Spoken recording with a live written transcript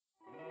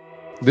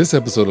This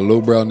episode of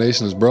Lowbrow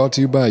Nation is brought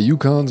to you by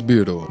Yukon's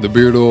Beard Oil, the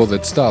beard oil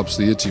that stops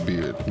the itchy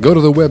beard. Go to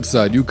the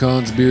website,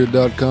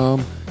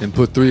 yukonsbeard.com, and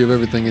put 3 of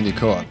everything in your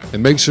cart.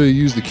 And make sure you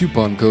use the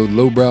coupon code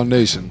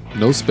LowbrowNation,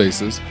 no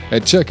spaces,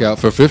 at checkout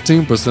for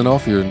 15%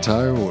 off your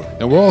entire order.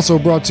 And we're also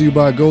brought to you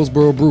by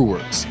Goldsboro Brew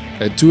Works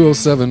at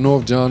 207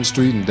 North John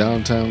Street in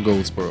downtown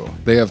Goldsboro.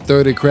 They have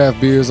 30 craft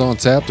beers on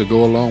tap to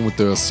go along with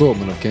their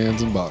assortment of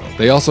cans and bottles.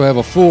 They also have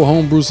a full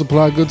homebrew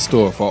supply goods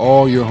store for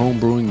all your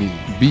homebrewing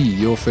needs. Be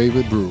your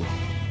favorite brewer.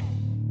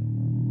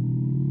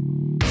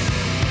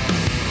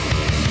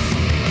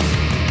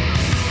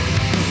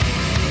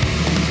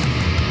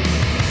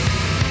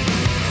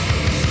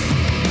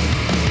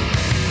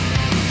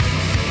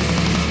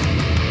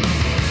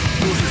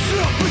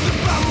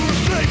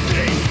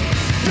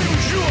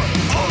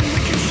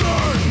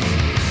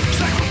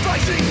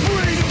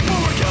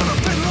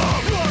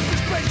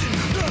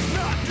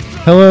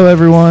 Hello,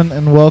 everyone,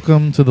 and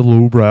welcome to the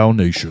Lowbrow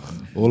Nation.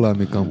 Hola,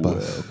 mi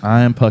compas.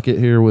 I am Puckett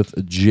here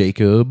with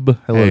Jacob.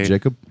 Hello, Hey.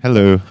 Jacob.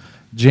 Hello.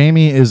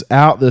 Jamie is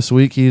out this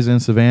week. He's in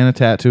Savannah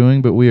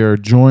tattooing, but we are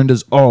joined,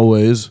 as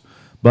always,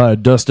 by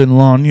Dustin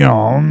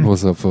Lagnon,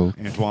 What's up, folks?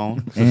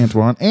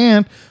 Antoine,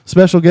 and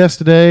special guest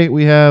today.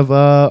 We have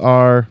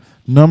our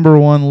number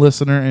one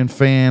listener and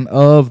fan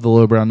of the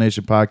Lowbrow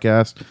Nation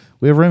podcast.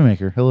 We have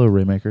Raymaker. Hello,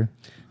 Raymaker.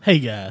 Hey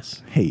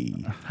guys,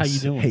 Hey. how you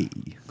doing? Hey.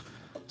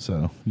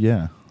 So,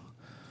 yeah.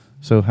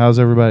 So, how's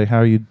everybody? How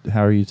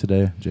are you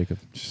today, Jacob?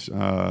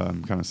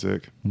 I'm kind of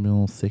sick. You been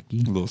a little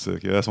sicky? A little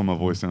sick. Yeah, that's why my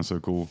voice sounds so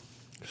cool.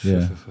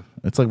 Yeah.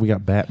 It's like we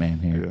got Batman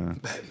here.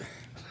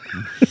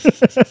 Yeah.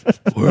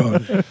 Where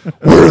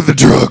are the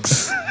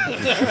drugs?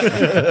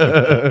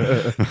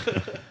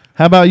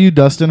 How about you,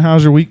 Dustin?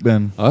 How's your week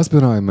been? Oh, it's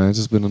been all right, man. It's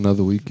just been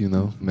another week,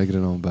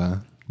 making it on by.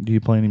 Do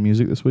you play any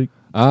music this week?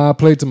 I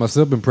played to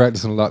myself, been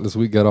practicing a lot this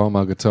week, got all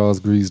my guitars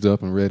greased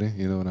up and ready,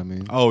 you know what I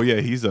mean? Oh, yeah,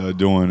 he's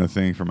doing a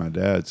thing for my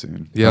dad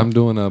soon. Yeah, I'm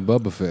doing a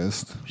Bubba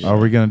Fest. Are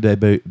we going to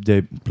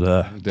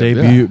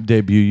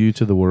debut you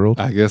to the world?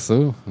 I guess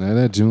so. Now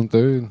that June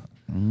 3rd.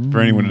 For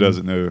anyone who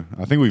doesn't know,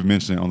 I think we've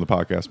mentioned it on the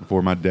podcast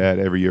before. My dad,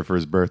 every year for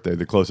his birthday,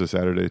 the closest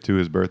Saturday to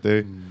his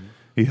birthday,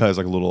 he has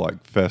like a little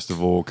like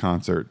festival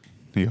concert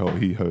he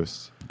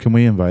hosts. Can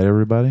we invite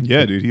everybody?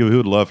 Yeah, dude, he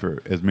would love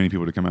for as many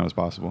people to come out as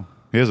possible.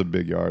 He has a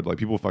big yard. Like,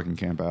 people fucking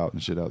camp out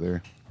and shit out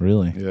there.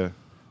 Really? Yeah.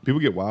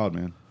 People get wild,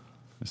 man.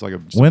 It's like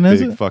When big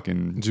is it?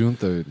 fucking... June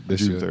 3rd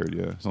this June year. 3rd,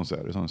 yeah. It's on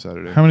Saturday. It's on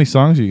Saturday. How many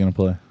songs are you going to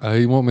play?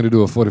 He want me to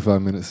do a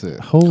 45-minute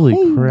set. Holy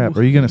crap.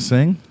 Are you going to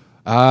sing?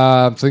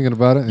 I'm thinking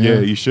about it. Yeah,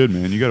 you should,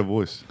 man. You got a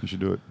voice. You should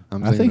do it.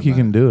 I think you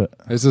can do it.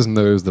 It's just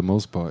nerves the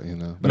most part,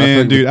 But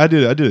Man, dude, I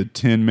did a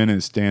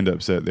 10-minute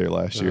stand-up set there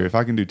last year. If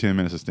I can do 10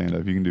 minutes of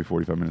stand-up, you can do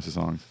 45 minutes of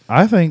songs.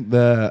 I think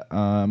that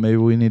maybe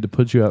we need to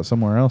put you out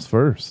somewhere else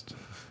first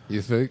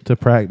You think? to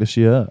practice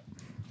you up.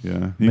 Yeah.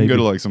 You Maybe. can go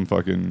to like some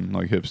fucking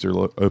like hipster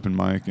open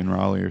mic in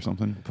Raleigh or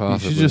something.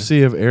 Possibly. You should just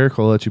see if Eric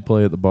will let you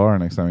play at the bar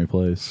next time he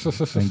plays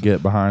and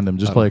get behind him.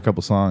 Just play a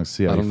couple songs,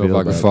 see how I you don't know feel if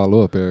I can about it.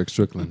 follow up Eric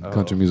Strickland,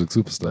 country music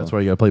superstar. That's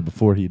why you got to play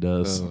before he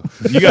does.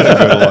 You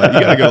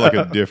gotta go to like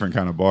a different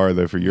kind of bar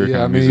though for your kind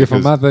Yeah, I of mean, music. for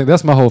 'cause- my thing,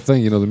 that's my whole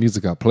thing. The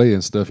music I play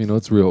and stuff.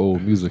 It's real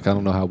old music. I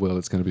don't know how well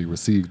it's going to be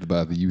received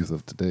by the youth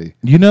of today.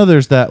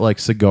 There's that like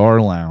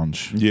cigar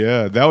lounge.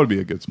 yeah, that would be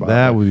a good spot.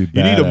 That would be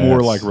You need a more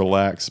badass. like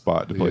relaxed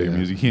spot to play your Yeah.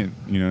 music. You can't,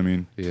 you know what I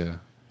mean? Yeah,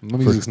 my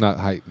music's not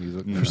hype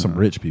music. For some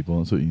rich people,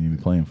 that's what you need to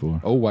be playing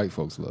for. Old white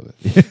folks love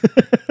it.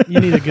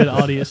 You need a good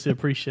audience to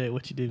appreciate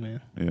what you do,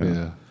 man.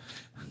 Yeah,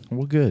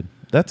 Well, good.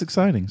 That's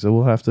exciting. So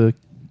we'll have to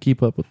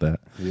keep up with that.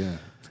 yeah.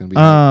 It's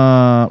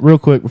gonna be. Real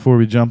quick before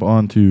we jump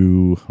on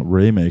to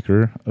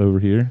Raymaker over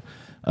here,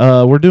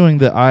 we're doing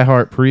the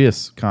iHeart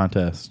Prius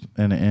contest,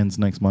 and it ends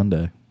next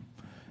Monday,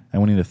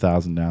 and we need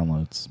 1,000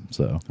 downloads.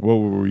 So What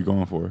were you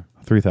going for?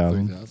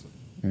 3,000. 3,000.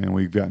 And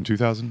we've gotten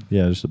 2,000.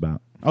 Yeah, just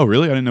about. Oh,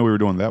 really? I didn't know we were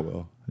doing that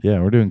well. Yeah,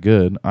 we're doing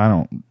good. I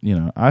don't.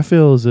 I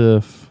feel as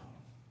if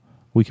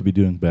we could be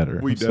doing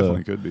better. We So,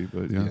 definitely could be,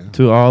 but yeah. Yeah.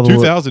 to all the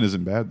 2,000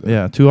 isn't bad though.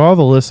 Yeah, to all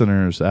the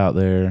listeners out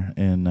there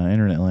in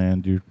internet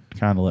land, you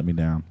kind of let me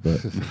down,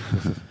 but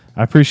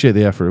I appreciate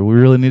the effort. We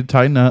really need to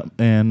tighten up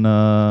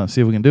and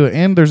see if we can do it.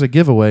 And there's a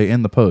giveaway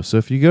in the post. So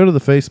if you go to the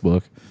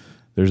Facebook,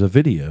 there's a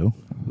video,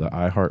 the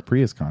iHeart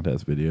Prius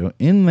contest video.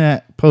 In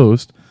that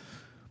post,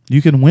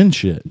 you can win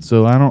shit.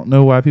 So I don't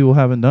know why people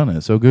haven't done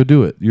it. So go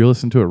do it. You're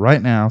listening to it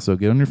right now. So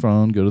get on your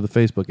phone, go to the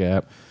Facebook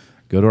app,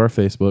 go to our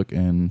Facebook,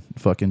 and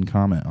fucking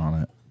comment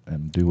on it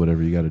and do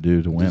whatever you got to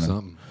do to win it.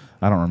 something.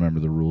 I don't remember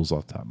the rules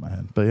off the top of my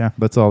head. But yeah,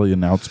 that's all the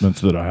announcements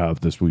that I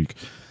have this week.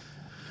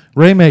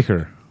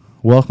 Raymaker,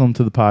 welcome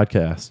to the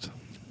podcast.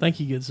 Thank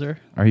you, good sir.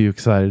 Are you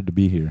excited to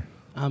be here?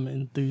 I'm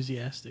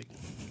enthusiastic.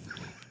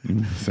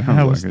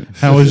 Sounds like it.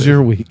 How was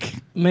your week?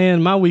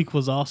 Man, my week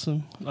was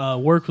awesome.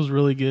 Work was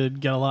really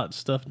good. Got a lot of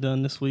stuff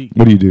done this week.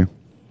 What do you do?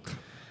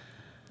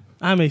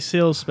 I'm a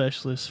sales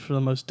specialist for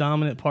the most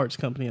dominant parts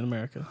company in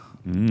America.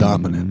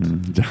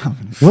 Dominant.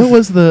 Dominant. What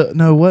was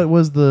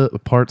the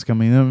parts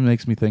company? That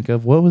makes me think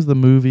of, what was the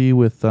movie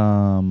with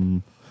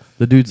the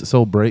dudes that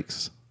sold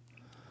brakes?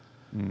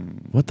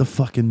 What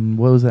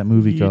was that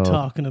movie You called?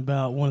 talking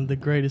about one of the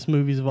greatest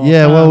movies of all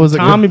Yeah, time. what was it?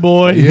 Tommy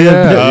Boy.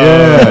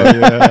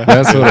 Yeah.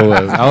 That's what it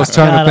was. I was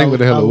trying God, to think what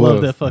the hell I it love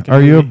was. that fucking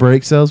Are you a movie.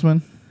 brake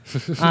salesman?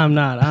 I'm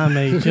not. I'm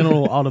a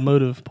general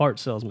automotive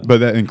parts salesman. But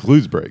that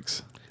includes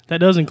brakes. That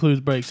does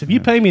include brakes. If you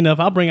pay me enough,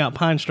 I'll bring out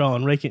pine straw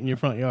and rake it in your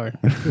front yard.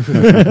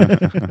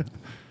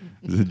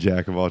 He's a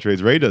jack of all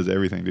trades. Ray does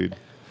everything, dude.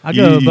 I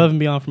go above and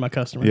beyond for my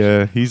customers.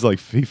 Yeah, he's like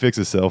he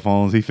fixes cell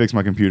phones. He fixed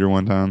my computer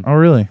one time. Oh,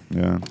 really?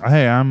 Yeah.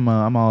 Hey, I'm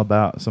all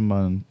about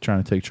someone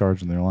trying to take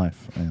charge in their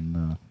life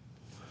and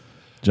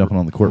jumping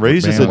on the corporate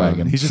Ray's just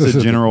bandwagon. he's just a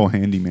general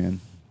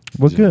handyman.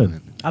 Well, good.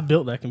 I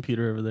built that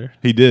computer over there.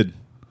 He did.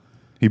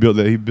 He built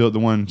that. He built the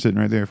one sitting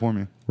right there for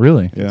me.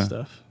 Really? Yeah.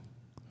 Stuff.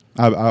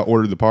 I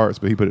ordered the parts,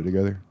 but he put it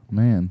together.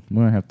 Man,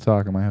 we might have to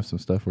talk. I might have some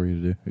stuff for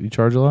you to do. You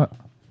charge a lot?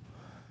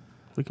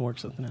 We can work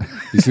something out.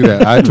 You see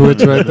that eye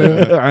twitch right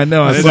there? I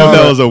know. I didn't know if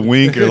that was a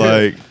wink or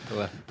like.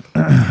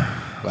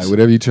 Like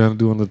whatever you're trying to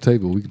do on the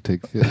table, we can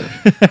take care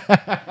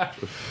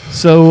of.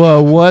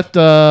 So, what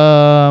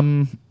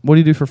do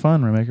you do for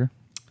fun, Raymaker?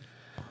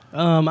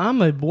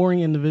 I'm a boring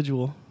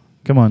individual.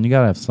 Come on, you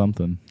gotta have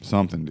something.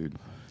 Something, dude.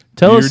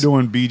 Tell You're us.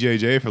 doing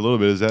BJJ for a little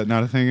bit. Is that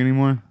not a thing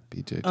anymore?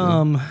 BJ.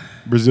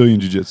 Brazilian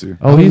Jiu-Jitsu.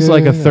 Oh, he's yeah,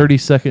 like a yeah.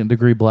 32nd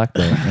degree black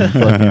belt in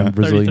fucking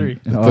Brazilian.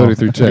 33. Oh.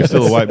 33 You're checks.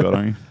 still a white belt,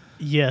 aren't you?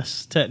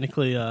 Yes,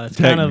 technically, it's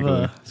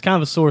Technically. kind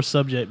of a sore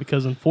subject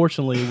because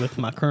unfortunately, with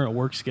my current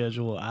work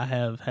schedule, I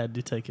have had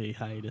to take a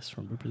hiatus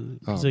from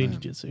Brazilian man.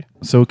 Jiu-Jitsu.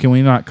 So can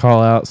we not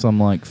call out some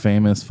like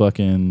famous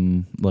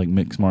fucking like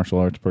mixed martial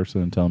arts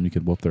person and tell them you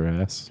could whoop their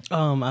ass?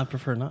 I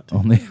prefer not to.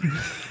 On the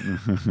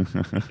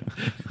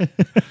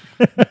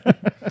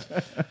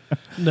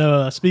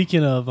No,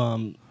 speaking of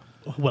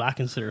what I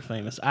consider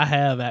famous, I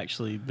have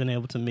actually been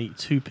able to meet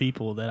two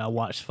people that I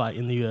watched fight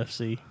in the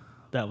UFC.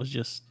 That was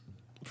just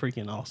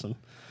freaking awesome.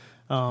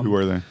 Who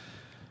were they?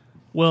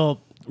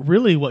 Well,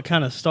 really what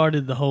kind of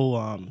started the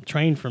whole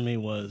train for me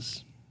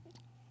was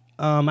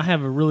I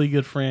have a really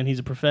good friend. He's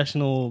a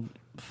professional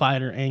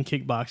fighter and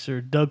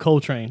kickboxer, Doug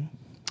Coltrane.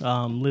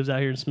 Lives out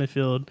here in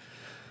Smithfield.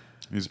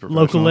 He's a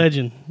professional. Local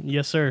legend.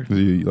 Yes, sir. Is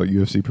he like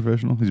UFC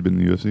professional? He's been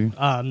in the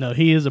UFC. No,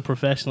 he is a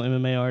professional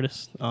MMA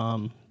artist,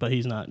 but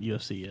he's not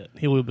UFC yet.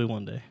 He will be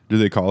one day. Do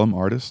they call them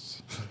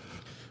artists?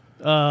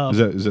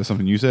 Is that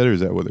something you said, or is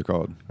that what they're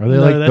called? are they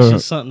No, like that's the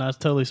just something I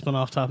totally spun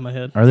off the top of my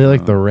head. are they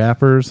like the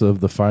rappers of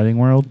the fighting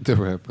world? The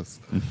rappers.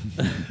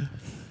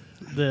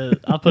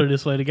 I'll put it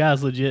this way: the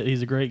guy's legit.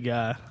 He's a great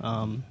guy.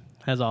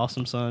 Has an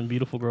awesome son,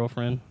 beautiful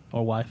girlfriend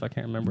or wife. I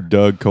can't remember.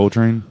 Doug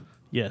Coltrane.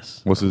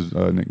 Yes, What's his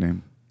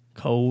nickname?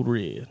 Cold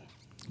Red.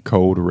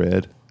 Cold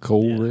Red.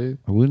 Cold Yeah. Red.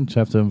 I wouldn't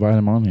have to invite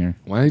him on here.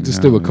 Why ain't you just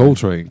No, stick with man.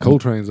 Coltrane?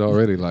 Coltrane's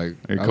already like.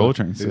 Hey, I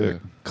Coltrane's like-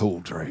 sick.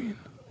 Coltrane.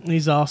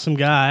 He's an awesome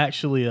guy. I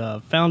actually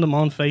found him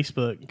on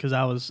Facebook because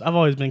I've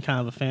always been kind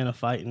of a fan of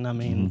fighting. I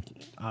mean,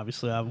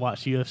 obviously I've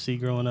watched UFC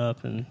growing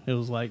up, and it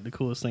was like the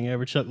coolest thing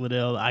ever. Chuck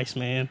Liddell, the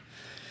Iceman,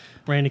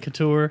 Randy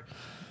Couture.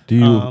 Do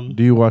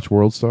you watch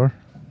World Star?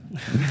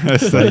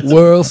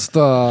 World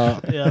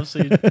Star. Yeah, I've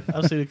seen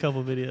a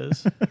couple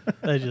videos.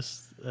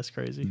 That's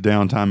crazy.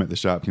 Downtime at the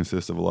shop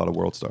consists of a lot of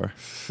World Star.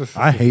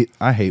 I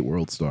hate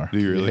World Star. Do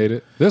you You really? hate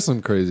it? There's some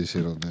crazy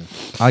shit on there.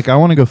 Like I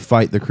want to go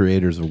fight the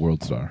creators of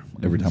World Star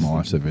every time I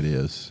watch their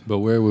videos. But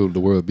where will the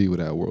world be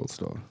without World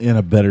Star? In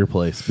a better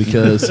place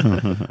because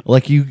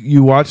like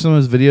you watch some of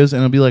his videos and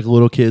it'll be like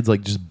little kids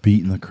like just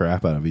beating the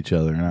crap out of each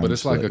other. And I'm But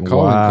it's just like a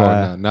calling why?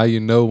 card now. Now you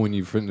know when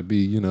you're finna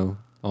be,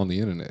 on the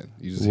internet.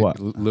 You just What?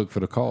 look for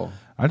the call.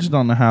 I just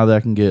don't know how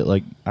that can get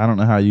like I don't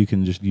know how you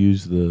can just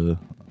use the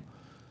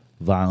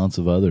violence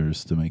of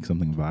others to make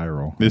something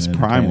viral. It's and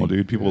primal, entertaining.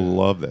 dude. People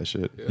love that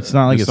shit. It's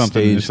not like a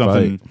staged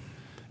fight.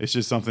 It's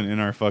just something in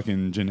our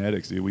fucking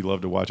genetics, dude. We love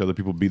to watch other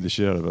people beat the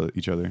shit out of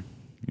each other.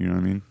 You know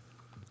what I mean?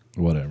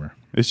 Whatever.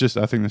 It's just,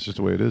 I think that's just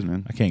the way it is,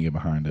 man. I can't get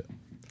behind it.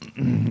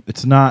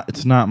 It's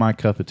not my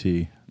cup of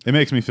tea. It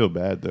makes me feel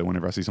bad though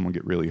whenever I see someone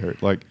get really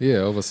hurt. Like, Yeah,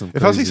 over some.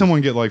 if I see crazy- someone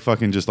get like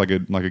fucking just like a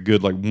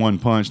good like one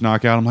punch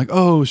knockout, I'm like,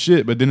 oh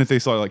shit. But then if they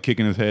start like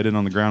kicking his head in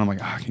on the ground, I'm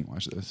like, I can't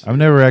watch this. I've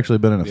never actually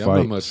been in a Yeah, I'm fight.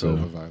 not much so-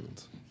 over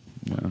violence.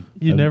 Yeah.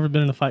 You've never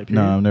been in a fight,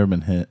 period? No, I've never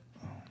been hit.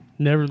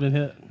 Never been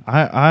hit?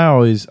 I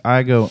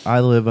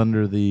live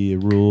under the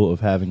rule of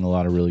having a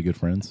lot of really good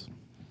friends.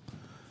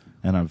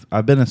 And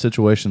I've been in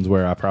situations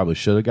where I probably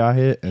should have got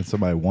hit and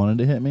somebody wanted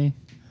to hit me.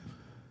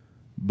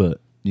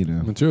 But,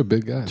 But you're a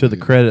big guy. to the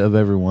credit of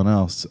everyone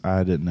else,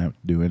 I didn't have to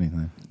do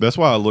anything. That's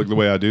why I look the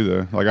way I do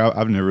though. Like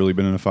I've never really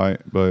been in a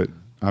fight, but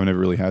I've never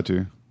really had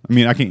to. I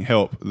mean, I can't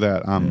help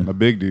that I'm a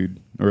big dude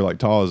or like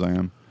tall as I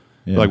am.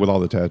 Yeah. Like with all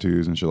the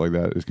tattoos and shit like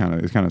that, it's kind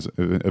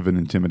of an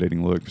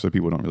intimidating look. So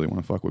people don't really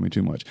want to fuck with me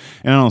too much.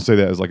 And I don't say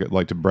that as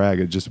like to brag.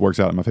 It just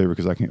works out in my favor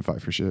because I can't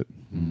fight for shit.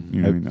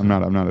 You know what I mean?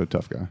 I'm not a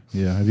tough guy.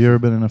 Yeah. Have you ever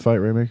been in a fight,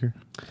 Raymaker?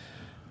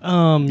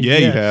 Yeah,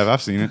 yes. you have.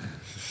 I've seen it.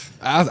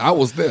 I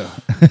was there.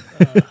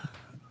 I've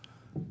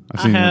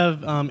I seen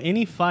have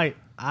any fight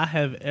I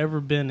have ever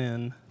been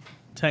in.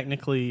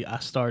 Technically, I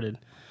started.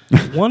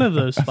 One of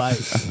those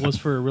fights was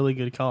for a really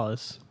good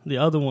cause. The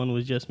other one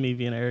was just me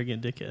being an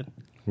arrogant dickhead.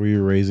 Were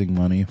you raising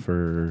money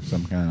for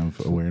some kind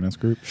of awareness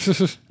group?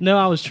 No,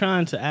 I was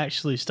trying to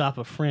actually stop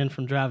a friend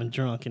from driving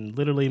drunk, and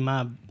literally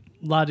my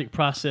logic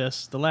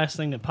process, the last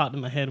thing that popped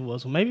in my head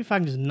was, well, maybe if I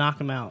can just knock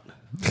him out,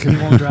 he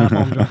won't drive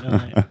home drunk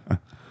tonight.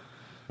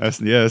 That's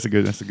a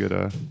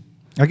good.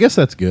 I guess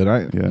that's good.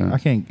 I Yeah.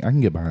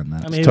 can get behind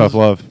that. I mean, Tough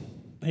love.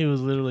 He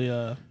was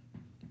literally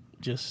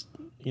just,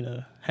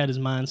 had his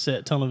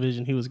mindset, tunnel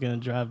vision. He was going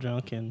to drive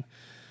drunk. And,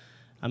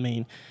 I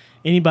mean,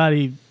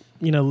 anybody,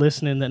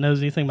 listening that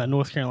knows anything about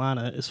North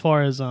Carolina, as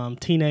far as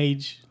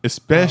teenage.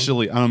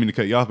 Especially, I don't mean to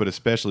cut you off, but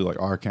especially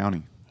like our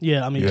county.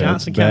 Yeah, I mean, Yeah,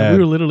 Johnson it's County, bad. we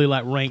were literally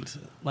ranked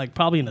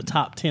probably in the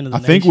top 10 of the I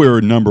nation. think we were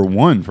number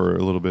 1 for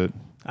a little bit.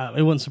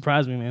 It wouldn't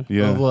surprise me, man.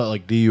 Yeah. Of what,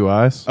 like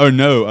DUIs? Oh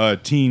no,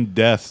 teen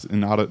deaths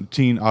and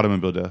teen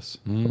automobile deaths.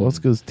 Well, it's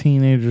because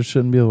teenagers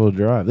shouldn't be able to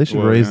drive. They should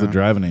Well, raise yeah. the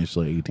driving age to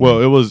like 18. Well,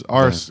 it was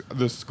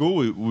the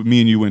school me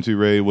and you went to,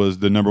 Ray, was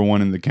the number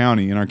 1 in the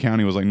county, and our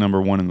county was like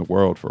number 1 in the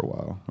world for a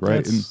while,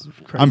 right? That's And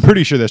crazy. I'm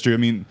pretty sure that's true. I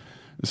mean,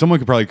 someone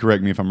could probably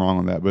correct me if I'm wrong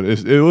on that, but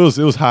it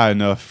was high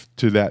enough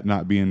to that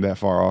not being that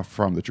far off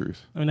from the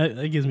truth. I mean,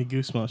 that gives me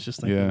goosebumps just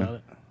thinking Yeah. about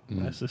it.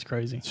 That's just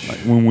crazy. Like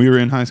when we were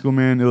in high school,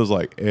 man, it was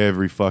like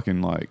every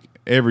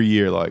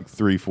year, like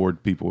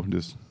 3-4 people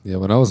just. Yeah,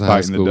 when I was in high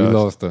Biting the school, we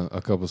dust. lost a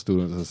couple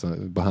students or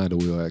something behind the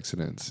wheel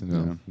accidents.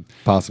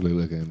 Possibly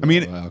looking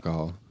at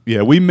alcohol.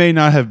 Yeah, we may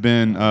not have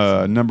been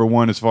number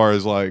 1 as far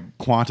as like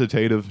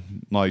quantitative,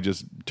 like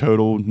just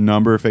total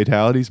number of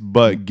fatalities,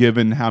 but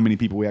given how many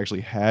people we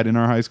actually had in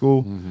our high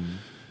school,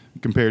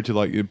 compared to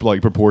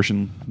like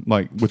proportion,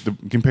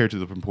 compared to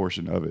the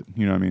proportion of it,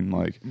 you know what I mean?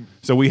 Like,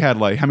 so we had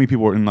like how many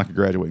people were in like a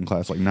graduating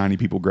class? Like 90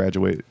 people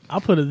graduate.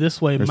 I'll put it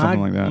this way. Or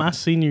something like that. My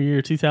senior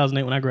year,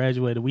 2008, when I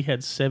graduated, we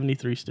had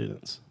 73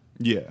 students.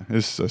 Yeah,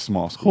 it's a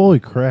small school. Holy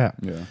crap.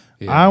 Yeah,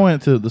 Yeah. I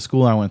went to the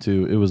school I went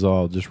to, it was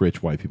all just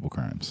rich white people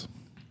crimes.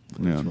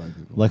 yeah.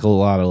 Like a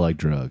lot of like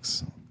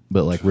drugs,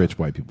 but like rich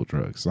white people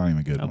drugs. Not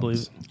even good I believe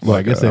ones. it. Well, I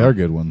Like, guess they are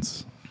good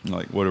ones.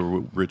 Like whatever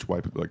rich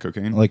white people, like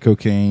cocaine. Like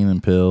cocaine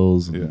and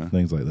pills and Yeah.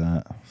 things like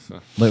that.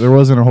 Like there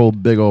wasn't a whole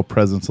big old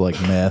presence of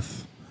like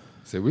meth.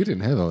 See, we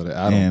didn't have all that.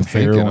 I don't And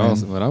think heroin.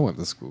 when I went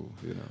to school,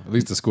 at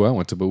least the school I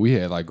went to, but we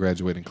had like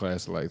graduating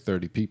class of like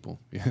 30 people.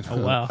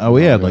 Oh, wow. Oh,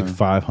 we had yeah. like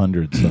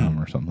 500 some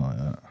or something like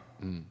that.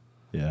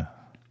 Yeah.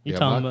 You're Yeah,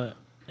 talking my- about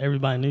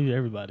everybody knew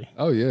everybody.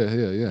 Oh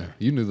yeah.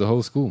 You knew the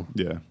whole school.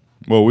 Yeah.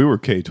 Well, we were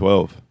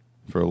K-12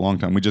 for a long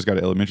time. We just got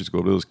to elementary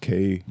school, but it was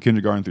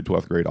kindergarten through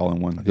 12th grade all in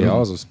one. Yeah,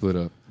 ours was split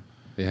up.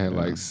 They had Yeah.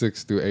 like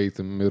 6th through 8th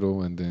in the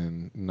middle, and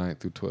then 9th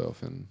through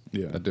 12th in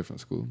Yeah. a different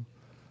school.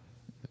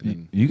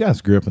 And, You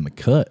guys grew up in the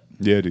cut.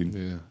 Yeah, dude.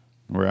 yeah.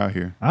 We're out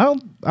here.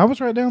 I was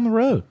right down the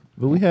road,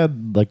 but we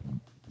had like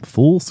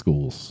full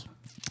schools.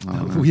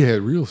 We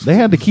had real schools. They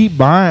had to keep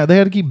buying. They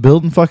had to keep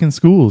building fucking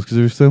schools because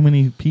there's so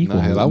many people.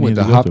 Nah, hell, that I went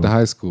needed to go Hopton them.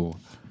 High School.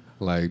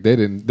 Like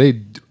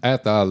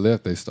after I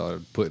left, they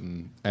started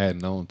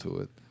adding on to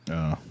it.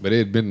 Oh, But it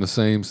had been the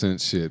same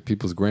since shit.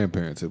 People's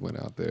grandparents had went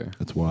out there.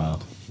 that's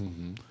wild.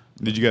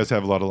 Did you guys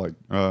have a lot of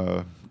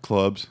like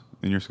clubs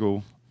in your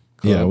school?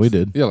 Yeah, Clubs. we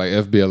did. Yeah, like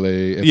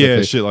FBLA, FFA.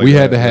 Yeah, shit like we that,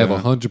 had to have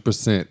yeah.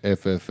 100%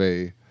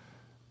 FFA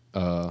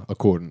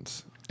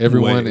accordance.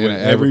 Everyone Wait, in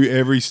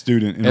every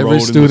student enrolled in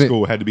the student-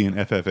 school had to be an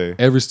FFA.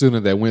 every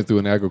student that went through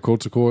an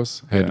agriculture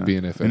course had to be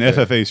an FFA. And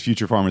FFA is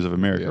Future Farmers of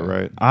America, Yeah.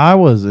 right? I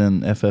was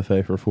in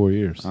FFA for 4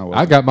 years.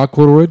 I got my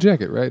corduroy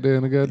jacket right there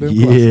in the goddamn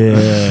closet.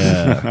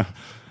 Yeah.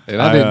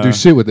 And I didn't do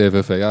shit with the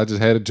FFA. I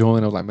just had to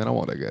join. I was like, man, I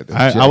want that goddamn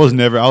jacket. I was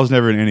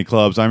never in any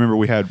clubs. I remember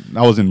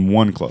I was in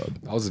one club.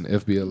 I was in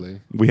FBLA.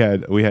 We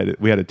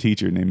had a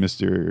teacher named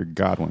Mr.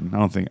 Godwin.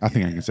 I think I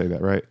can say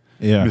that, right?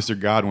 Yeah. Mr.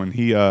 Godwin.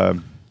 He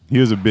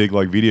was a big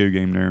like video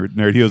game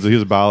nerd. He was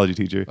a biology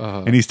teacher,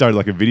 Uh-huh. and he started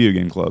like a video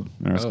game club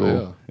in our school.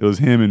 yeah. It was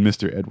him and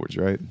Mr. Edwards,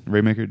 right?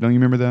 Raymaker. Don't you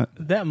remember that?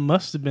 That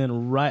must have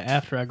been right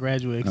after I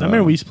graduated. Because I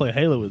remember we used to play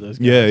Halo with those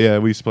guys. Yeah.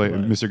 We used to play.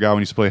 Right. Mr.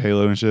 Godwin used to play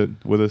Halo and shit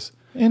with us.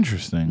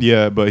 Interesting.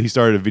 Yeah, but he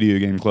started a video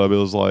game club. It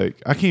was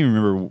like I can't even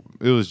remember.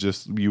 It was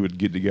just you would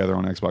get together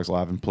on Xbox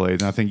Live and play.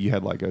 And I think you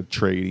had like a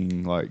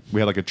trading, we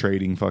had like a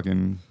trading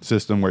fucking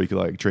system where you could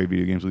like trade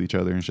video games with each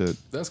other and shit.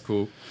 That's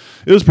cool.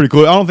 It was pretty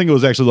cool. I don't think it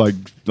was actually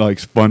like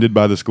funded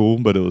by the school,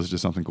 but it was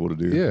just something cool to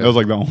do. Yeah. That was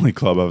like the only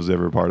club I was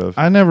ever a part of.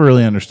 I never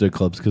really understood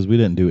clubs because we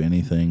didn't do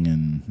anything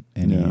in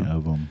any Yeah.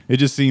 of them. It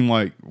just seemed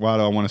like why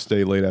do I want to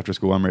stay late after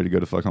school? I'm ready to go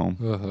to fuck home.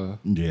 Uh-huh.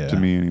 Yeah. To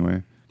me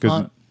anyway.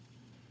 Because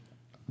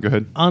go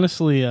ahead.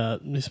 Honestly,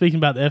 speaking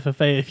about the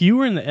FFA, if you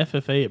were in the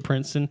FFA at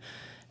Princeton,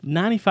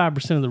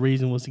 95% of the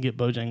reason was to get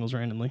Bojangles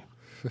randomly.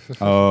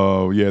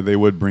 Oh yeah, they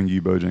would bring you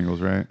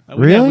Bojangles, right?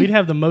 Really? We'd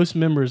have the most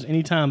members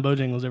anytime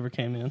Bojangles ever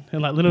came in.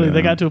 And like literally, they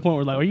Yeah. got to a point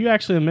where like, are you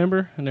actually a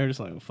member? And they're just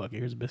like, well, fuck it,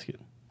 here's a biscuit.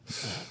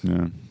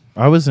 Yeah.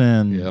 I was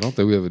in. Yeah, I don't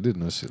think we ever did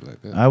no shit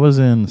like that. I was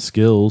in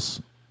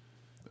Skills.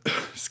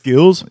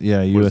 Skills? Yeah,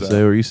 What is USA,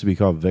 that? or it used to be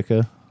called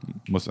Vica.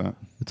 What's that?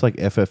 It's like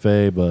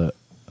FFA, but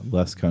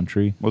less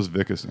country. What's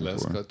Vica stand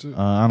Let's for? cut to.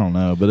 I don't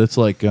know, but it's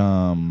like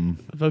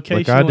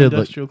Vocational did, like-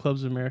 Industrial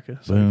Clubs of America.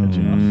 So I cut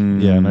you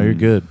off. Yeah, no, you're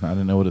good. I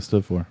didn't know what it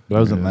stood for, but I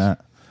was in Yes.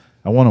 that.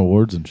 I won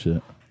awards and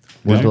shit.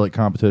 Went to like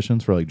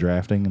competitions for like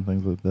drafting and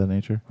things of that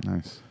nature.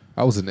 Nice.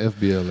 I was in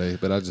FBLA,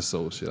 but I just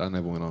sold shit. I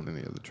never went on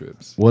any other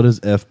trips. What is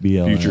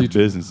FBL? Future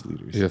business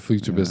leaders. Yeah,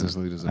 future business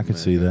leaders. I could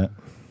see that.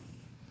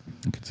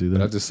 I could see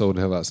But I that. just sold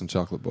the hell out some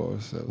chocolate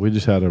bars. So. We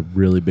just had a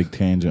really big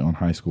tangent on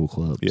high school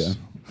clubs. Yeah.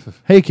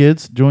 Hey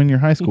kids, join your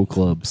high school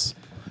clubs.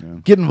 Yeah.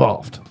 Get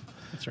involved.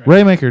 That's right.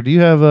 Raymaker, do you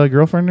have a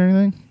girlfriend or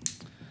anything?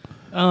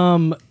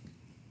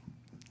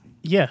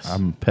 Yes.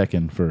 I'm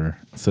pecking for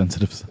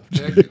sensitive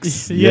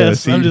subjects.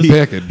 Yes. he, I'm just.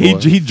 Pecking, boy.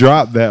 he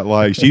dropped that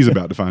like she's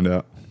about to find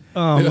out.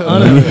 I'll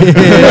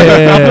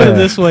put it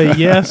this way: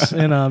 yes,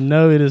 and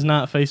no, it is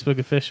not Facebook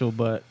official,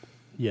 but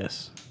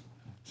yes.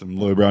 Some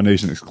Lowbrow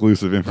Nation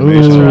exclusive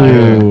information.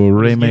 Ooh,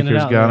 right.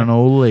 Raymaker's out got there. an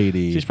old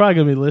lady. She's probably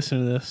gonna be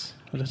listening to this.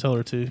 I just told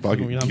her to. If I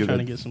could I'm get trying the-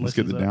 to get some let's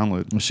get listens the up.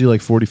 download. Was she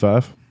like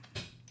 45?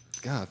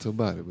 God, tell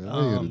about it, man.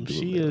 What you gonna do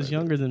She about is it?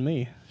 younger than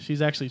me.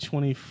 She's actually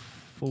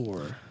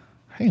 24.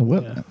 Hey,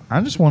 what? Yeah.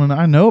 I just want to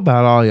know. I know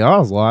about all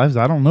y'all's lives.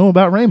 I don't know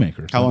about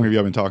Raymaker. How long have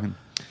y'all been talking?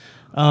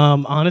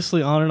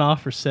 Honestly, on and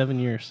off for 7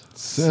 years.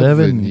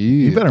 7 years.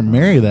 You better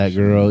marry that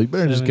girl. You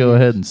better just 7 go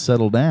years. ahead and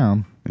settle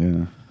down. Yeah.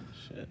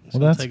 Shit. It's Well,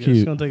 gonna that's take cute.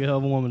 It's gonna take a hell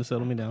of a woman to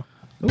settle me down.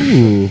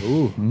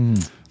 Ooh.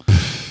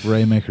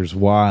 Raymaker's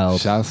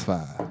wild. Shots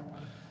fired.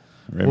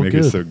 Raymaker's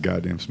good. so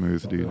goddamn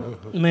smooth,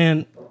 dude.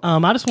 Man,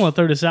 I just want to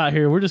throw this out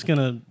here. We're just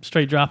gonna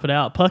straight drop it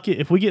out. Puckett,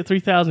 if we get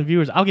 3,000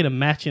 viewers, I'll get a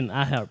matching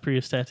I Have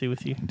Prius tattoo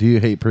with you. Do you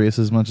hate Prius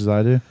as much as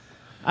I do?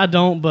 I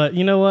don't, but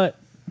you know what?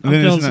 I'm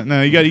Then feeling it's not,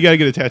 no, you got to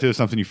get a tattoo of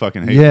something you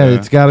fucking hate. Yeah, man.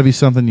 it's got to be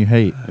something you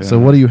hate. So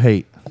Yeah. what do you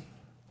hate?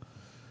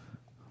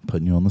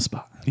 Putting you on the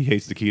spot. He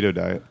hates the keto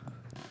diet.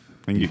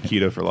 And you get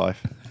keto for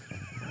life.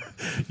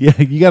 Yeah,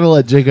 you got to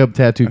let Jacob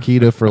tattoo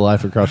keto for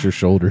life across your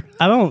shoulder.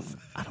 I don't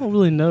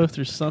really know if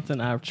there's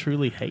something I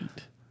truly hate.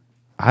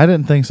 I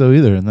didn't think so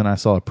either, and then I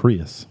saw a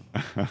Prius,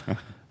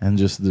 and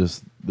just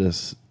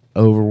this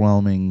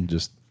overwhelming,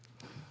 just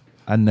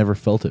I never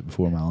felt it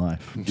before in my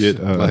life.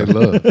 Get Like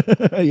love.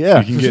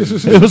 Yeah, you can get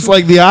it was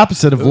like the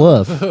opposite of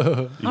love.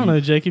 I don't know,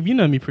 Jacob. You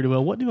know me pretty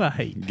well. What do I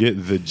hate?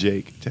 get the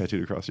Jake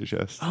tattooed across your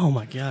chest. Oh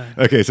my god.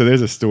 Okay, so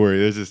there's a story.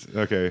 There's this.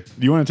 Okay,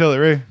 do you want to tell it,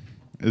 Ray?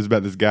 It's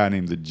about this guy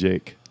named the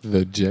Jake.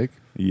 The Jake.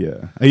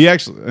 Yeah, he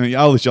actually. I mean,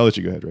 I'll let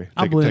you go ahead, Ray.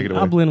 I'll Take it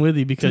away. blend with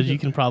you because you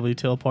can probably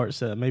tell parts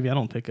that maybe I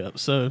don't pick up.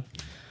 So,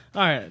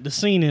 all right, the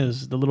scene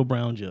is the Little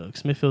Brown Jug,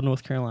 Smithfield,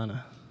 North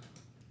Carolina.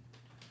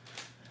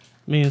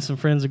 Me and some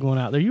friends are going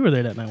out there. You were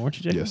there that night, weren't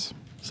you, Jacob? Yes.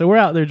 So we're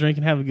out there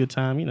drinking, having a good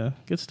time,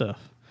 good stuff.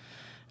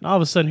 And all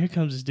of a sudden, here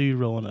comes this dude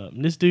rolling up.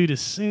 And this dude,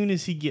 as soon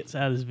as he gets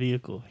out of his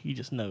vehicle, you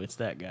just know it's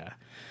that guy.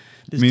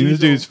 I mean, this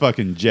dude's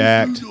fucking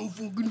jacked.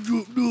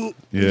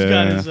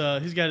 Yeah.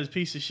 He's got his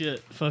piece of shit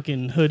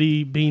fucking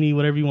hoodie, beanie,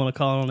 whatever you want to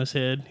call it, on his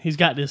head. He's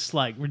got this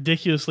like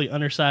ridiculously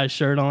undersized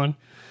shirt on.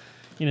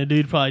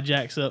 Dude probably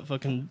jacks up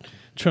fucking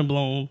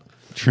Tremblone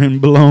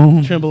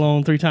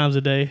Tremblone. 3 times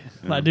a day.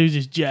 Like dude's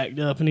just jacked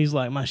up, and he's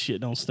like, my shit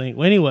don't stink.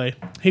 Well, anyway,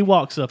 he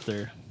walks up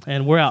there,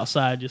 and we're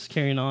outside just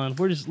carrying on.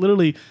 We're just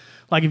literally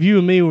like if you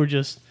and me were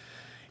just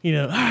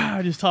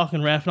just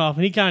talking, rapping off,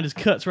 and he kind of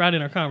just cuts right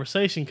in our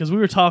conversation because we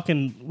were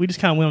talking. We just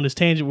kind of went on this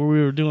tangent where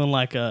we were doing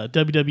like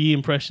WWE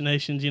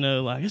impersonations,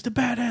 like it's the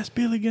badass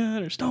Billy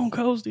Gunn or Stone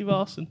Cold Steve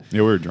Austin,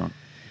 Yeah, we were drunk.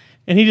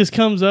 and he just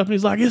comes up and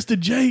he's like, "It's the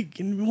Jake,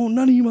 and won't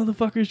none of you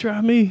motherfuckers try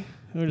me."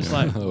 And we're just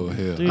like, Oh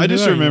hell. "Dude, I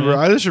just who are you, remember. man?"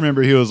 I just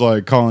remember he was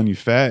like calling you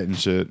fat and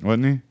shit,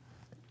 wasn't he?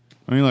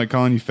 I mean, like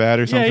calling you fat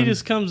or Yeah, something. he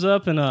just comes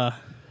up and I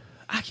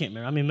can't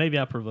remember. I mean, maybe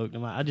I provoked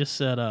him. I just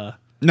said,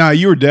 Nah,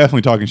 you were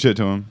definitely talking shit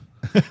to him.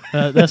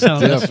 that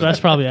sounds that's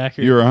probably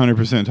accurate. You were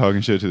 100%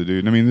 talking shit to the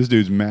dude. I mean, this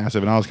dude's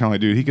massive, and I was kind of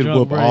like, dude, he could Drunk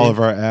whoop Brady. all of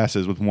our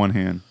asses with one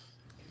hand.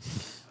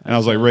 And I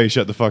was like, Ray,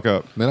 shut the fuck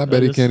up. Man, I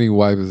bet he just- can't even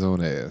wipe his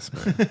own ass,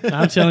 man.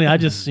 I'm telling you, I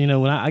just when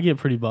I get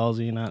pretty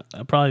ballsy, and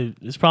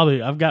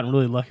I've gotten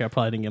really lucky. I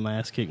probably didn't get my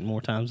ass kicked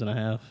more times than I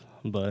have,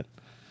 but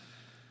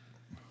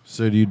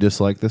So do you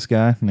dislike this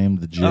guy named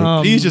the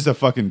Jake? He's just a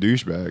fucking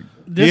douchebag.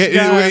 This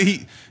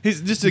guy-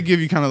 He's just to give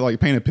you kind of like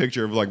paint a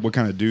picture of like what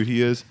kind of dude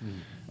he is.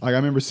 Like I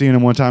remember seeing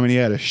him one time, and he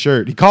had a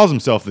shirt. He calls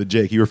himself the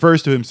Jake. He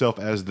refers to himself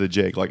as the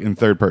Jake, like in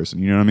third person.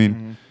 You know what I mean?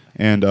 Mm-hmm.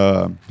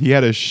 And he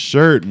had a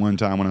shirt one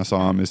time when I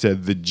saw him. It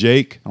said the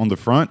Jake on the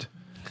front,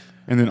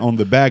 and then on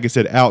the back it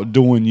said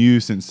outdoing you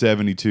since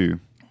 '72.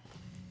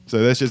 So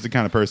that's just the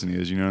kind of person he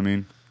is. You know what I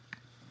mean?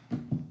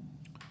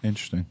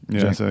 Interesting.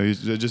 Yeah. Jake. So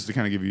he's just to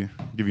kind of give you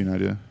an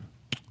idea.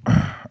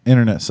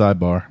 Internet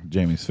sidebar.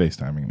 Jamie's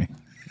FaceTiming me.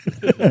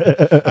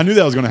 I knew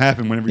that was going to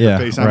happen whenever you Yeah,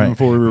 were FaceTiming right.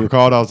 before we were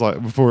recorded. I was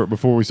like,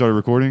 before we started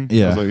recording, I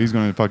Yeah. was like, he's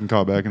going to fucking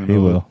call back in the He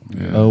middle. will.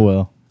 Of, yeah. Oh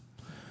well.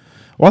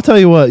 Well, I'll tell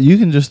you what. You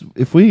can just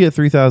if we get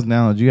 3,000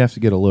 downloads, you have to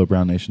get a Low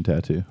Brown Nation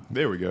tattoo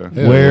There we go.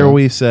 Yeah. where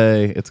we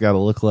say it's got to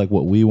look like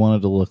what we want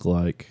it to look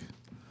like.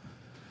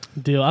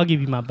 deal. I'll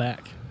give you my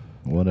back.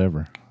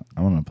 Whatever.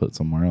 I'm gonna put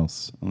somewhere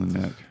else. On the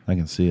neck. I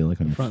can see it like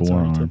on your Front's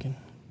already forearm. taken.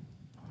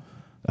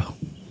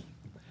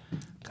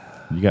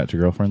 You got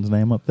your girlfriend's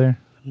name up there?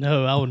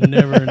 No, I would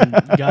never in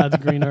God's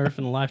green earth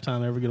in a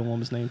lifetime ever get a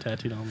woman's name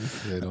tattooed on me.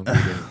 Yeah, don't do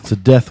that.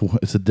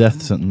 It's a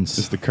death sentence.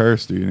 It's the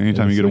curse, dude.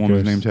 Anytime you It's get a the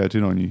woman's curse. name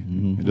tattooed on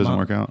you, it doesn't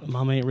work out.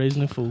 Mama ain't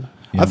raising a fool.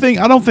 Yeah.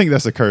 I don't think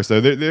that's a curse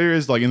though. There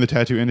is like in the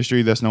tattoo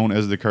industry that's known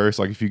as the curse.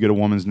 Like if you get a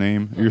woman's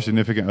name, your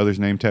significant other's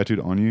name tattooed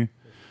on you,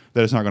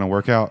 that it's not going to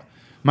work out.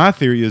 My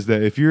theory is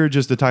that if you're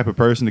just the type of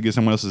person to get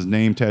someone else's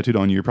name tattooed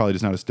on you, you're probably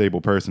just not a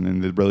stable person,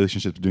 and the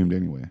relationship's doomed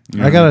anyway.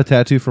 You know I got what a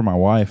tattoo for my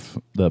wife.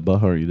 That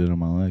butt heart you did on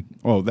my leg.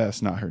 Well,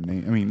 that's not her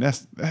name. I mean,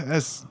 that's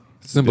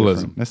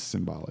Symbolism. different. That's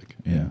symbolic.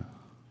 Yeah.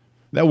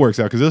 That works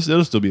out because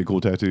it'll still be a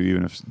cool tattoo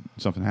even if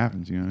something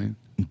happens. You know what I mean?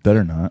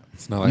 Better not.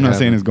 It's not like I'm not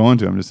saying having- it's going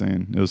to. I'm just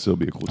saying it'll still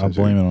be a cool tattoo. I'll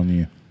blame it on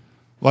you.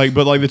 But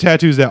the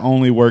tattoos that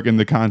only work in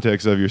the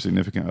context of your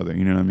significant other.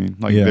 You know what I mean?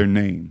 Like Yeah. their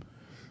name.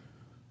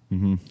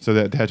 Mm-hmm. So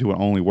that tattoo would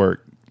only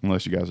work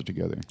unless you guys are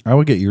together. I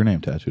would get your name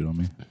tattooed on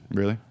me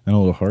Really? and a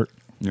little heart,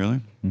 Really?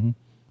 Mhm.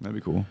 That'd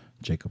be cool.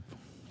 Jacob,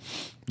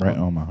 right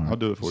on my I'll heart.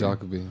 do it for you.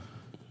 Jacoby.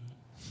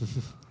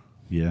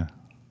 Yeah.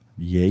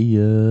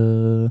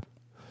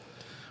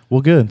 Well,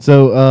 good.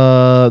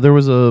 So there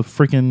was a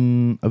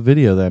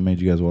video that I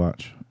made you guys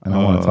watch, and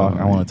I want to talk.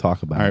 I want to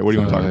talk about. All right, what do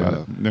you want to Oh, talk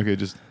yeah. about? Okay,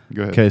 just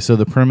go ahead. Okay, so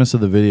the premise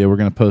of the video, we're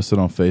going to post it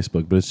on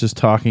Facebook, but it's just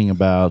talking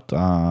about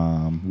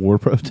war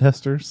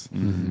protesters.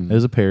 Mm-hmm. It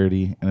was a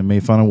parody, and it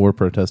made fun of war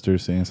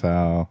protesters, saying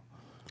how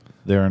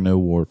there are no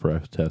war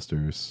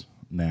protesters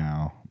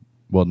now.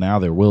 Well, now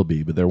there will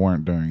be, but there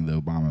weren't during the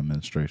Obama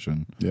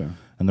administration. Yeah.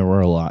 And there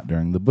were a lot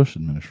during the Bush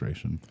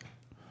administration.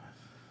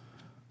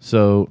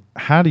 So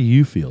how do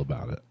you feel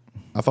about it?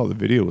 I thought the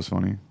video was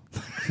funny.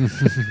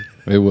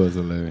 It was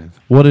hilarious.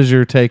 What is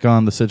your take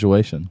on the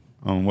situation?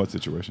 On what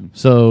situation?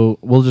 So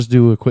we'll just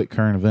do a quick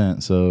current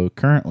event. So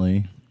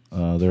currently,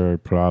 there are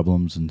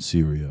problems in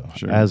Syria,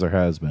 Sure. as there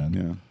has been.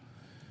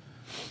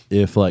 Yeah.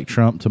 If like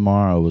Trump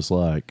tomorrow was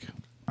like,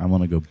 I'm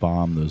going to go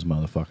bomb those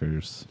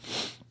motherfuckers.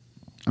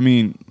 I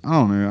mean, I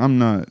don't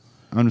know.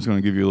 I'm just going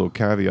to give you a little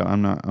caveat. I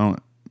don't,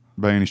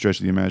 by any stretch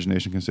of the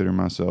imagination, consider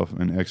myself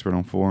an expert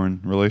on foreign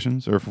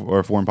relations or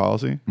foreign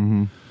policy.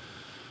 Mm-hmm.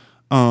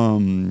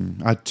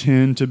 I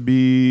tend to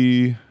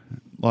be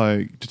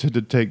like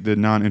to take the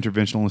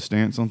non-interventionalist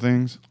stance on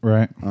things.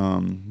 Right.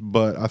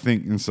 But I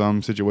think in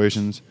some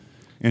situations,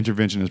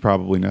 intervention is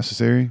probably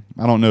necessary.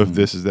 I don't know if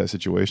this is that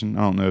situation.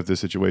 I don't know if this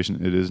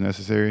situation it is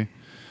necessary.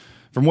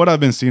 From what I've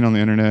been seeing on the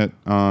internet,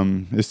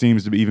 it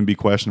seems to even be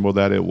questionable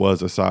that it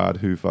was Assad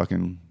who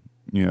fucking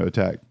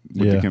attacked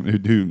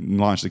with who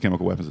launched the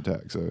chemical weapons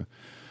attack. So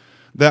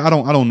that I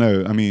don't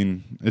know. I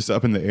mean, it's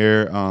up in the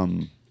air.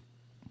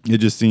 It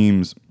just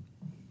seems.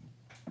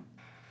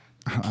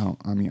 I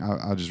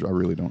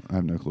really don't. I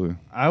have no clue.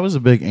 I was a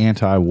big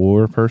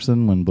anti-war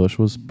person when Bush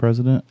was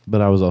president,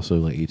 but I was also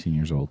like 18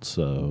 years old,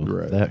 so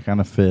Right. that kind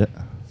of fit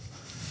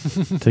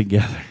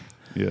together.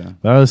 Yeah.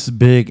 But I was a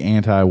big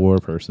anti-war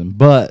person,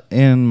 but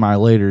in my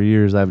later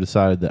years, I've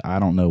decided that I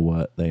don't know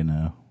what they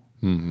know.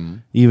 Mm-hmm.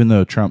 Even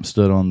though Trump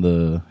stood on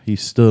the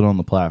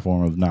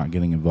platform of not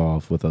getting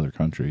involved with other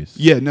countries.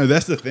 Yeah. No,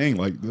 that's the thing.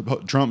 Like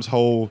Trump's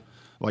whole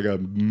like a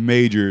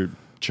major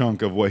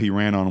chunk of what he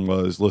ran on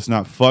was let's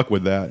not fuck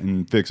with that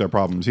and fix our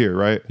problems here,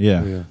 right?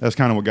 Yeah. That's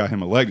kind of what got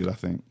him elected, I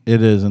think.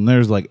 It is, and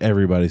there's like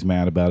everybody's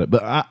mad about it,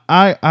 but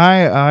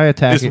I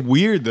attack It's it.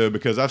 weird though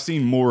because I've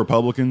seen more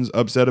Republicans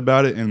upset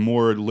about it and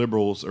more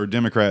liberals or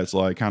Democrats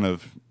like kind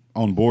of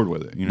on board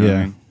with it. You know what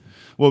I mean?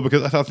 Well,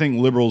 because I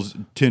think liberals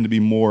tend to be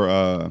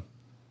more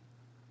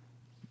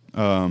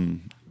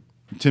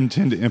tend to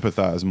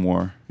empathize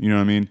more. You know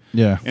what I mean?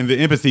 Yeah. And the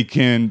empathy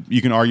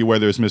you can argue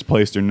whether it's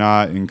misplaced or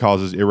not and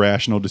causes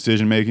irrational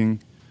decision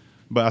making.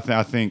 But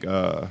I think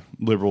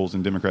liberals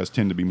and Democrats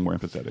tend to be more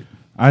empathetic.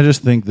 I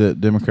just think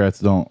that Democrats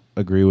don't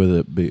agree with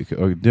it,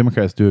 or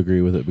Democrats do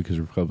agree with it because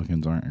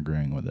Republicans aren't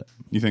agreeing with it.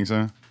 You think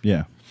so?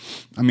 Yeah.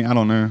 I mean, I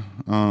don't know.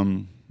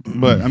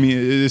 But I mean,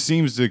 it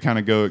seems to kind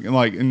of go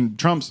like in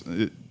Trump's,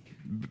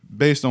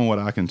 based on what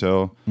I can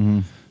tell,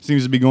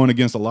 seems to be going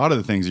against a lot of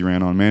the things he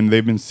ran on. Man,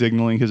 they've been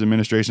signaling. His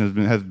administration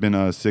has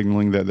been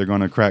signaling that they're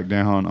going to crack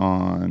down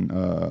on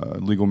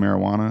legal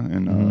marijuana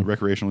and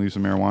recreational use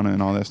of marijuana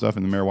and all that stuff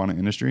in the marijuana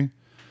industry.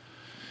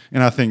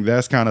 And I think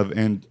that's kind of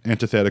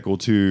antithetical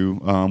to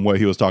what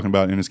he was talking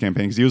about in his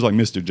campaign because he was like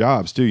Mr.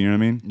 Jobs too. You know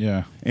what I mean?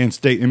 Yeah. And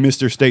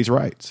Mr. States'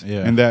 rights.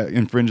 Yeah. And that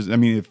infringes. I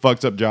mean, it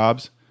fucks up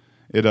jobs.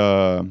 It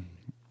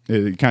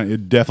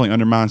definitely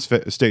undermines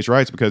states'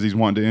 rights because he's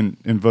wanting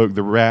to invoke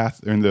the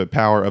wrath and the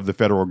power of the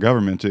federal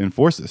government to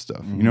enforce this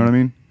stuff. You know what I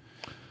mean?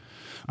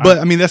 But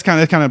I mean that's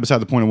kind of beside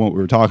the point of what we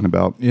were talking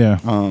about. Yeah.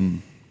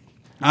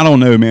 I don't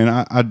know,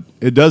 man.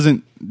 It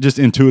doesn't just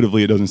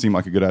intuitively. It doesn't seem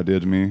like a good idea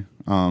to me.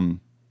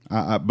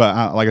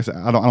 But like I said,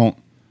 I don't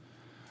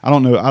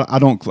know. I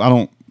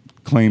don't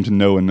claim to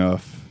know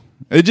enough.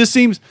 It just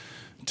seems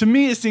to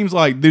me. It seems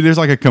like dude, there's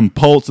like a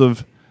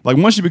compulsive. Like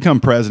once you become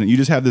president, you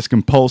just have this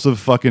compulsive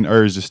fucking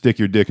urge to stick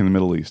your dick in the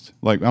Middle East.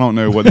 Like I don't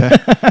know what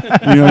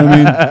that. You know what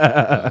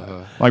I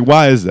mean? Like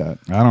why is that?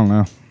 I don't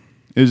know.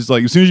 It's just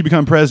like as soon as you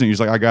become president, you're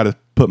just like I got to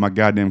put my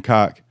goddamn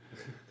cock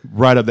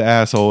right up the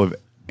asshole of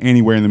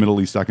anywhere in the Middle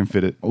East I can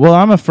fit it. Well,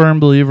 I'm a firm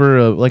believer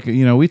of, like,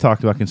 we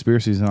talked about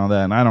conspiracies and all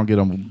that, and I don't get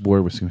on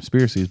board with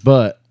conspiracies,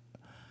 but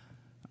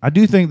I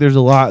do think there's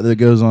a lot that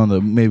goes on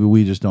that maybe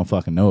we just don't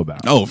fucking know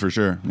about. Oh, for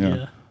sure.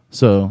 Yeah.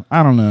 So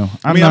I don't know.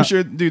 I'm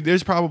sure, dude,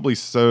 there's probably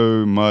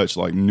so much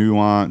like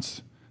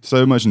nuance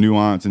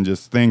and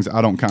just things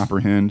I don't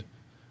comprehend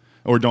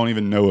or don't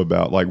even know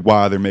about, like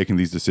why they're making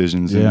these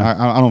decisions. And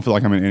I don't feel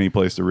like I'm in any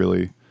place to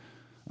really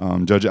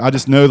judge it. I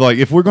just know, like,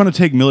 if we're going to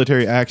take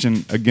military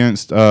action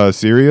against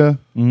Syria,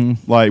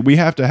 like, we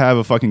have to have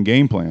a fucking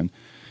game plan.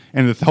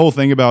 And the whole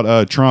thing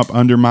about Trump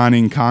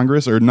undermining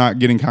Congress or not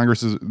getting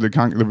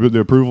the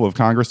approval of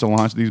Congress to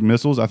launch these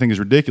missiles, I think is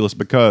ridiculous,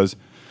 because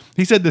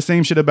he said the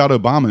same shit about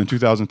Obama in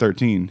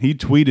 2013. He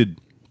tweeted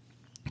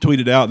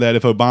out that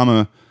if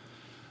Obama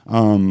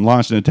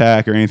launched an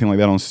attack or anything like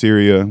that on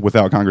Syria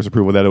without Congress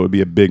approval, that it would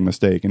be a big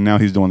mistake. And now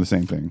he's doing the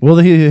same thing. Well,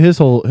 his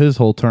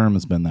whole term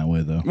has been that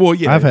way, though. Well,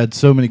 yeah, I've had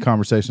so many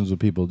conversations with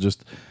people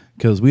just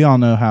because we all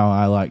know how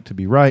I like to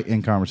be right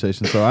in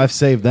conversations. So I've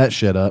saved that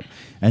shit up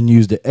and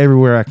used it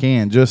everywhere I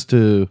can, just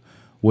to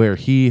where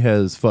he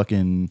has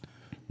fucking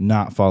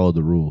not followed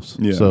the rules.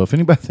 Yeah. So if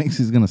anybody thinks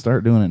he's going to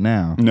start doing it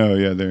now, no,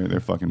 yeah, they're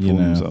fucking fooling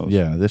themselves.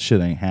 Yeah, this shit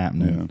ain't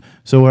happening. Yeah.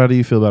 So how do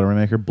you feel about a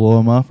Raymaker? Blow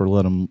him up or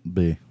let him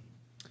be?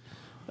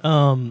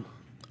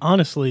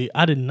 Honestly,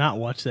 I did not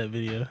watch that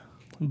video,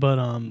 but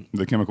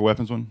the chemical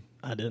weapons one,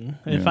 I didn't.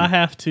 Yeah. If I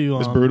have to,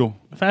 it's brutal.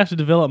 If I have to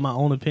develop my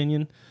own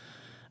opinion,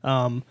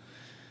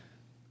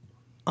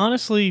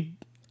 honestly,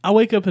 I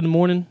wake up in the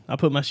morning, I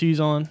put my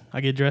shoes on,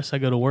 I get dressed, I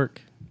go to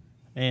work,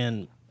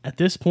 and at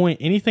this point,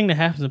 anything that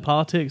happens in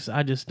politics,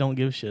 I just don't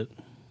give a shit.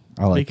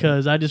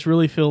 Because I just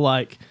really feel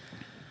like,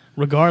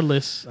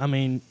 regardless, I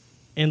mean,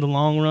 in the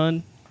long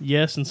run,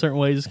 yes, in certain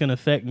ways it's going to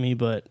affect me,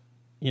 but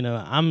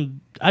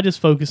I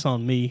just focus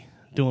on me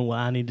doing what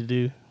I need to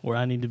do, where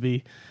I need to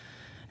be.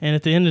 And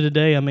at the end of the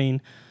day, I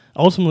mean,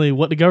 ultimately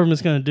what the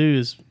government's going to do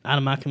is out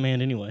of my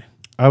command anyway.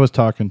 I was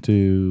talking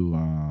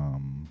to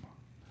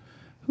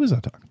who was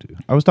I talking to?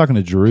 I was talking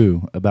to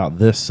Drew about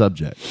this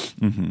subject,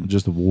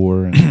 just the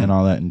war and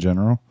all that in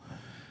general.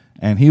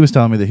 And he was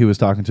telling me that he was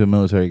talking to a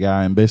military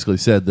guy and basically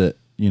said that,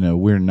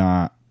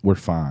 we're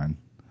fine.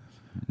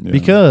 Yeah.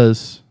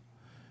 Because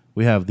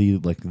we have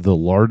the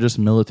largest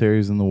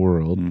militaries in the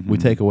world. We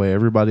take away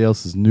everybody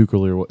else's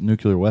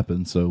nuclear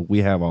weapons, so we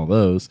have all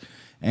those,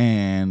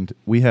 and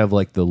we have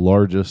like the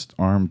largest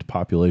armed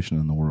population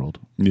in the world.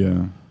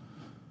 Yeah.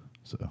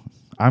 So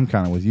I'm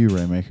kind of with you,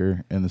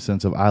 Raymaker, in the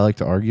sense of I like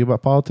to argue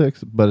about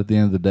politics, but at the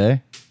end of the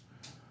day,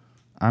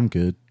 I'm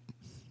good.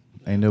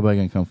 Ain't nobody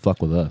gonna come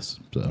fuck with us.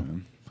 So,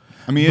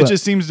 I mean, it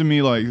just seems to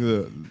me like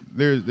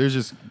there's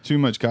just too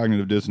much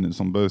cognitive dissonance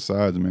on both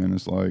sides, man.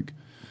 It's like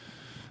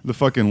the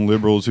fucking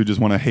liberals who just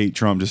want to hate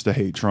Trump just to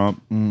hate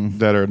Trump,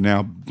 that are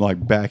now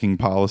like backing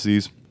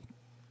policies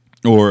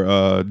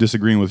or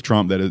disagreeing with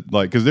Trump. That is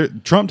like, because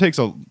Trump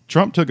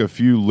took a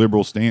few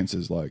liberal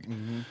stances, like.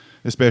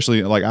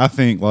 Especially, like, I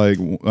think, like,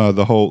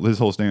 his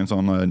whole stance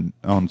on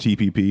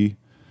TPP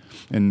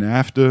and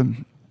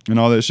NAFTA and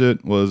all that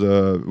shit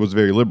was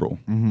very liberal.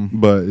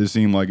 But it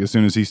seemed like as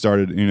soon as he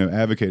started,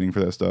 advocating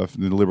for that stuff,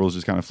 the liberals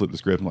just kind of flipped the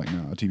script and like,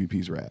 no,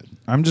 TPP's rad.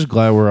 I'm just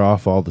glad we're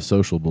off all the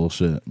social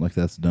bullshit. Like,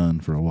 that's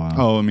done for a while.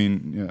 Oh, I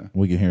mean, yeah.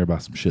 We can hear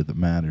about some shit that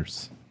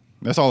matters.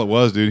 That's all it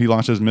was, dude. He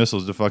launched those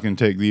missiles to fucking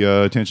take the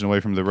attention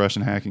away from the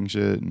Russian hacking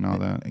shit and all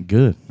that.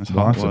 Good. That's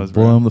all it was,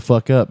 blow them the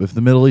fuck up. If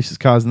the Middle East is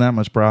causing that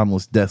much problem,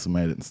 let's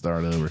decimate it and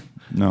start over.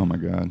 No, my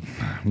God.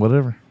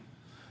 Whatever.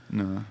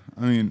 No,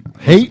 I mean,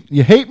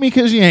 you hate me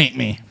because you ain't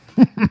me.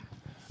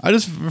 I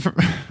don't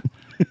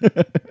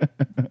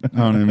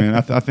know, man.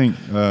 I think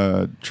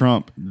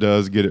Trump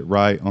does get it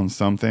right on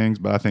some things,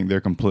 but I think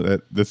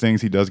the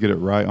things he does get it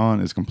right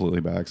on is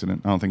completely by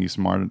accident. I don't think he's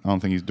smart. I don't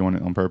think he's doing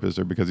it on purpose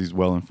or because he's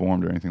well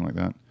informed or anything like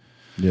that.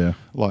 Yeah.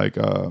 Like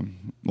I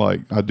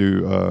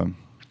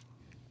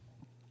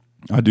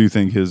do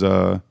think his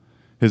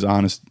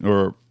honest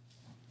or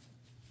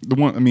the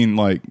one. I mean,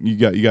 like you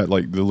got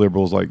like the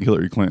liberals, like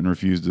Hillary Clinton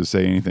refused to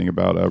say anything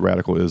about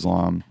radical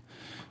Islam.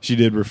 She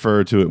did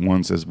refer to it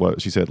once as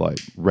what she said, like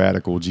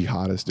radical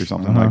jihadist or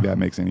something like that.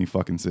 Makes any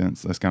fucking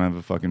sense. That's kind of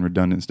a fucking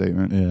redundant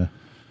statement. Yeah.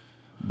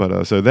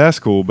 But so that's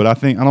cool. But I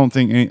don't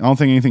think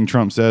anything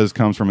Trump says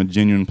comes from a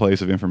genuine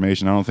place of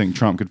information. I don't think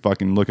Trump could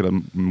fucking look at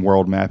a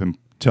world map and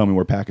tell me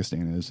where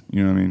Pakistan is.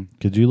 You know what I mean?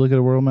 Could you look at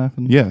a world map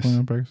and yes,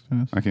 where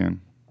Pakistan is? I can.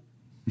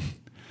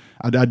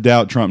 I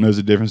doubt Trump knows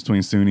the difference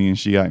between Sunni and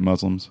Shiite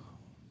Muslims.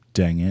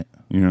 Dang it.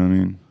 You know what I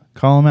mean?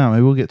 Call him out.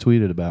 Maybe we'll get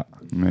tweeted about.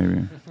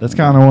 Maybe. That's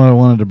kind of what I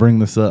wanted to bring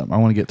this up. I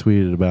want to get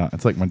tweeted about.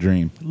 It's like my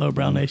dream.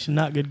 Lowbrow Nation,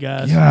 not good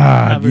guys.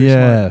 God,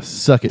 yeah.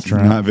 Suck it,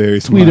 Trump. Not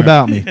very smart. Tweet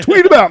about me.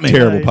 Tweet about me.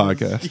 Terrible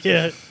podcast.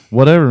 Yeah.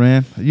 Whatever,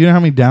 man. You know how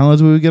many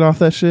downloads we would get off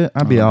that shit?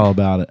 I'd be all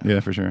about it. Yeah,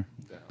 for sure.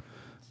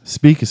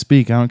 Speak is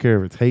speak. I don't care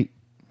if it's hate.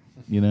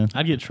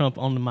 I'd get Trump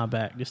on my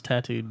back, just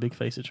tattooed, big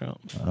face of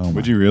Trump.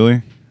 Would you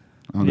really?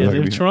 Yeah,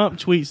 if Trump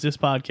tweets this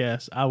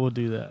podcast, I will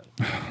do that.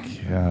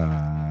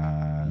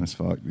 God. That's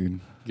fucked, dude.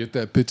 Get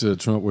that picture of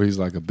Trump where he's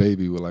like a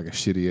baby with like a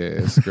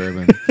shitty ass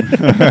grabbing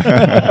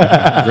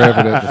at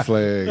the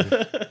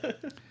flag.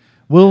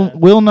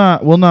 We'll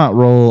not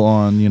roll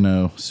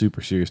on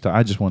super serious stuff.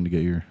 I just wanted to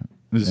get your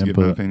Just input.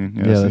 get my opinion.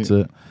 Yeah, that's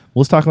it.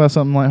 Let's talk about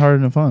something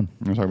lighthearted and fun.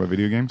 You want to talk about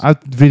video games?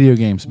 Video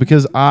games,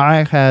 because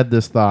I had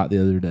this thought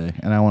the other day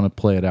and I want to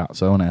play it out.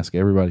 So I want to ask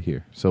everybody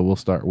here. So we'll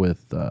start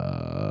with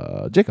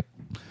Jacob.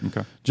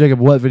 Okay. Jacob,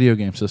 what video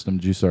game system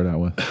did you start out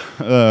with?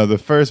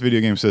 The first video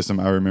game system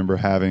I remember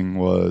having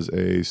was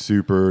a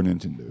Super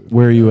Nintendo.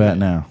 Where are you at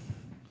now?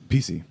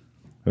 PC.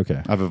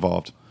 Okay. I've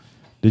evolved.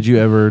 Did you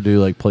ever do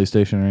like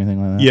PlayStation or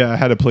anything like that? Yeah, I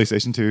had a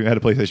PlayStation 2. I had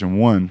a PlayStation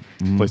 1,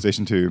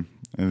 PlayStation 2,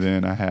 and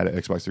then I had an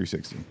Xbox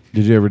 360.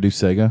 Did you ever do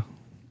Sega?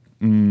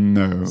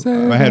 No.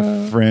 Sega. I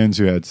had friends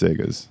who had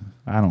Segas.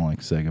 I don't like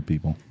Sega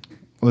people.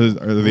 Well,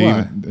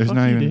 Why? there's Fuck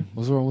not you, even. dude.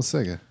 What's wrong with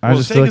Sega? I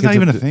just feel like Sega's not it's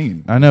even a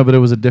thing. I know, but it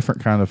was a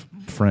different kind of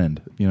friend.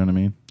 You know what I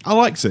mean? I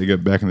like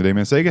Sega back in the day,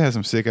 man. Sega had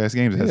some sick ass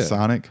games. It had Yeah.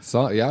 Sonic.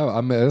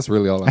 I mean, that's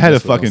really all I I had a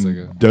messed with on fucking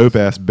Sega. dope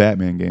ass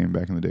Batman game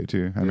back in the day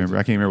too. I remember.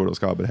 I can't remember what it was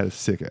called, but it had a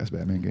sick ass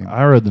Batman game.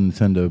 I rode the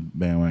Nintendo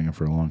bandwagon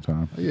for a long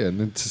time. Yeah,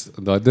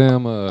 the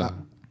damn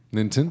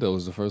Nintendo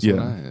was the first one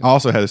I Yeah. had. I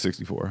also had a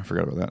 64. I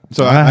forgot about that.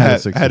 So I I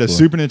had a had a 64.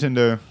 Super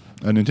Nintendo,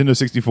 a Nintendo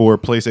 64,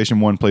 PlayStation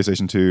 1,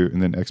 PlayStation 2,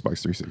 and then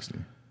Xbox 360.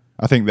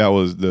 I think that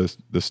was the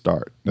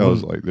start. That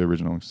was like the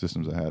original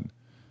systems I had.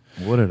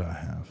 What did I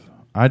have?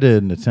 I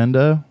did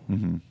Nintendo,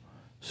 Mm-hmm.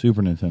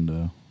 Super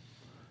Nintendo,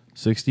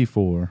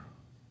 64,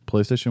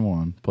 PlayStation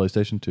 1,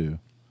 PlayStation 2,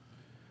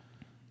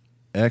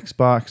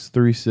 Xbox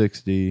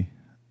 360,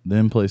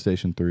 then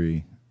PlayStation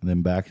 3, and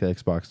then back to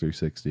Xbox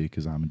 360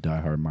 because I'm a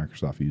diehard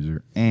Microsoft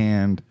user,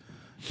 and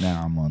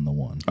now I'm on the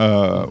one.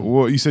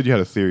 Well, you said you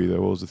had a theory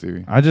though. What was the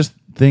theory? I just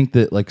think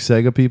that like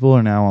Sega people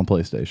are now on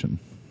PlayStation,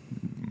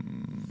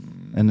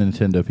 and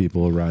Nintendo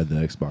people will ride the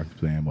Xbox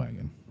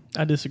bandwagon.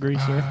 I disagree,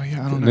 sir.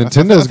 Yeah, I don't know.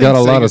 Nintendo's got a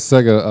lot of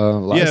Sega.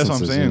 Sega licenses. Yeah, that's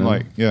what I'm saying. You know?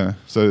 Like, yeah.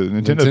 So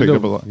Nintendo picked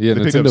up a lot. Yeah,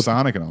 they picked up Nintendo-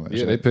 Sonic and all that.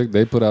 Yeah, shit.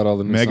 they put out all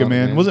the new Mega Sonic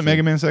Man. games, Was it too.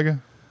 Mega Man Sega?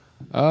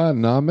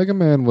 No, Mega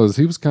Man was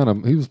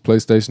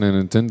PlayStation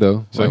and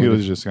Nintendo. So Like, he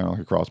was just kind of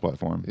like a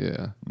cross-platform,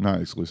 yeah. not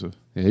exclusive.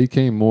 Yeah, he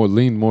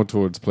leaned more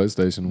towards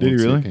PlayStation. Did he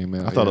once really? came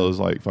out. I thought yeah. it was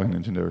like fucking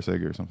Nintendo or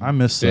Sega or something. I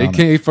miss Yeah, Sonic.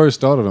 he first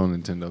started on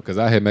Nintendo because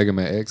I had Mega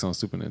Man X on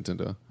Super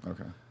Nintendo.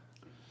 Okay.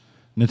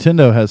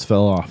 Nintendo has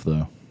fell off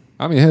though.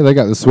 I mean, hey, they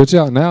got the Switch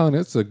out now, and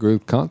it's a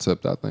good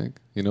concept. I think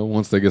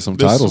once they get some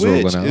The titles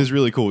Switch rolling out. is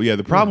really cool. Yeah,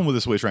 the problem with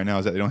the Switch right now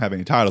is that they don't have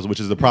any titles,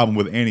 which is the problem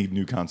with any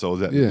new console.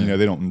 Is that Yeah.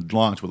 they don't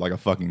launch with like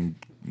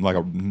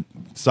a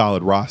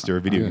solid roster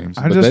of video Yeah. games.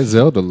 I But just- that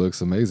Zelda looks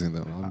amazing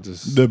though. I'm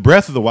just The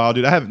Breath of the Wild,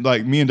 dude. I have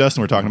me and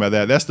Dustin were talking about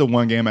that. That's the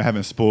one game I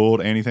haven't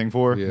spoiled anything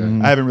for. Yeah.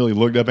 Mhm. I haven't really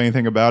looked up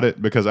anything about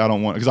it because I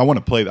want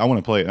to play it. I want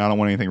to play it, and I don't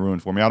want anything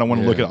ruined for me. I don't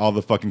want to look Yeah. at all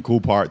the fucking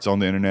cool parts on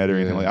the internet or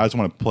anything Yeah. like that. I just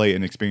want to play it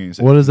and experience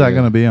it. What is that Yeah.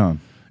 going to be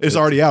on? It's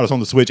already out. It's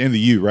on the Switch and the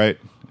U, right?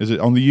 Is it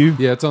on the U?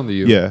 yeah, it's on the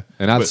U. Yeah.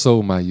 and I But-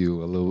 sold my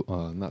U a little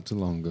not too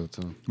long ago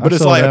too. But I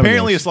it's saw like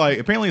evidence.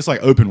 apparently it's like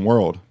open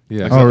world.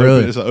 Yeah. Like, Oh,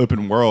 really? It's an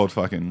open world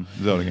fucking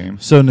Zelda game.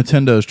 So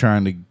Nintendo's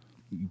trying to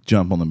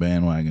jump on the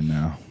bandwagon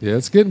now. Yeah,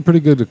 it's getting pretty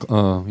good.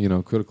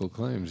 Critical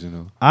claims.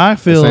 I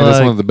feel Saying like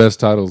that's one of the best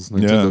titles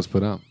Nintendo's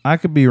put out. I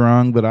could be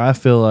wrong, but I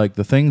feel like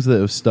the things that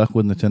have stuck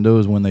with Nintendo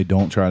is when they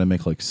don't try to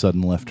make like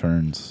sudden left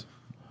turns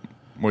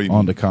What do you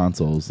onto mean?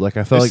 consoles. Like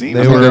I felt It like seems they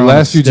like I mean, were the on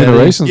last few steady-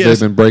 generations Yes.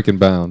 they've been breaking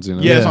bounds. Yeah,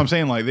 Yeah. that's what I'm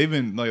saying. Like they've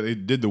been like they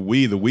did the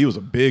Wii. The Wii was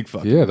a big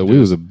fucking Yeah, the Wii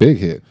was a big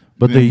hit.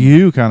 But the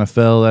U kind of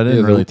fell. That didn't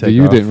Yeah, really the take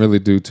U off. didn't really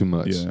do too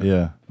much. Yeah.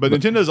 Yeah. But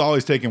Nintendo's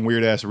always taking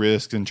weird ass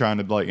risks and trying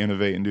to like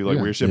innovate and do like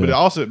Yeah. weird shit.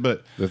 Yeah.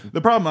 But the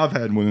problem I've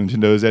had with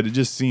Nintendo is that it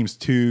just seems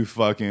too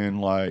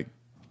fucking like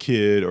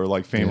kid or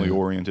like family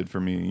oriented for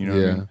me. You know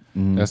what I Yeah,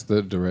 mean? that's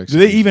the direction.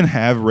 Do they even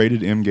have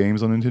rated M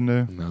games on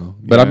Nintendo? No,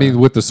 but I Yeah. mean,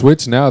 with the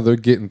Switch now, they're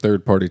getting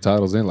third-party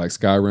titles in. Like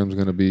Skyrim's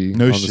going to be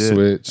No on shit. the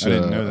Switch. I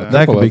didn't know a that.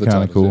 That couple could be other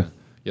kinda titles, cool.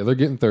 Yeah, they're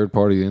getting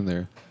third-party in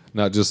there,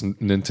 not just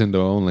Nintendo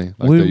only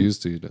like We- they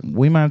used to.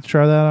 We might have to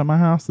try that at my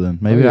house then.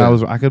 Maybe yeah.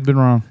 I could have been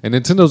wrong. And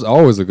Nintendo's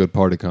always a good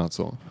party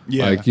console.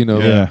 Yeah. Like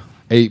Yeah.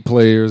 8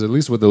 players. At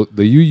least with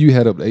the U, you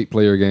had up to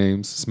 8-player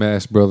games,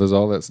 Smash Brothers,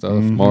 all that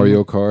stuff,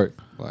 Mario Kart.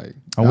 Like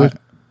Go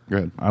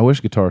ahead. I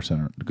wish Guitar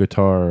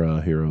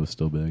Hero was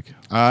still big.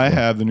 I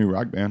have the new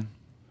Rock Band.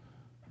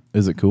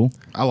 Is it cool?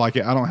 I like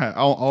it. I don't have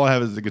all I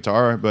have is the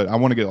guitar, but I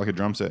want to get like a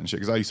drum set and shit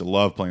because I used to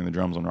love playing the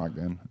drums on Rock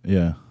Band.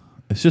 Yeah.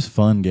 It's just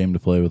fun game to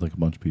play with like a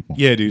bunch of people.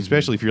 Yeah, dude.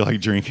 Especially if you're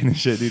like drinking and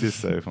shit, dude. It's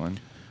so fun.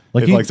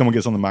 Like if you- like someone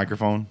gets on the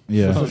microphone,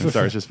 Yeah. and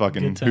starts just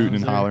fucking Good times hooting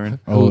and there. hollering.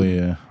 Oh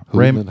yeah.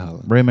 Hootin' and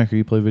hollering. Raymaker,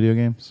 you play video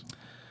games?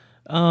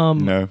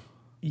 No,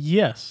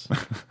 Yes.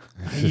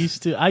 I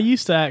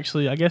used to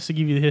actually, I guess to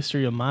give you the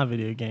history of my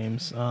video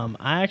games,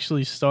 I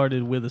actually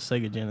started with a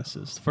Sega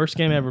Genesis. The first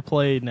game I ever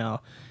played,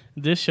 now,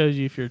 this shows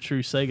you if you're a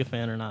true Sega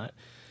fan or not.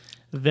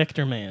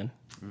 Vector Man.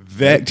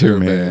 Vector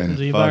Man. Man.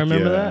 Does anybody Fuck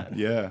remember yeah. that?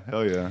 Yeah,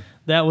 hell yeah.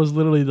 That was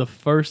literally the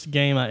first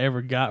game I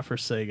ever got for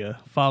Sega,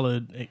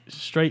 followed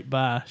straight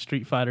by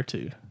Street Fighter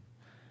 2.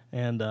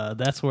 and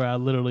that's where I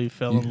literally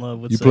fell in love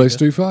with. You Sega. play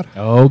Street Fighter?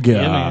 Oh God,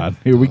 man.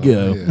 here we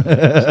go. Yeah.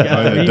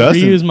 Gotta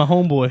Dustin- reuse my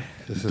homeboy.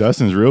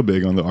 Dustin's real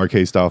big on the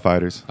arcade style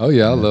fighters. Oh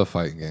yeah, I love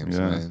fighting games,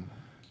 Yeah. man.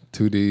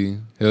 2D,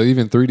 hell,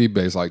 even 3D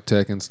based like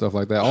Tekken stuff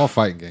like that. All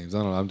fighting games. I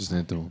don't know. I'm just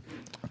into them.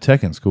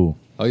 Tekken's cool.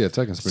 Oh yeah,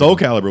 Tekken's pretty Soul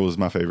good. Calibur was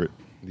my favorite.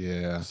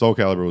 Yeah, Soul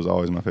Calibur was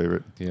always my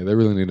favorite. yeah. They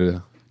really need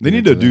to. They get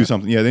need to into do that.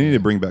 something. Yeah, they need to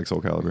bring back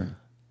Soul Calibur.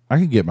 I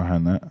could get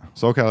behind that.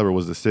 Soul Calibur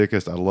was the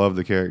sickest. I love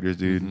the characters,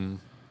 dude.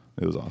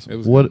 It was awesome.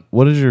 It was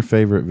What is your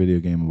favorite video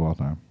game of all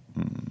time?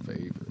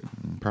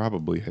 favorite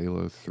Probably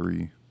Halo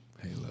 3.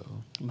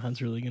 Halo.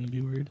 Mine's really gonna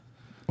be weird.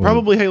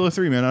 Probably Halo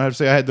 3, man. I have to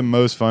say I had the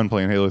most fun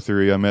playing Halo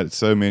 3. I met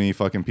so many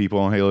fucking people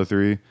on Halo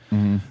 3.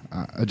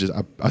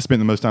 I spent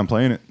the most time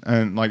playing it.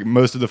 And like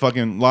most of the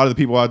a lot of the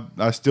people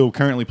I still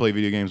currently play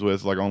video games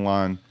with, like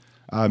online,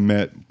 I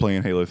met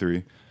playing Halo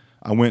 3.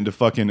 I went to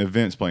fucking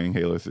events playing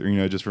Halo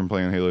 3, just from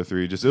playing Halo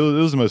 3. Just it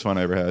was the most fun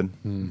I ever had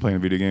playing a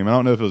video game. I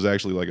don't know if it was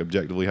actually like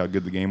objectively how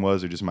good the game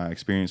was or just my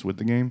experience with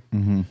the game.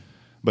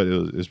 But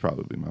it was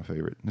probably my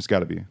favorite. It's got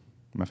to be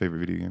my favorite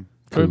video game.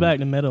 Throw back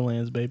to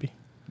Meadowlands, baby.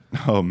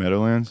 Oh,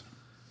 Meadowlands.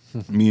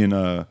 Me and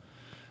I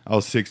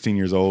was 16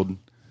 years old,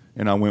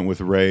 and I went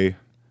with Ray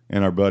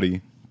and our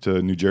buddy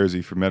to New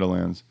Jersey for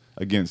Meadowlands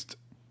against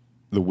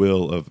the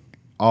will of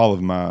all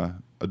of my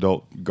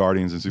adult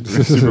guardians and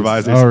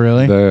supervisors. Oh,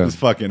 really? It Damn. was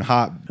fucking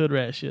hot. Hood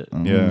rat shit.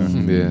 Yeah.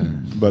 Yeah,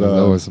 But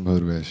that was some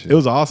hood rat shit. it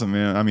was awesome,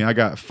 man. I mean, I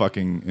got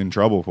fucking in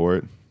trouble for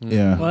it.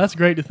 Yeah. Well, that's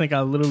great to think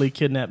I literally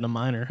kidnapped a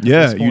minor. at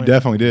Yeah, this you point.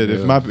 definitely did.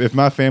 Yeah. If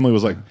my family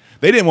was like,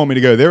 they didn't want me to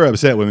go, they were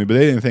upset with me, but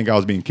they didn't think I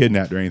was being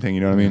kidnapped or anything.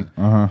 You know what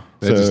I mean?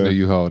 They just So- knew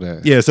you hauled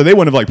that. Yeah, so they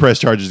wouldn't have like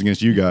pressed charges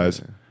against you guys,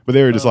 but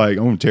they were just like,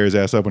 I'm gonna tear his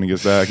ass up when he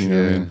gets back. You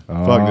know what I mean?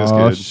 Fuck this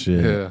Oh, kid.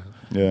 shit. Yeah.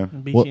 Yeah.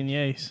 Beat What- you in the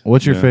ace.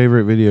 What's your Yeah.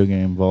 favorite video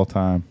game of all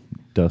time,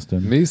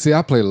 Dustin? Me, see,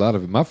 I played a lot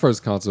of it. My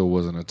first console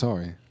was an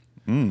Atari.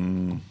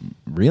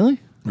 Really?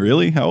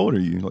 Really? How old are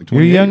you? Like 28,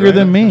 You're younger right?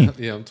 than me.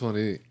 Yeah, I'm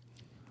 28.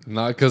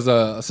 Nah,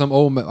 because some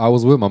old man, I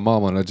was with my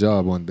mom on a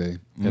job one day,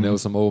 and there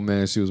was some old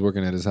man, she was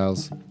working at his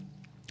house,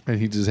 and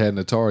he just had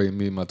an Atari, and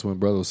me and my twin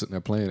brother was sitting there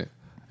playing it.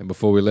 And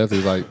before we left, he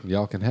was like,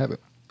 y'all can have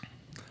it.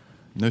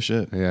 No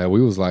shit. Yeah,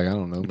 we was like, I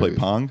don't know. You play maybe-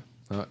 Pong?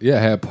 Yeah,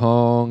 I had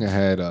Pong, I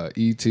had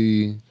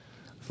E.T.,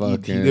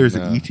 fucking. There's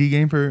an ET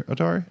game for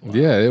Atari?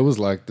 Yeah, it was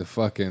like the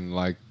fucking,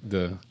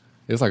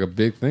 it's like a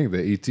big thing,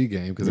 the E.T.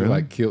 game, because it Really?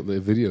 like killed the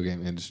video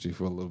game industry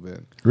for a little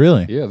bit.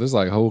 Really? Yeah, there's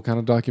like whole kind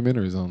of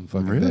documentaries on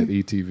fucking Really?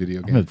 that ET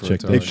video gonna game. For check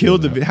that Atari. It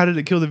killed how did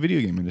it kill the video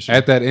game industry?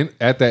 At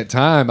that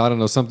time, I don't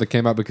know, something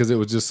came out because it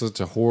was just such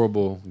a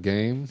horrible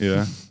game.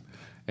 Yeah.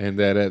 And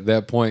that at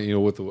that point,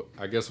 with the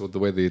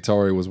way the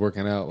Atari was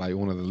working out, like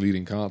one of the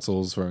leading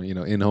consoles for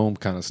in-home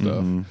kind of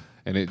stuff,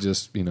 and it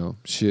just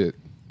shit,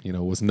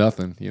 was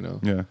nothing,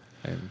 Yeah.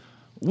 And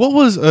What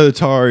was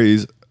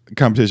Atari's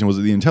competition? Was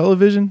it the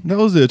Intellivision? That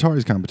was the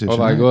Atari's competition. or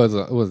like right? what was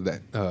that?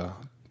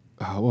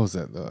 What was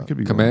that? could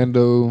be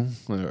Commando,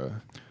 You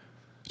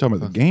talking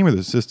about the game or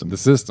the system? the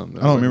system.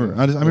 I don't remember.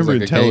 I remember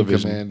like a game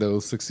Intellivision. Commando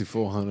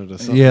 6400 or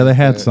something. Yeah, they like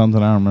had that.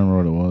 something. I don't remember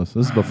what it was.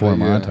 This is before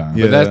my time.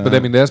 Yeah.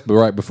 That's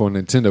right before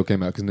Nintendo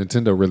came out, because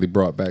Nintendo really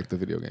brought back the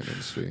video game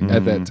industry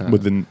at that time.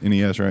 With the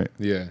NES, right?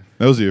 yeah.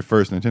 That was your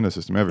first Nintendo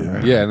system ever,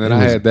 right? Yeah, and then I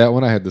had that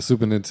one. I had the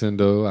Super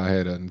Nintendo. I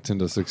had a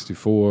Nintendo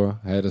 64.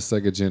 I had a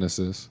Sega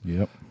Genesis.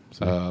 Yep.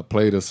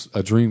 Played a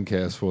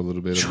Dreamcast for a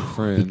little bit with my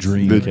friends. The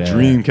Dreamcast.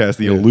 Dreamcast,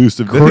 the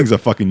elusive. That thing's a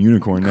fucking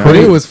unicorn now. But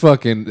it was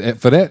fucking,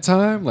 for that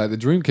time, like the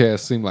Dreamcast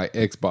seemed like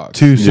Xbox.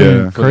 Too soon. Yeah.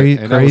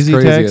 And that was Crazy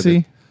crazy at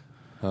Taxi.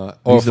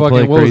 Or used to play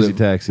fucking, what was Crazy it?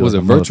 Taxi Was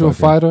like it a Virtual motherfucker.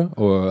 Fighter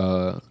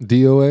or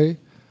DOA?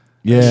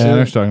 Yeah, I know shit. what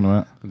you're talking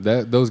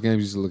about. Those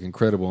games used to look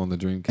incredible on the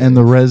Dreamcast. And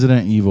the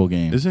Resident Evil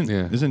game. Isn't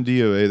Yeah.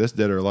 DOA? That's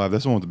Dead or Alive.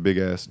 That's the one with the big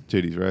ass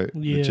titties, right?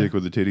 Yeah. The chick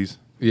with the titties.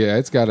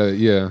 Yeah,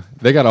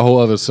 they got a whole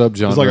other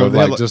subgenre It's like of they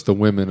had like like- just the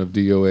women of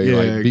DOA,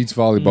 Yeah. like beach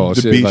volleyball,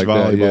 The shit beach like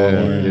that. volleyball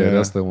Yeah, one, yeah, yeah.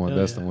 that's the one. Hell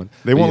That's yeah. the one.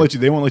 They won't let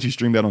you. They won't let you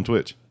stream that on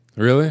Twitch.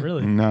 Really?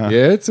 Really? Nah.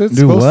 Yeah, it's Do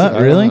supposed what? to, I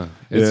don't Really? know.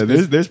 It's, Yeah,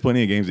 it's, there's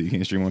plenty of games that you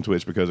can't stream on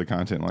Twitch because of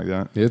content like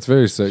that. it's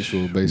very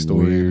sexual based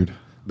Weird.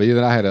 But yeah,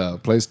 then I had a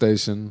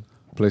PlayStation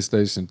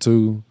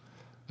 2,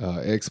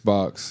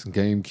 Xbox,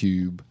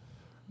 GameCube,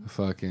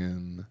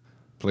 fucking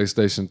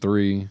PlayStation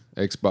 3,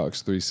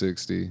 Xbox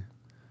 360,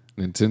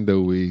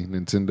 Nintendo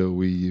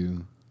Wii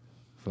U,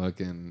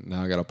 fucking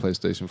now I got a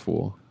PlayStation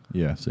 4.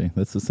 Yeah, see,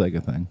 that's the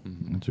Sega thing.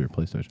 That's your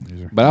PlayStation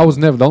user. But I was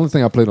never, the only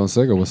thing I played on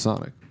Sega was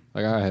Sonic.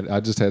 Like I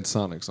just had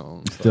Sonics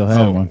on. Still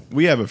have one.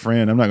 We have a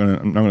friend. I'm not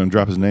gonna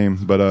drop his name,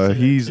 but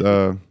he's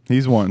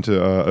wanting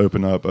to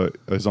open up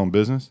his own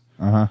business.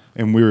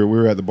 And we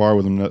were at the bar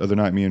with him the other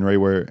night, me and Ray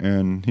were,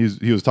 and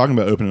he was talking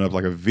about opening up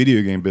like a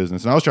video game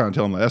business, and I was trying to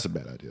tell him like that's a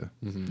bad idea.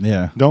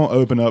 Yeah. Don't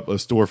open up a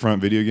storefront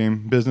video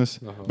game business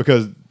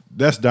because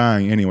that's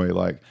dying anyway.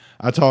 Like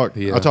I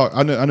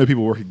know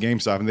people work at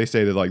GameStop and they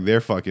say that like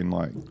they're fucking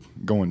like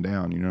going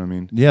down. You know what I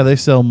mean? Yeah, they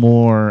sell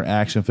more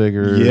action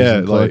figures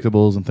and like,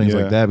 collectibles and things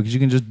like that because you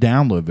can just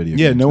download video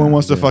games. Yeah, no one now.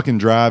 wants to fucking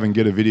drive and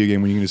get a video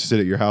game when you can just sit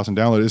at your house and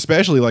download it.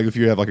 Especially like if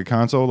you have like a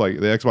console, like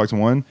the Xbox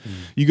One,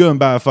 you go and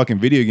buy a fucking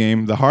video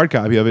game, the hard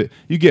copy of it.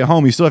 You get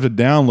home, you still have to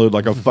download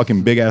like a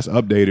fucking big ass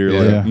updater,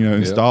 like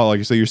install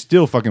like so you're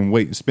still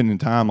fucking spending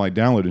time like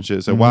downloading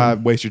shit. So why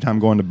waste your time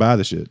going to buy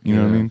the shit? You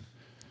know what I mean?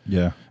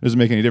 Yeah, it doesn't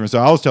make any difference. So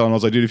I was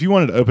like, dude, if you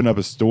wanted to open up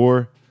a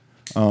store,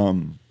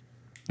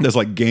 that's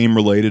like game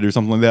related or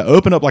something like that,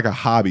 open up like a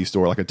hobby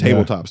store, like a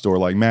tabletop store,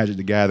 like Magic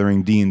the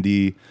Gathering,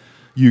 D&D,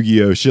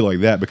 Yu-Gi-Oh, shit like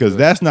that, because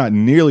that's not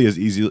nearly as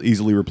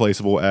easily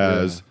replaceable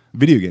as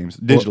video games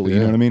digitally. You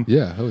know what I mean?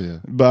 Yeah, hell yeah.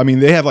 But I mean,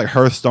 they have like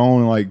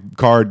Hearthstone and like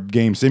card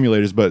game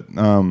simulators, but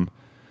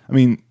I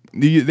mean,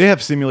 they have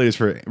simulators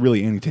for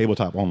really any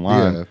tabletop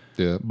online.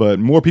 Yeah. But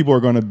more people are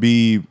going to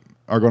be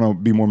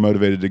more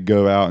motivated to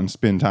go out and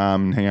spend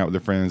time and hang out with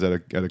their friends at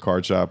a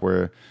card shop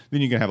where then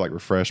you can have like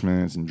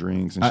refreshments and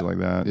drinks and shit like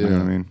that. You know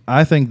what I mean?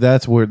 I think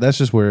that's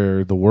just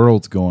where the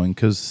world's going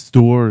because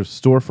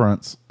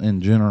storefronts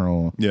in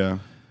general. Yeah.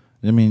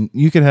 I mean,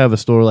 you could have a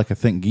store like a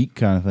Think Geek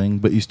kind of thing,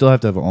 but you still have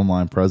to have an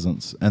online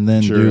presence and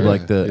then do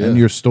like and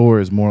your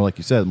store is more like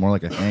you said, more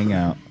like a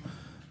hangout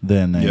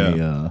than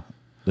a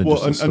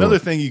just a another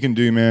thing you can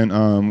do, man,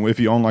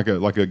 if you own like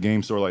a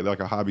game store, like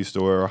a hobby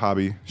store or a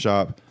hobby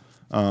shop,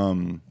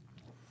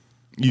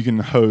 you can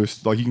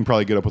host, like you can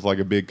probably get up with like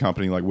a big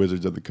company like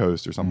Wizards of the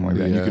Coast or something like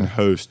that. And you can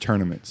host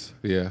tournaments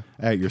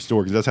at your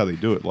store because that's how they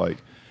do it. Like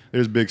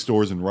there's big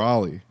stores in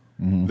Raleigh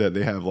that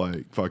they have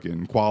like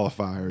fucking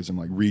qualifiers and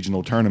like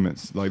regional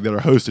tournaments like that are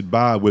hosted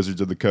by Wizards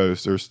of the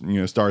Coast or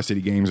Star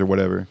City Games or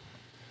whatever.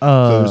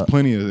 So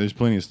there's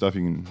plenty of stuff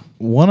you can.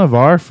 One of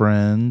our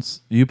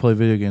friends, you play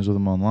video games with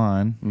him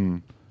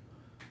online.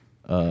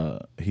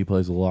 He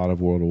plays a lot of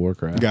World of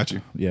Warcraft. Got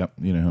you. Yep,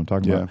 you know who I'm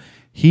talking about.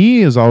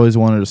 He has always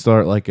wanted to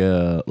start like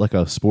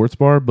a sports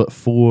bar, but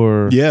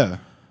for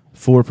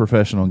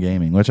professional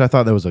gaming, which I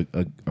thought that was a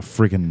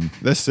freaking.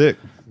 That's sick.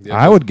 Yeah,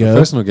 I would go.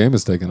 Professional game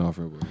is taking off.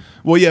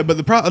 Well, yeah, but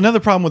another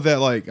problem with that,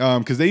 like,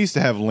 because they used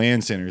to have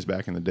LAN centers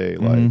back in the day,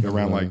 like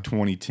around like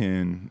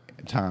 2010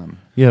 time.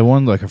 Yeah,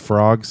 one like a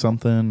Frog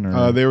something.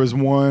 Or there was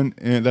one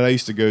that I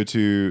used to go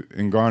to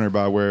in Garner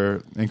by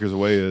where Anchors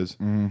Away is.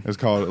 It's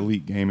called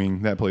Elite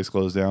Gaming. That place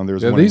closed down. There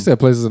was one they used to have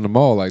places in the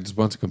mall, like just a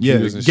bunch of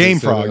computers. And Game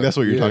shit Frog. That's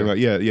what you're talking about.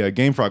 Yeah.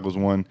 Game Frog was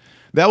one.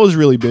 That was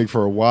really big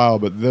for a while,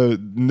 but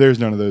there's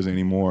none of those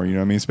anymore. You know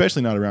what I mean?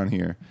 Especially not around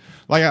here.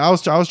 Like I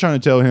was trying to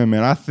tell him,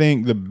 man, I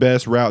think the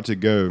best route to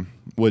go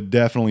would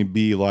definitely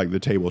be like the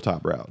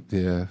tabletop route.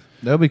 Yeah.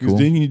 That'd be cool.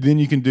 Then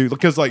you can do,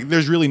 because like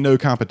there's really no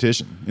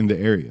competition in the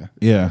area.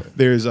 Yeah.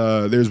 There's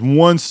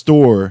one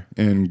store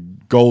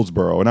in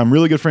Goldsboro, and I'm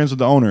really good friends with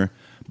the owner,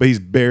 but he's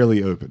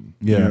barely open.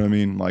 Yeah. You know what I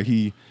mean? Like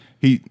he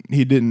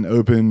didn't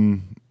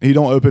open. He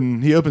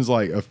opens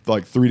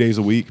like 3 days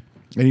a week.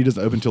 And he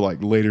doesn't open until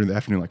like later in the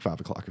afternoon, like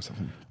 5 o'clock or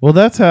something. Well,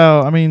 that's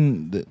how. I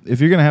mean,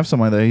 if you're gonna have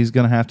somebody there, he's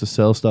gonna have to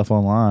sell stuff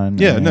online.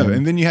 Yeah,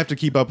 and then you have to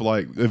keep up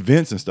like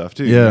events and stuff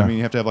too. Yeah, you know what I mean,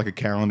 you have to have like a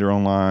calendar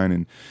online,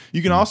 and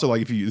you can also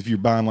like if you're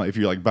buying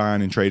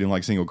and trading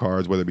like single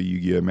cards, whether it be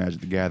Yu-Gi-Oh,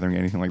 Magic the Gathering,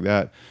 anything like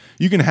that,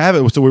 you can have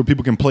it so where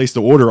people can place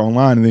the order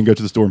online and then go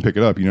to the store and pick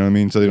it up. You know what I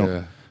mean? So they don't.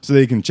 Yeah. So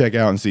they can check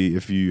out and see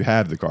if you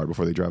have the card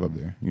before they drive up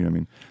there. You know what I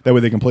mean? That way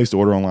they can place the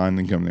order online and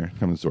then come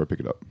to the store, pick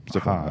it up.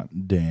 Stuff like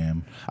that.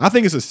 Damn. I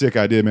think it's a sick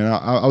idea, man.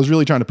 I was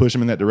really trying to push him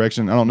in that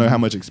direction. I don't know how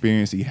much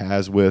experience he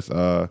has with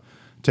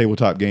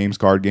tabletop games,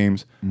 card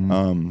games,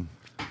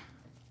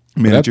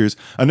 miniatures.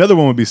 Another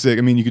one would be sick.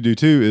 I mean, you could do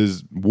too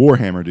is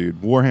Warhammer,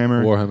 dude.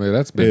 Warhammer,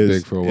 that's been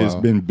big for a while. It's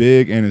been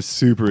big and it's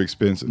super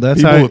expensive.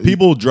 That's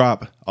people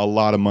drop a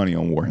lot of money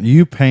on Warhammer.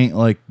 You paint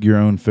like your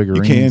own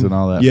figurines and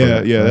all that.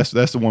 Yeah.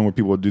 That's the one where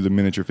people do the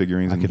miniature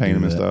figurines and paint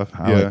them and stuff.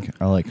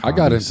 I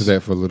got into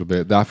that for a little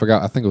bit. I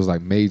forgot. I think it was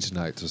like Mage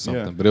Nights or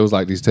something. But it was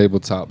like these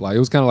tabletop. Like it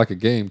was kind of like a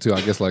game too. I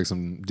guess like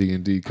some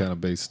D&D kind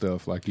of based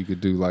stuff. Like you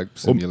could do like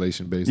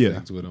simulation based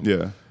things with them.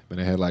 Yeah. And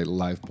they had like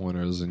life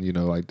pointers and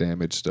like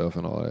damage stuff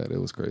and all that.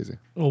 It was crazy.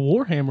 Well,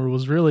 Warhammer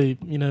was really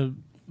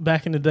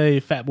back in the day,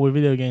 Fat Boy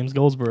Video Games,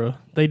 Goldsboro.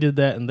 They did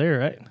that in there,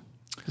 right?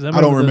 I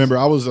don't remember.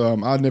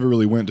 I never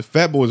really went to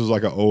Fat Boys. Was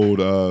like an old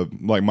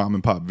like mom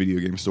and pop video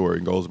game store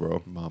in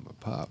Goldsboro. Mom and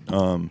pop.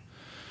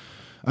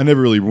 I never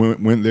really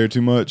went there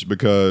too much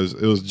because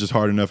it was just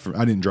hard enough.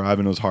 I didn't drive,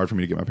 and it was hard for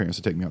me to get my parents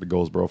to take me out to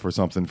Goldsboro for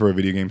a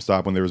video game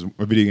shop when there was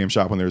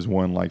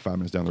one like 5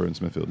 minutes down the road in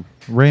Smithfield.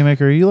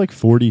 Raymaker, are you like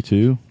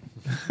 42?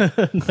 No,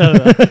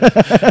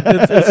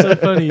 it's so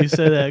funny you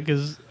say that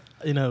because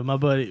my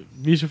buddy,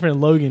 mutual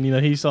friend Logan,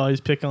 he used to always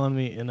pick on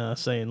me and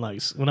saying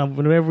like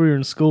whenever we were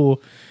in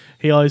school,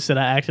 he always said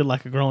I acted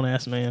like a grown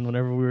ass man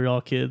whenever we were all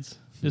kids.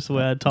 Just the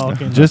way I'd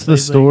talk and just the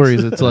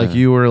stories. It's like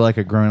you were like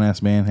a grown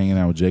ass man hanging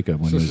out with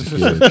Jacob when he was a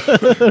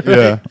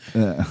kid.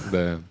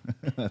 Yeah.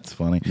 That's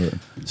funny.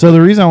 So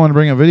the reason I want to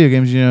bring up video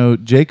games,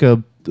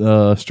 Jacob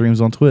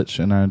streams on Twitch,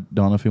 and I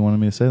don't know if he wanted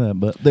me to say that,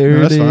 but there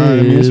that's it fine.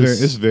 I mean, is.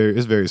 it's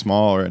very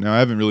small right now. I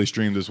haven't really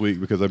streamed this week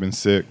because I've been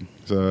sick.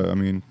 So I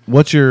mean,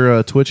 What's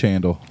your Twitch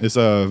handle? it's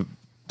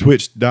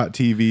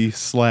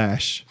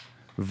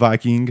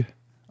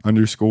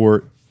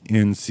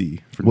twitch.tv/Viking_NC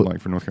for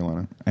North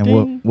Carolina.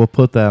 And we'll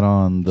put that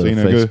on the So,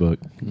 Facebook.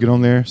 Get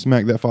on there,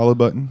 smack that follow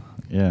button.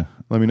 Yeah.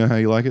 Let me know how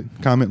you like it.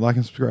 Comment, like,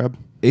 and subscribe.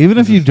 Even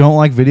if you don't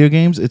like video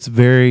games, it's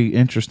very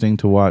interesting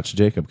to watch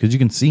Jacob because you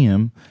can see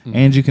him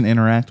and you can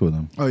interact with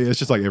him. Oh yeah, it's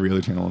just like every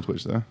other channel on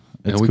Twitch though.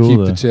 It's we cool keep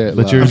though. the chat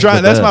But live. yours I'm is trying.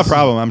 the That's my best.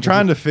 problem. I'm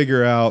trying to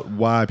figure out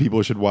why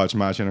people should watch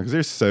my channel because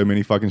there's so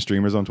many fucking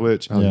streamers on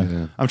Twitch. Oh, Yeah.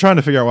 yeah. I'm trying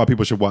to figure out why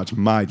people should watch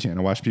my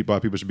channel. Why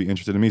people should be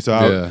interested in me. So,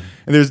 Yeah.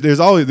 and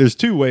there's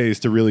two ways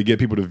to really get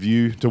people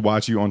to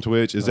watch you on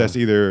Twitch. Is that's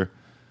either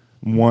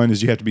one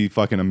is you have to be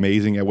fucking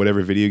amazing at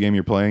whatever video game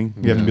you're playing.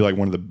 You have to be like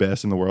one of the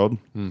best in the world,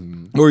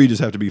 or you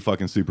just have to be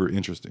fucking super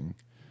interesting.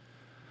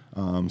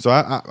 So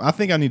I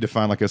think I need to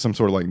find like some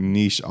sort of like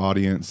niche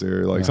audience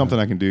or like something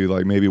I can do,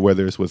 like maybe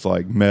whether it's with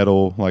like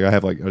metal, like I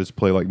just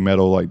play like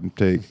metal, like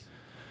take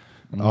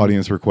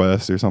audience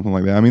requests or something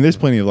like that. I mean, there's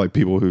plenty of like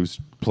people who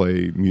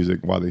play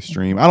music while they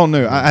stream. I don't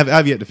know.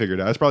 I've yet to figure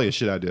it out. It's probably a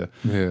shit idea.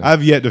 Yeah.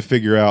 I've yet to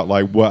figure out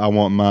like what I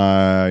want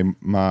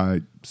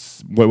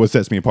what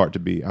sets me apart to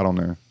be. I don't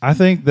know. I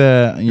think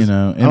that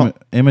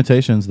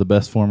imitation's the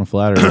best form of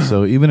flattery.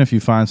 So even if you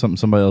find something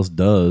somebody else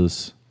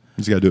does,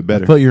 You just got to do it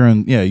better. put your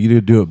own. Yeah,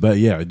 you do it better.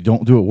 Yeah,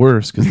 don't do it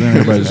worse because then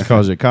everybody just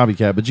calls you a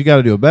copycat. But you got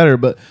to do it better.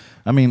 But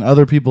I mean,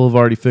 other people have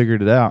already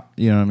figured it out.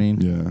 You know what I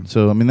mean? Yeah.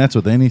 So I mean, that's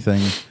with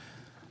anything.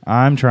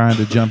 I'm trying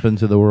to jump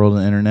into the world of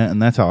the internet, and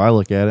that's how I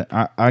look at it.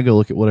 I go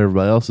look at what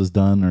everybody else has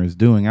done or is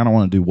doing. I don't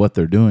want to do what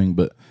they're doing,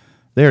 but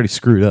they already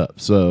screwed up.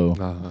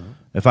 So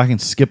if I can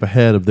skip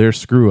ahead of their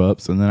screw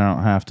ups, and then I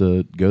don't have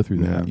to go through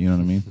that. Yeah. You know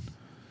what I mean?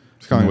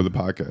 It's kind of like with the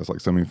podcast. Like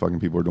so many fucking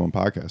people are doing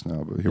podcasts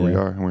now, but here we Yeah.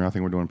 are, and I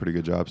think we're doing a pretty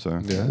good job.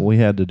 So Yeah. We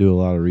had to do a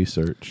lot of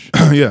research.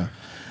 yeah.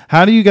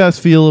 How do you guys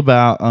feel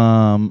about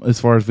as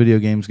far as video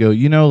games go?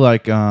 You know,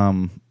 like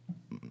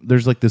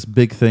there's like this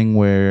big thing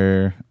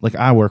where like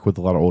I work with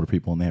a lot of older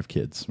people and they have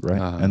kids, right?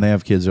 And they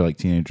have kids that are like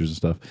teenagers and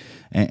stuff.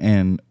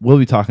 And we'll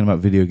be talking about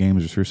video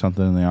games or through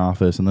something in the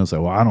office, and they'll say,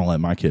 "Well, I don't let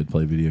my kid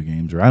play video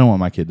games," or "I don't want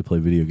my kid to play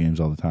video games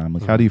all the time."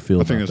 Like, how do you feel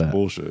I about think that's that?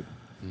 bullshit.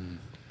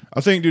 I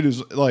think, dude,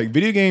 is like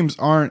video games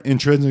aren't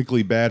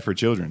intrinsically bad for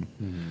children.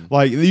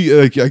 Like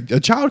a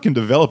child can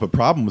develop a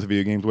problem with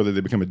video games, whether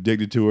they become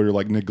addicted to it or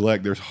like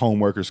neglect their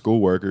homework or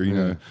schoolwork or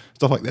know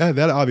stuff like that.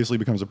 That obviously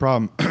becomes a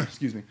problem.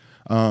 Excuse me.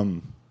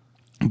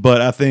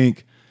 But I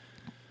think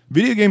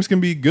video games can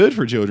be good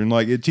for children.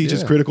 Like it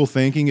teaches critical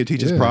thinking, it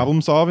teaches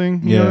problem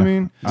solving. You know what I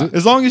mean?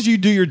 As long as you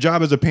do your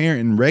job as a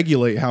parent and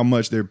regulate how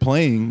much they're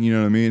playing, you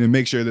know what I mean, and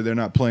make sure that they're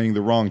not playing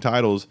the wrong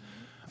titles.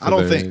 I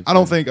don't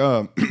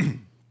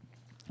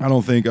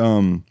think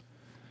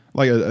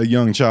like a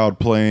young child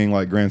playing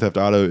like Grand Theft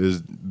Auto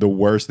is the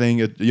worst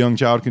thing a young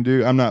child can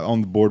do. I'm not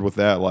on the board with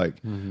that.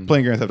 Like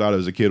playing Grand Theft Auto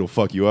as a kid will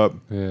fuck you up.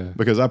 Yeah.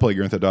 Because I played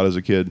Grand Theft Auto as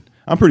a kid.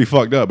 I'm pretty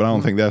fucked up, but I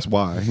don't think that's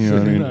why. You know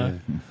what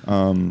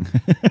I mean?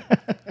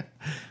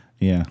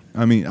 Yeah.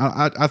 I mean,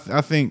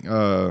 I think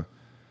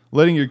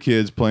letting your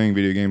kids playing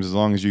video games, as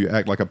long as you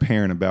act like a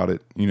parent about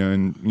it,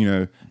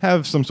 and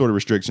have some sort of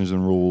restrictions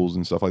and rules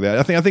and stuff like that.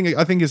 I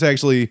think it's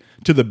actually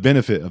to the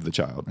benefit of the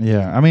child.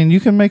 Yeah, I mean, you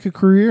can make a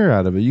career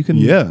out of it. You can,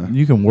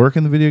 you can work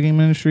in the video game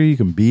industry. You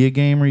can be a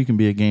gamer. You can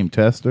be a game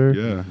tester.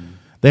 Yeah.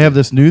 They have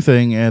this new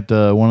thing at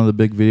one of the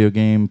big video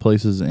game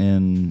places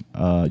in.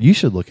 You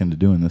should look into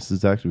doing this.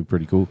 It's actually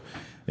pretty cool.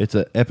 It's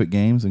at Epic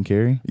Games in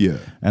Cary. Yeah.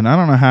 And I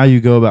don't know how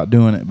you go about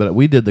doing it, but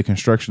we did the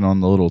construction on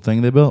the little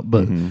thing they built.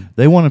 But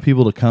they wanted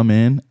people to come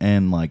in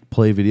and like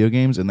play video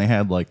games, and they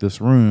had like this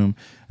room,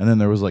 and then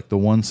there was like the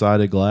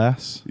one-sided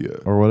glass,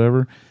 or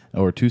whatever,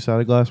 or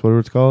two-sided glass, whatever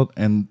it's called,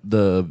 and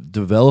the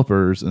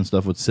developers and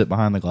stuff would sit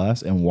behind the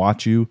glass and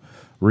watch you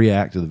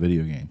react to the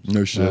video games.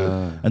 No shit.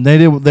 And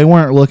they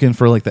weren't looking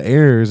for like the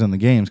errors in the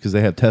games because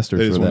they have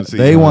testers for that.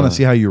 They want to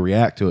see how you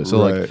react to it.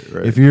 So Right.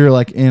 if you're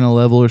like in a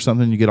level or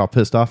something, you get all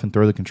pissed off and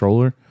throw the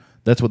controller.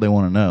 That's what they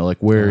want to know. Like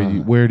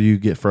where do you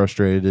get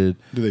frustrated?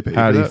 Do they pay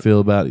How for do you that? feel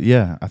about it?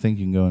 Yeah, I think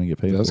you can go in and get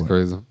paid. That's for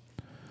crazy. It.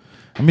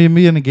 I mean,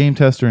 being a game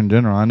tester in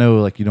general, I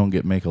know like you don't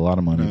make a lot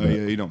of money. No, but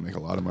yeah, you don't make a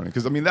lot of money.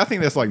 Because, I mean, I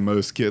think that's like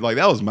most kids. Like,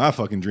 that was my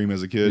fucking dream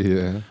as a kid.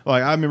 Yeah.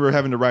 Like, I remember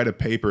having to write a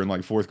paper in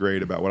like 4th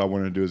grade about what I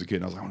wanted to do as a kid.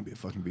 And I was like, I want to be a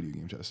fucking video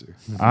game tester.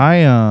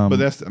 But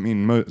that's, I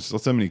mean,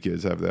 so many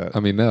kids have that. I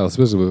mean, now,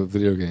 especially with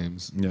video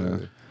games. Yeah.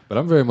 But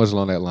I'm very much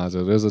along that line.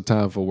 So there's a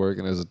time for work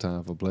and there's a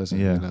time for pleasure.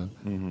 Yeah.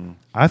 You know?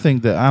 I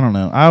think that I don't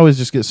know. I always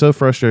just get so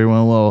frustrated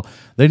when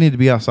they need to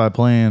be outside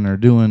playing or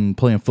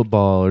playing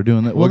football or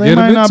doing that. Well, Well, they get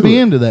 'em might not into be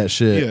it. into that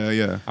shit. Yeah,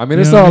 yeah. I mean,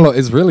 You it's know what I all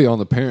it's really on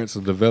the parents to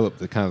develop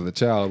the kind of the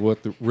child,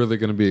 what they're really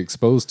going to be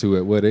exposed to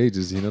at what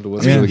ages,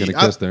 what's Yeah. really going to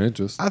catch their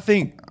interest. I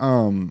think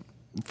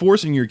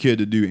forcing your kid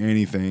to do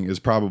anything is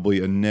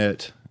probably a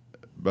net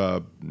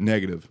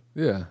negative.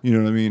 Yeah. You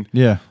know what I mean?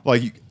 Yeah.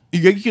 Like,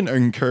 you can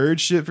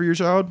encourage shit for your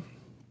child,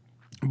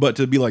 But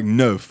to be like,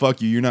 no,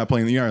 fuck you, you're not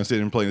going to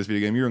sit and play this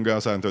video game. You're going to go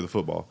outside and throw the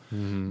football.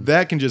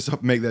 That can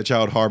just make that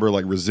child harbor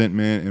like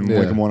resentment and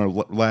make them want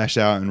to lash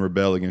out and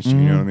rebel against you.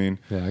 You know what I mean?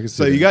 Yeah, I can see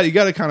so that. you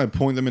got to kind of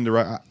point them in the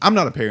right. I'm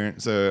not a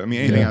parent, so I mean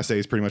anything I say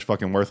is pretty much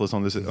fucking worthless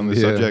on this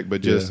subject.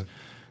 But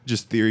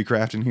just theory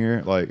crafting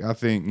here. Like I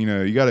think you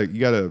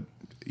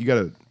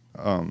gotta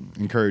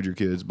encourage your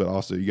kids, but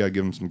also you gotta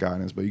give them some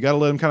guidance. But you gotta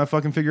let them kind of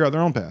fucking figure out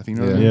their own path. You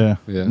know what I mean?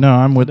 Yeah. No,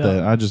 I'm with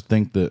that. I just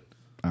think that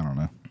I don't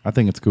know. I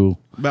think it's cool.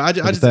 But I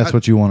just that's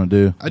what you want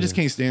to do. I just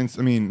can't stand.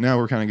 I mean, now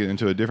we're kind of getting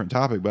into a different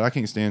topic, but I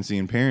can't stand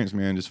seeing parents,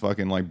 man, just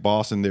fucking like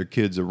bossing their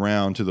kids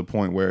around to the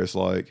point where it's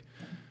like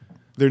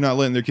they're not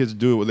letting their kids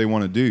do what they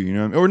want to do. You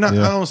know, what I mean? Or not.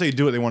 I don't want to say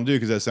do what they want to do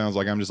because that sounds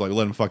like I'm just like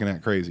let them fucking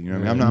act crazy. You know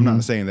what I mean? I'm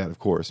not saying that, of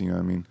course. You know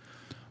what I mean?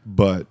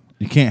 But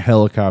you can't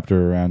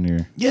helicopter around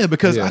your.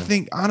 Because I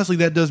think honestly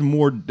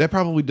that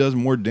probably does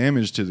more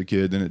damage to the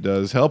kid than it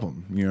does help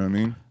them. You know what I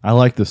mean? I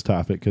like this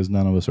topic because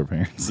none of us are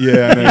parents.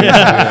 Yeah, I know.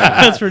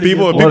 That's pretty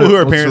People good. who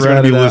are parents are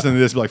going to be rat it out. listening to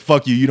this, be like,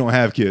 "Fuck you, you don't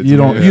have kids. You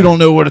don't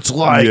know what it's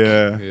like.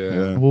 Yeah.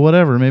 Well,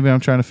 whatever. Maybe I'm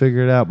trying to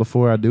figure it out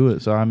before I do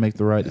it, so I make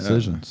the right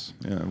decisions.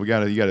 Yeah, you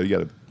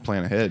gotta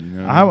plan ahead.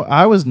 You know,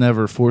 I was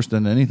never forced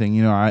into anything.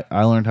 You know,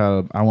 I wanted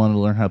to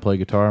learn how to play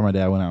guitar. My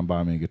dad went out and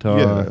bought me a guitar.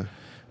 Yeah.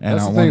 And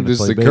That's I the wanted thing. to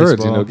Just play encourage,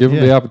 baseball. give them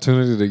the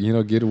opportunity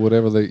to, get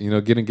whatever they,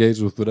 get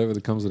engaged with whatever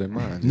that comes to their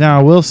mind. Now,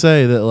 I will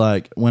say that,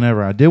 like,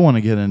 whenever I did want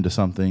to get into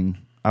something,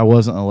 I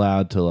wasn't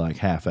allowed to, like,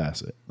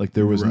 half-ass it. Like,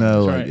 there was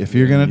no, like, if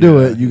you're going to do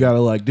it, you got to,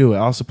 like, do it.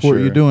 I'll support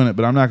you doing it,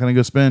 but I'm not going to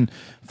go spend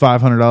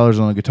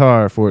 $500 on a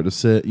guitar for it to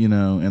sit,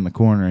 in the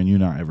corner and you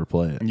not ever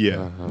play it.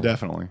 Yeah,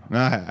 definitely.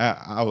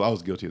 I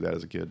was guilty of that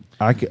as a kid.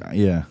 I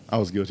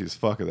was guilty as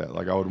fuck of that.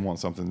 Like, I would want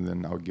something, and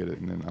then I would get it,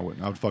 and then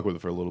I would fuck with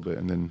it for a little bit,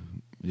 and then...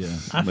 Yeah,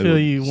 I feel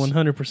you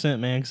 100%,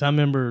 man. Because I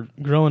remember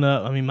growing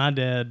up. I mean, my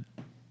dad,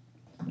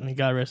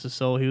 God rest his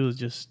soul, he was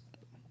just.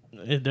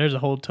 There's a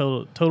whole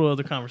total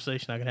other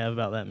conversation I could have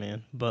about that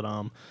man. But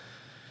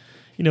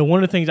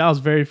one of the things I was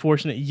very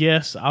fortunate.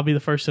 Yes, I'll be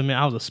the first to admit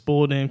I was a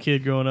spoiled damn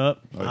kid growing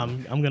up. Oh, yeah.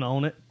 I'm gonna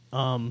own it.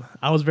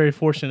 I was very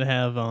fortunate to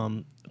have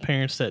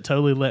parents that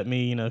totally let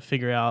me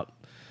figure out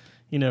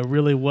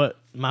really what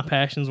my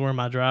passions were,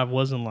 my drive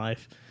was in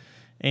life,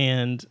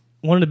 and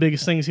one of the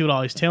biggest things he would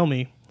always tell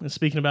me. And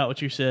speaking about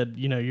what you said,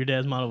 your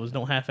dad's motto was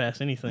don't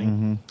half-ass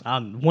anything.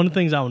 One of the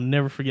things I will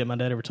never forget my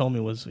dad ever told me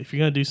was, if you're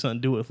going to do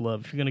something, do it with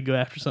love. If you're going to go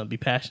after something, be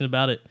passionate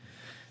about it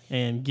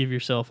and give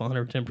yourself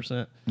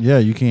 110%. Yeah,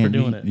 you can't.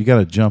 You got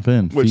to jump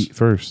in feet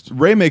first.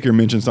 Raymaker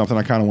mentioned something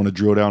I kind of want to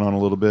drill down on a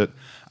little bit.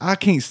 I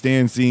can't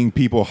stand seeing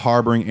people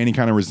harboring any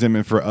kind of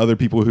resentment for other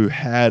people who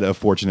had a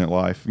fortunate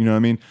life. You know what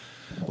I mean?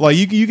 Like,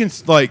 you can,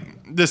 like,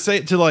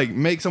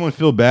 make someone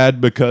feel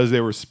bad because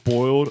they were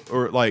spoiled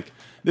or, like,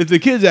 if the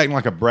kid's acting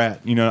like a brat,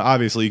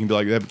 obviously you can be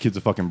like, that kid's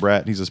a fucking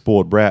brat. He's a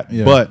spoiled brat.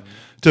 Yeah. But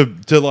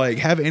to like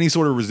have any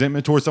sort of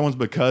resentment towards someone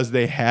because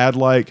they had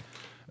like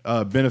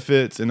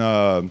benefits and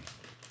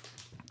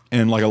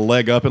like a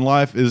leg up in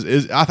life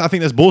is I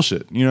think that's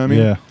bullshit. You know what I mean?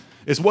 Yeah.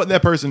 It's what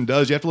that person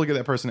does. You have to look at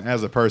that person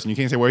as a person. You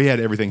can't say, well, he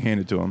had everything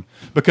handed to him.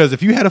 Because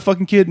if you had a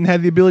fucking kid and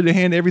had the ability to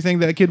hand everything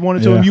that kid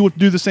wanted to him, you would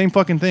do the same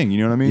fucking thing.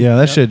 You know what I mean? Yeah,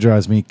 that shit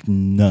drives me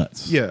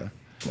nuts. Yeah.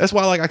 That's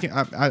why, like,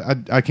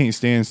 I can't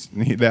stand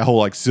that whole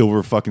like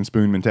silver fucking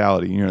spoon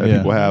mentality. That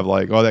people have,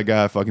 like, oh, that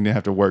guy fucking didn't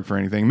have to work for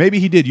anything. Maybe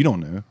he did. You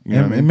don't know. You know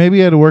what I mean? And maybe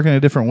he had to work in a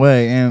different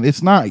way, and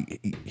it's not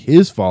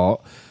his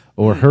fault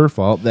or her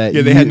fault that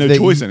they had no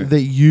choice in it.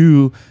 That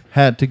you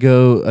had to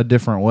go a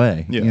different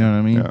way. Yeah. You know what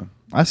I mean? Yeah.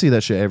 I see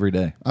that shit every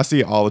day. I see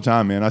it all the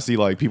time, man. I see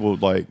like people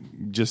like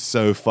just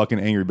so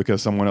fucking angry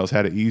because someone else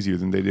had it easier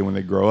than they did when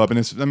they grow up, and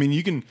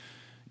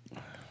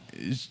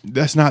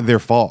that's not their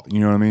fault,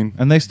 you know what I mean?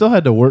 And they still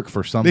had to work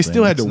for something. They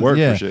still had to work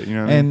for shit, you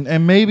know what I mean?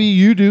 And maybe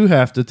you do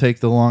have to take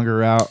the longer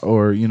route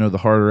or, the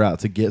harder route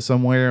to get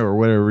somewhere or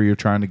whatever you're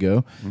trying to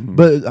go. Mm-hmm.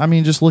 But, I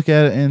mean, just look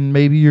at it and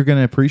maybe you're going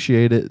to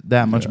appreciate it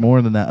that much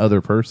more than that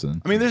other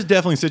person. I mean, there's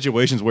definitely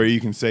situations where you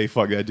can say,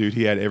 fuck that dude,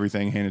 he had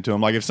everything handed to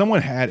him. Like, if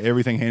someone had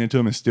everything handed to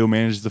him and still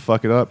manages to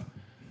fuck it up,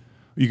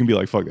 you can be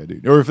like, fuck that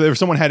dude. Or if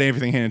someone had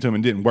everything handed to him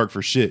and didn't work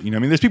for shit, I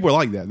mean, there's people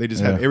like that. They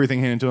just have everything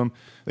handed to them.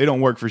 They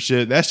don't work for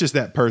shit. That's just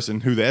that person.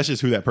 That's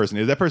just who that person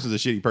is. That person's a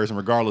shitty person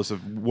regardless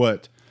of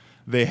what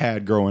they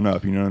had growing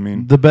up. You know what I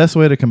mean? The best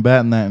way to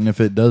combat that, and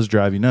if it does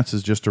drive you nuts,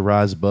 is just to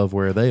rise above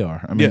where they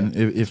are. I mean,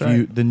 if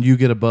you then you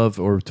get above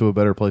or to a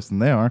better place than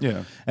they are.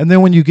 Yeah. And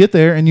then when you get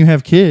there and you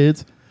have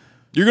kids,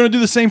 you're going to do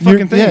the same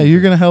fucking thing. Yeah,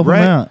 you're going to help them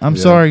out. I'm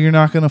sorry, you're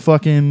not going to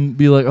fucking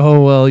be like,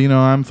 oh, well,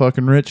 I'm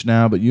fucking rich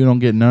now, but you don't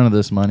get none of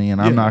this money, and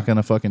I'm not going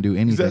to fucking do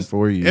anything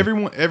for you.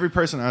 Every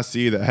person I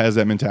see that has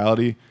that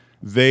mentality,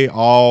 they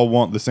all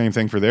want the same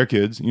thing for their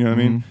kids. You know what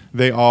I mean?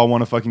 They all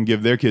want to fucking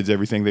give their kids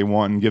everything they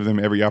want and give them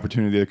every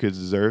opportunity their kids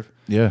deserve.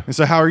 Yeah. And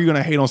so how are you going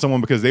to hate on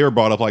someone because they were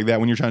brought up like that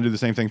when you're trying to do the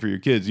same thing for your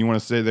kids? You want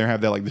to sit there and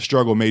have that, like, the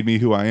struggle made me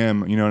who I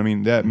am. You know what I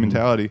mean? That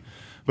mentality.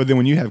 But then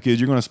when you have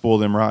kids, you're going to spoil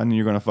them rotten and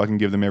you're going to fucking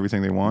give them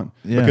everything they want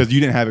because you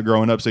didn't have it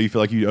growing up, so you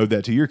feel like you owed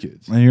that to your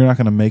kids. And you're not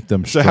going to make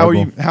them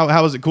struggle. So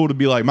how is it cool to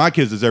be like, my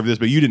kids deserve this,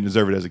 but you didn't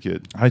deserve it as a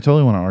kid? I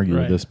totally want to argue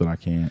with this, but I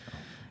can't.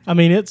 I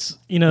mean, it's,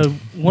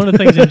 one of the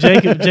things that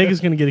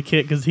Jacob's going to get a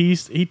kick because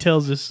he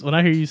tells us, when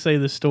I hear you say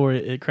this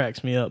story, it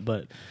cracks me up.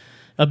 But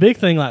a big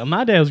thing, like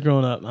my dad was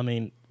growing up, I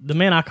mean, the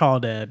man I call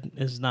dad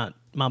is not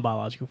my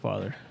biological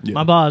father. Yeah.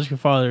 My biological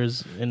father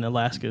is in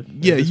Alaska.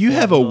 Yeah, you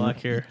have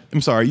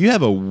I'm sorry, you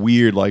have a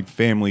weird like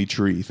family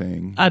tree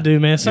thing. I do,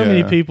 man. So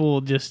many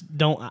people just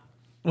don't.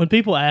 When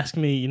people ask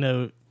me,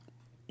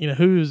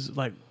 who's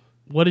like,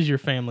 what is your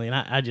family? And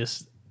I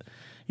just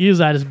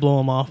blow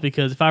them off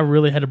because if I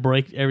really had to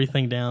break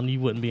everything down, you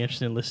wouldn't be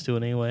interested in listening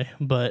to it anyway.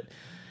 But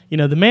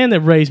the man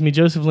that raised me,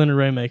 Joseph Leonard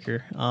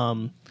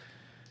Raymaker.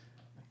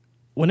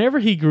 Whenever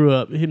he grew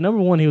up, number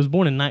one, he was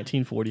born in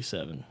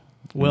 1947.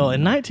 Well,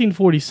 in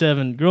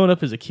 1947, growing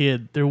up as a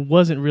kid, there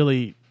wasn't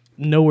really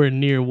nowhere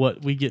near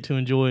what we get to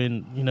enjoy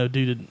and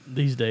do to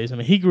these days. I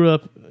mean, he grew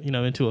up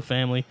into a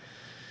family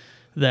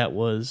that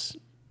was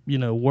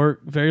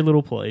work, very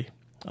little play.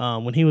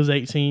 When he was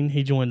 18,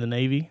 he joined the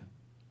Navy,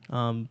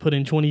 put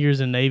in 20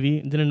 years in Navy,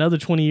 and then another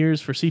 20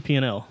 years for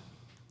CP&L.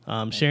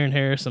 Sharon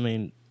Harris, I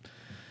mean,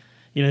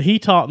 he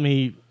taught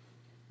me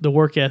the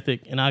work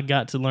ethic, and I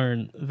got to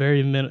learn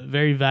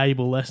very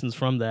valuable lessons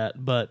from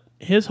that. But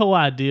his whole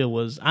idea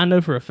was, I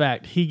know for a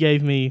fact, he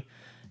gave me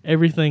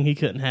everything he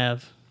couldn't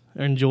have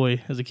or enjoy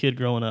as a kid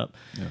growing up.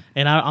 Yeah.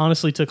 And I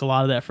honestly took a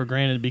lot of that for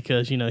granted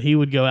because, he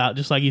would go out,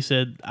 just like you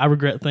said, I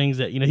regret things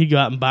that, he'd go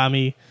out and buy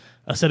me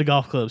a set of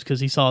golf clubs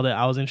because he saw that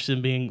I was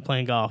interested in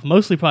playing golf.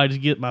 Mostly probably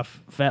just get my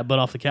fat butt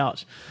off the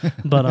couch.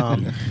 But, I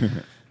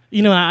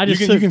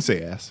just you can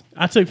say ass.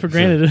 I took for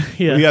granted.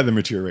 Yeah, we had the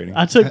mature rating.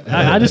 I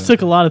just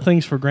took a lot of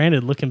things for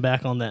granted looking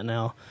back on that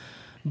now.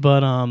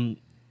 But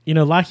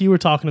like you were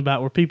talking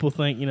about, where people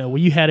think, well,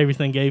 you had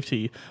everything gave to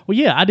you. Well,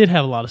 yeah, I did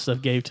have a lot of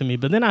stuff gave to me.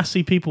 But then I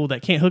see people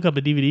that can't hook up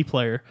a DVD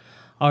player,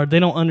 or they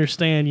don't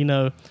understand,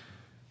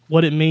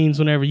 what it means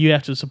whenever you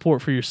have to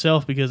support for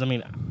yourself. Because I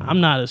mean,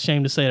 I'm not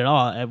ashamed to say it at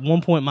all. At one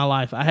point in my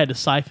life, I had to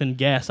siphon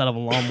gas out of a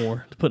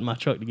lawnmower to put in my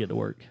truck to get to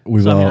work.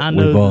 We've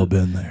all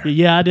been there.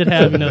 Yeah, I did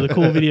have the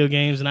cool video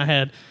games, and I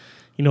had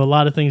a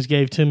lot of things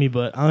gave to me.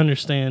 But I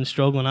understand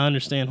struggling. I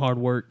understand hard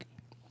work,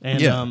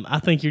 and I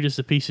think you're just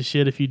a piece of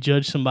shit if you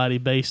judge somebody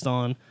based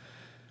on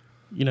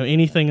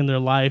anything in their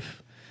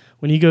life.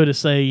 When you go to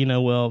say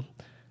well,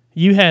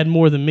 you had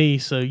more than me,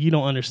 so you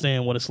don't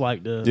understand what it's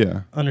like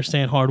to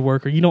understand hard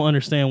work, or you don't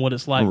understand what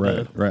it's like.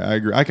 Right. I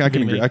agree. I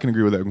can agree. I can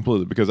agree with that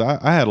completely because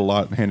I had a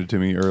lot handed to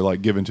me, or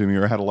like given to me,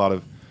 or I had a lot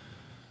of,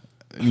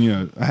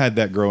 I had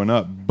that growing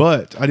up.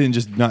 But I didn't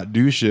just not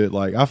do shit.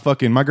 Like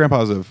my grandpa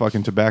was a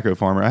fucking tobacco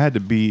farmer. I had to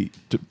be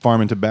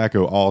farming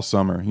tobacco all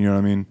summer. You know what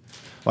I mean?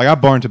 Like I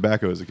barn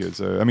tobacco as a kid.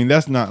 So I mean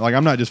that's not like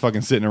I'm not just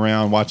fucking sitting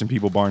around watching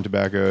people barn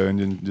tobacco and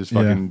then just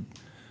fucking.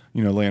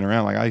 Laying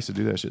around. Like I used to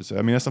do that shit. So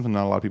I mean, that's something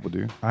not a lot of people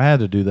do. I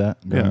had to do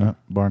that growing up,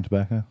 barn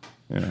tobacco.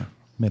 Yeah,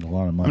 made a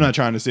lot of money. I'm not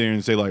trying to sit here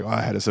and say like, oh,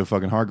 I had it so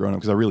fucking hard growing up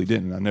because I really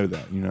didn't. I know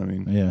that. You know what I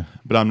mean? Yeah.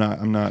 But I'm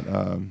not.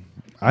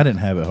 I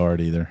didn't have it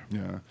hard either.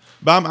 Yeah.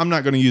 But I'm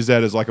not going to use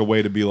that as like a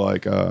way to be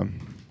like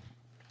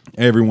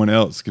everyone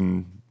else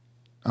can.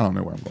 I don't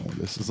know where I'm going with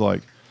this. It's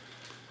like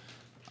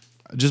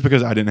just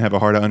because I didn't have it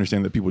hard, I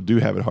understand that people do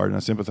have it hard, and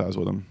I sympathize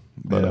with them.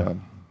 But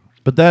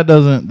but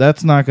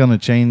that's not going to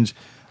change.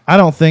 I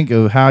don't think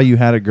of how you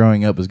had it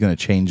growing up is going to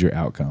change your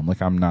outcome.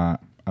 Like I'm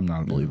not a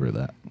believer of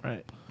that.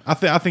 Right. I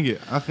think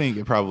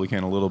it probably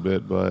can a little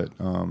bit, but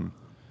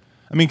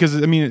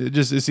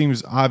it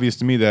seems obvious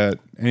to me that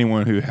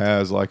anyone who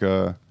has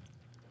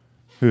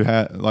who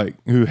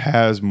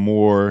has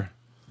more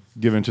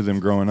given to them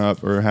growing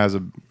up, or has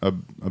a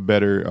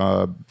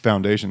better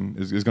foundation,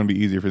 is going to be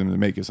easier for them to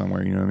make it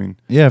somewhere. You know what I mean?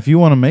 Yeah, if you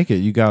want to make it,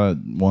 you gotta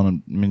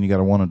want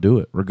to do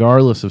it,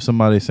 regardless of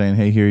somebody saying,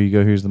 "Hey, here you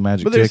go. Here's the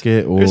magic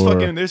ticket." Or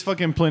there's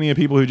fucking plenty of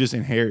people who just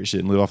inherit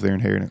shit and live off their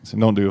inheritance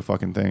and don't do a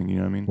fucking thing. You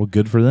know what I mean? Well,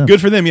 good for them.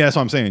 Good for them. Yeah, that's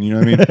what I'm saying. You know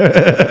what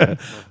I mean?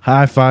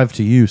 High five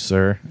to you,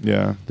 sir.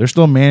 Yeah, they're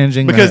still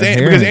managing because the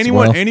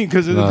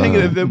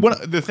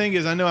thing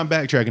is, I know I'm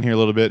backtracking here a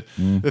little bit.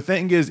 The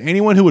thing is,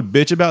 anyone who would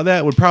bitch about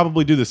that would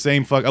probably do the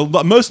same fuck.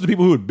 Most of the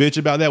people who would bitch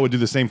about that would do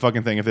the same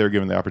fucking thing if they were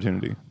given the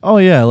opportunity. Oh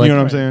yeah, like, you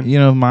know what I'm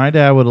saying? My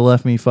dad would have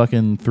left me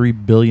fucking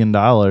 $3 billion.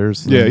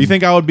 Yeah, you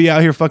think I would be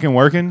out here fucking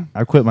working?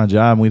 I quit my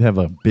job and we'd have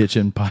a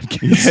bitchin'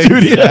 podcast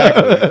studio.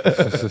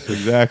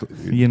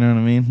 Exactly. You know what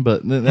I mean?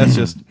 But that's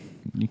just.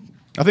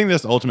 I think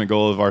that's the ultimate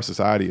goal of our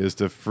society, is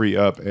to free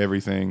up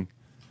everything.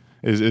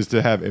 Is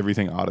to have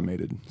everything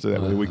automated, so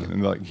that way we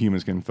can, like,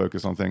 humans can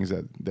focus on things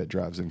that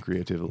drives them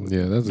creatively.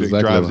 Yeah, that's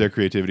exactly drives their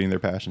creativity and their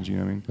passions. You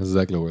know what I mean? That's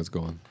exactly where it's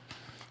going.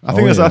 I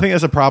think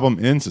that's a problem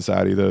in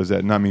society, though, is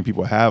that not many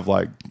people have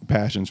like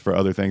passions for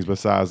other things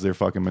besides their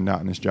fucking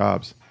monotonous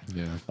jobs.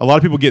 Yeah, a lot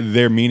of people get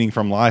their meaning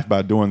from life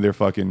by doing their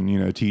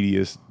fucking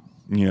tedious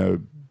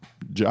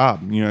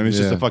job. It's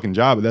just a fucking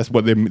job, but that's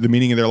what the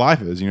meaning of their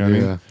life is. You know what I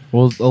mean?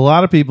 Well, a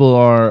lot of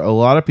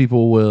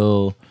people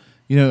will.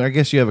 I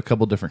guess you have a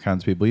couple different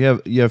kinds of people.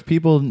 You have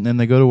people, and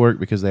they go to work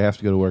because they have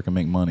to go to work and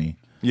make money.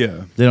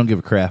 Yeah, they don't give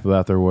a crap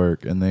about their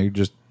work, and they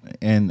just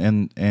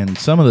and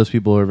some of those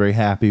people are very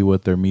happy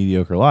with their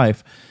mediocre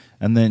life.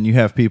 And then you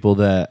have people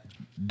that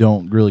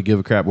don't really give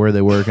a crap where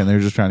they work and they're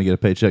just trying to get a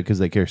paycheck because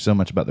they care so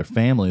much about their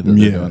family that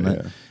they're doing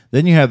that.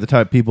 Then you have the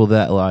type of people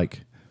that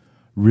like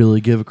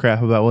really give a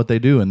crap about what they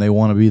do and they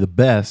want to be the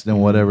best in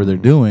whatever they're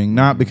doing,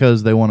 not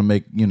because they want to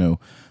make,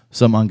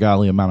 some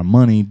ungodly amount of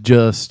money,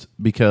 just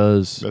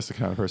because That's the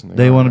kind of person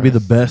they want to be the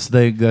best.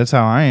 That's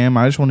how I am.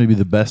 I just want to be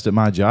the best at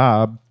my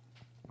job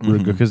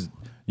because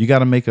you got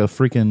to make a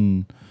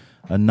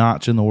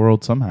notch in the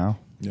world somehow.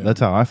 Yeah. That's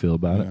how I feel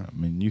about it. I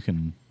mean, you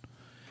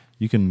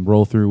can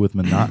roll through with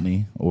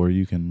monotony or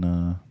you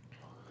can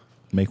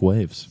make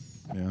waves.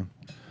 Yeah.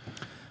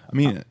 I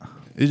mean,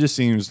 it just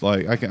seems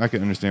like I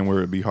can understand where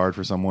it'd be hard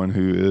for someone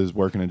who is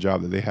working a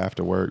job that they have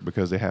to work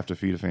because they have to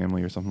feed a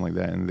family or something like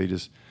that,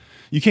 and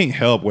you can't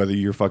help whether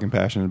you're fucking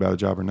passionate about a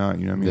job or not.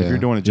 You know what I mean? Yeah. If you're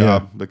doing a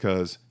job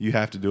because you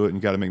have to do it and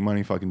you got to make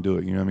money, fucking do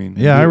it. You know what I mean?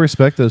 Yeah, I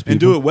respect those people. And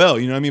do it well.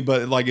 You know what I mean?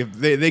 But like, if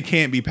they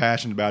can't be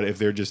passionate about it if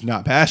they're just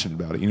not passionate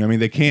about it. You know what I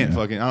mean? They can't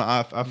fucking.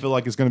 I feel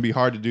like it's going to be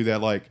hard to do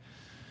that. Like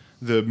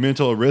the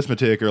mental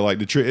arithmetic or like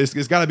the trick.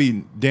 It's got to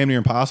be damn near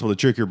impossible to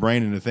trick your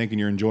brain into thinking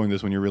you're enjoying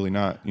this when you're really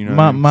not. You know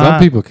what I mean? Some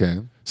people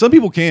can. Some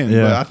people can,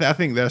 Yeah. but I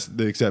think that's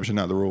the exception,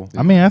 not the rule.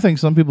 I mean, I think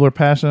some people are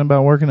passionate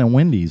about working at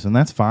Wendy's, and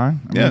that's fine.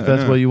 I mean, if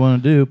that's what you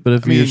want to do. But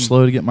if you're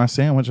slow to get my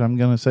sandwich, I'm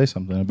going to say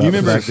something about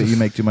the fact that you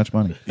make too much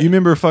money. You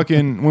remember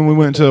fucking when we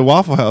went to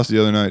Waffle House the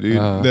other night, dude?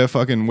 That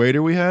fucking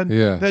waiter we had?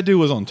 Yeah. That dude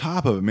was on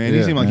top of it, man.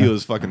 He seemed like he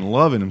was fucking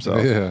loving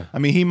himself. Yeah. I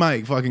mean, he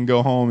might fucking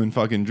go home and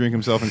fucking drink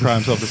himself and cry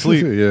himself to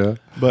sleep. Yeah.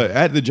 But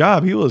at the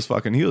job, he was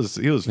funny. He was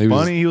he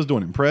was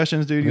doing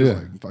impressions, dude. He was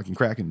like fucking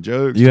cracking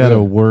jokes. You had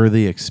a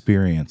worthy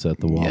experience at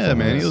the Waffle House. Yeah,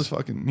 man. He was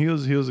fucking. He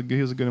was a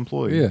good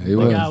employee. Yeah, he The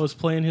was. guy was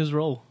playing his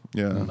role.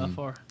 Yeah. By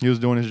far. He was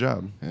doing his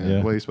job.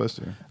 The way he's supposed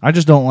to. I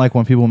just don't like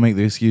when people make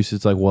the excuse.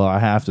 It's like, well, I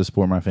have to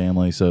support my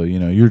family, so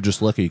you're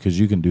just lucky because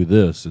you can do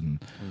this.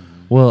 And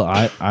well,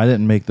 I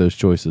didn't make those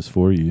choices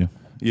for you.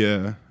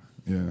 Yeah.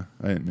 Yeah.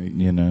 I didn't make.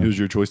 It was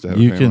your choice to have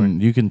a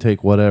family. You can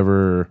take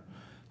whatever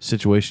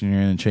situation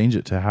you're in and change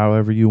it to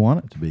however you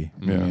want it to be.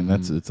 Yeah. I mean,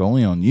 it's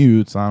only on you.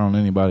 It's not on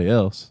anybody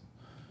else.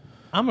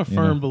 I'm a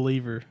firm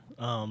believer,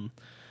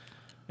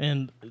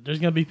 and there's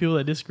going to be people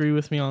that disagree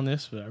with me on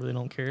this, but I really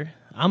don't care.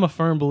 I'm a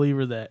firm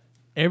believer that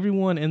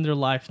everyone in their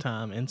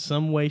lifetime, in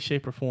some way,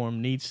 shape, or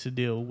form, needs to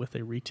deal with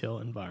a retail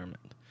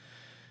environment.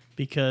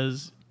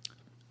 Because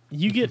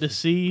you get to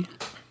see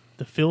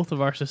the filth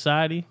of our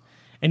society,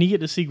 and you get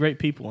to see great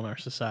people in our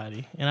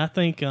society. And I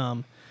think,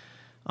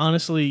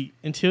 honestly,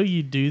 until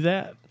you do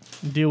that,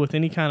 deal with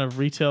any kind of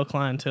retail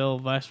clientele,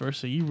 vice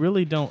versa, you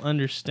really don't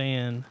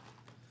understand.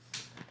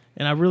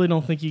 And I really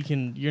don't think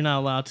you're not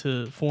allowed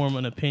to form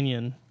an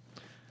opinion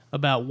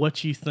about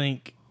what you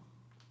think.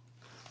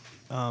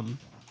 I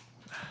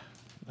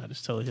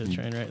just totally hit a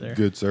train right there.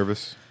 Good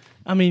service.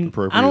 I mean,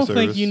 Appropriate I don't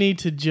service. think you need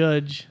to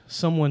judge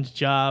someone's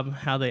job,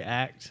 how they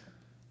act,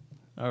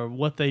 or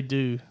what they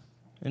do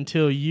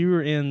until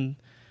you're in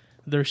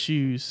their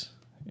shoes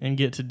and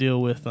get to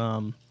deal with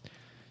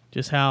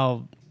just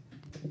how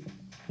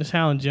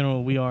in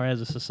general we are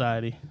as a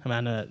society. I mean,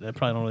 I know that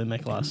probably don't really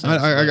make a lot of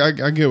sense.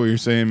 I get what you're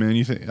saying, man.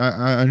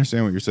 I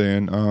understand what you're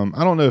saying.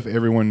 I don't know if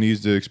everyone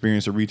needs to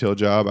experience a retail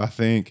job. I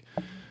think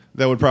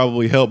that would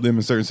probably help them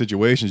in certain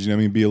situations. You know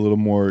what I mean? Be a little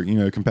more,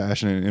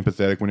 compassionate and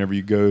empathetic whenever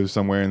you go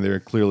somewhere and they're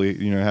clearly,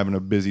 having a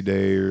busy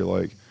day or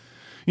like,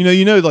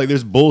 like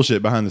there's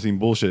bullshit behind the scene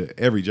bullshit at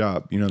every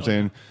job. You know what I'm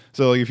saying?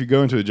 So like if you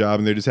go into a job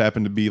and they just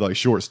happen to be like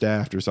short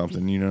staffed or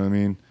something, you know what I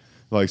mean?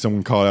 Like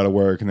someone called out of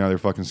work and now they're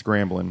fucking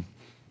scrambling.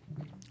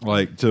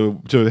 Like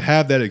to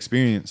have that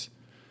experience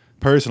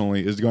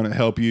personally is going to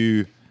help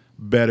you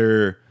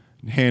better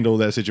handle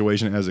that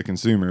situation as a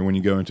consumer when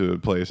you go into a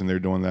place and they're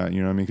doing that.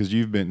 You know what I mean? Because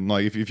you've been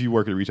like, if you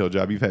work at a retail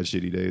job, you've had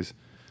shitty days.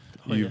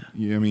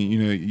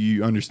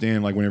 You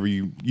understand like whenever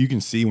you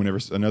can see whenever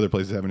another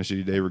place is having a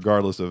shitty day,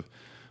 regardless of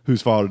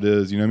whose fault it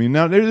is. You know what I mean?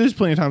 Now there's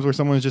plenty of times where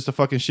someone's just a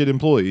fucking shit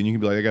employee and you can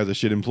be like, that guy's a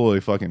shit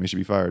employee. Fuck him. He should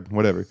be fired.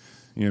 Whatever.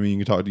 You know what I mean?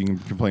 You can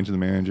complain to the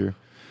manager.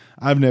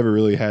 I've never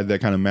really had that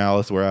kind of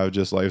malice where I was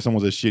just like, if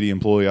someone's a shitty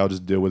employee, I'll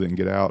just deal with it and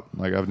get out.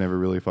 Like, I've never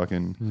really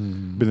fucking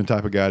been the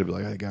type of guy to be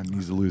like, that guy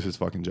needs to lose his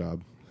fucking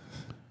job.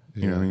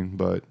 You know what I mean?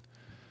 But,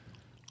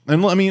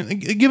 and I mean,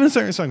 given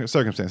certain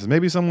circumstances,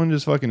 maybe someone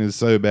just fucking is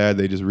so bad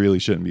they just really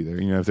shouldn't be there.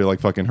 If they're like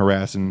fucking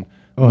harassing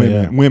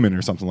women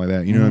or something like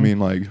that. You know what I mean?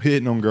 Like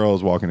hitting on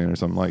girls walking in or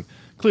something. Like,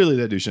 clearly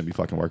that dude shouldn't be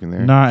fucking working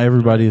there. Not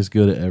everybody is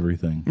good at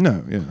everything.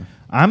 No, yeah.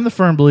 I'm the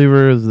firm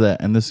believer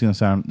that, and this is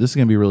going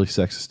to be a really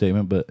sexist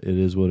statement, but it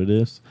is what it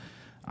is.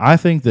 I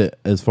think that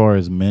as far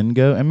as men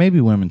go, and maybe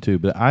women too,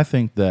 but I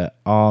think that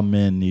all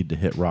men need to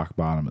hit rock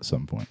bottom at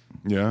some point.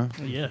 Yeah.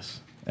 Yes.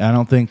 I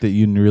don't think that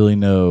you really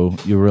know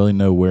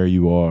where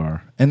you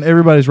are. And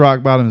everybody's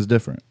rock bottom is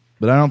different.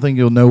 But I don't think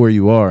you'll know where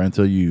you are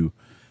until you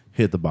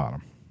hit the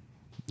bottom.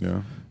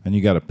 Yeah. And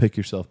you got to pick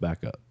yourself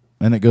back up.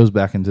 And it goes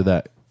back into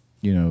that,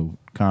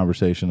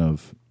 conversation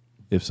of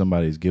if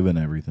somebody's given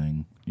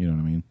everything, you know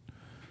what I mean?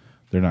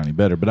 They're not any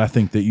better. But I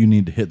think that you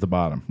need to hit the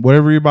bottom.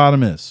 Whatever your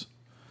bottom is.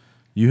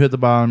 You hit the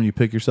bottom, you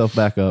pick yourself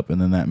back up,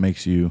 and then that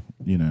makes you,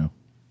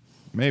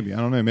 Maybe I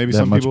don't know. Maybe that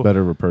some much people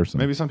better of a person.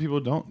 Maybe some people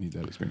don't need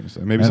that experience.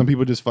 Maybe some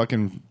people just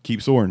fucking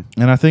keep soaring.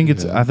 And I think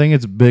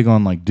it's big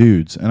on like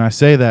dudes. And I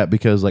say that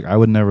because like I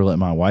would never let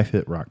my wife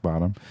hit rock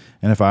bottom.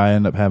 And if I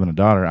end up having a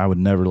daughter, I would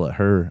never let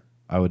her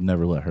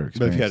experience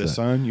But if you had a that.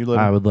 son, you let him?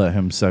 I would let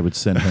him. I would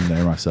send him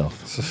there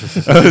myself.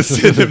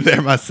 Send him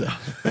there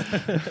myself.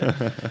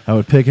 I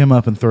would pick him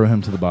up and throw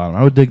him to the bottom.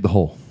 I would dig the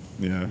hole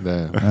Yeah.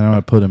 Damn. and I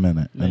would put him in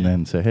it, and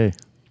then say, "Hey,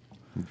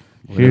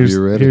 Whenever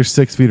you're ready. here's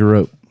 6 feet of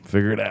rope.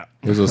 Figure it out."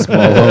 Here's a small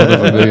loan of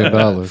 $1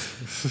 million.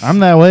 I'm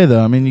that way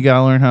though. I mean, you got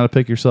to learn how to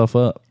pick yourself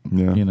up.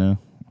 Yeah. You know.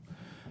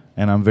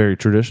 And I'm very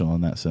traditional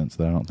in that sense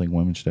that I don't think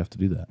women should have to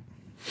do that.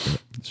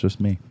 But it's just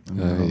me. I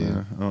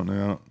don't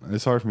know.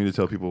 It's hard for me to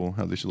tell people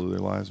how they should live their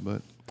lives,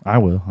 but I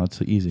will.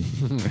 That's easy.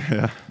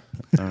 yeah.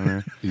 I don't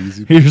know.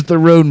 Easy. Here's the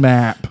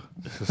roadmap.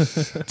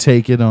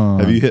 Take it on.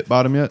 Have you hit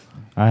bottom yet?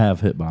 I have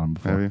hit bottom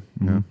before. Have you?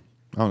 Mhm. Yeah.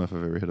 I don't know if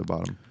I've ever hit a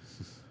bottom.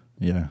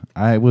 Yeah.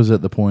 I was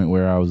at the point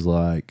where I was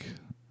like,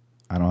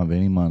 I don't have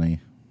any money.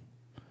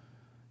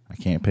 I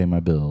can't pay my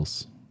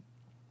bills.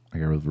 I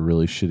got a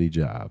really shitty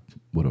job.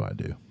 What do I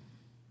do?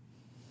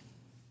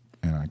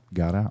 And I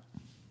got out.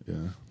 Yeah.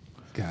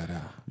 Got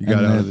out. You got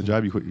And out then- of the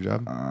job? You quit your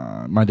job?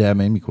 My dad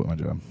made me quit my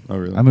job. Oh,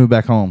 really? I moved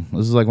back home.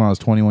 This is like when I was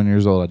 21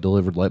 years old. I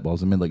delivered light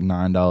bulbs. I made like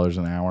 $9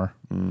 an hour.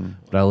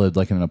 But I lived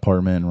like in an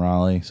apartment in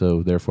Raleigh,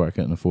 so therefore I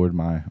couldn't afford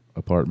my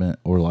apartment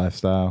or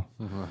lifestyle.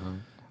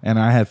 And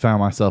I had found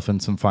myself in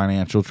some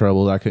financial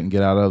trouble that I couldn't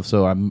get out of,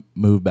 so I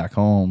moved back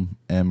home.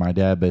 And my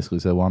dad basically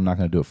said, "Well, I'm not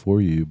going to do it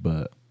for you,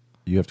 but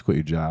you have to quit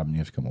your job and you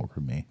have to come work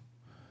with me."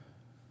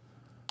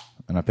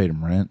 And I paid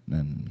him rent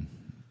and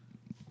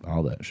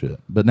all that shit.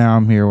 But now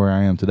I'm here where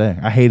I am today.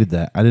 I hated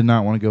that. I did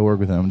not want to go work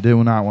with him. Did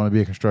not want to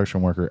be a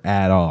construction worker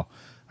at all.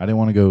 I didn't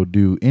want to go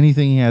do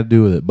anything he had to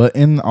do with it. But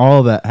in all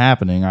of that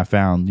happening, I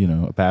found,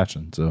 a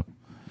passion. So,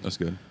 That's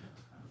good.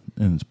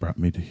 and it's brought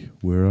me to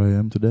where I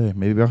am today.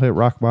 Maybe I'll hit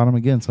rock bottom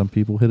again. Some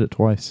people hit it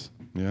twice.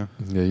 Yeah.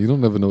 Yeah, you don't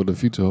never know what the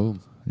future holds.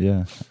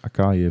 Yeah, I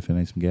call you if it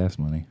ain't some gas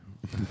money.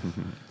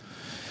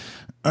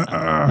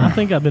 I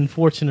think I've been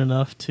fortunate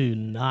enough to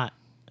not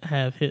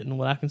have hit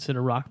what I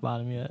consider rock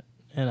bottom yet,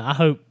 and I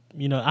hope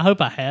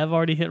I have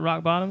already hit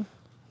rock bottom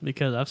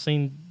because I've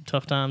seen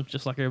tough times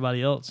just like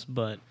everybody else.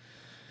 But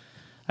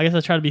I guess I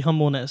try to be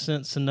humble in that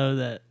sense to know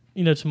that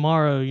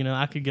tomorrow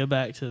I could go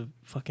back to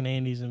fucking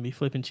Andy's and be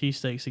flipping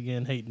cheesesteaks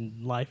again,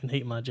 hating life and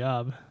hating my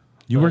job.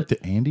 You But- worked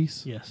at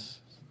Andy's? Yes.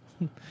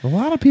 A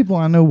lot of people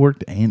I know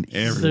worked at Andy's.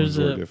 Everyone's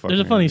worked at fucking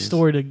There's a funny Andy's.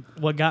 story to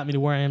what got me to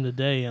where I am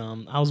today.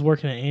 I was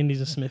working at Andy's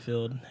in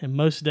Smithfield, and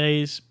most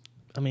days,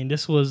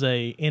 this was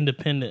a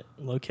independent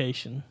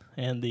location,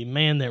 and the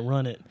man that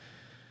run it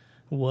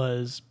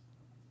was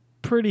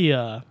pretty.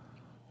 I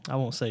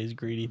won't say he's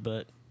greedy,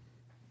 but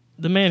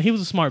the man, he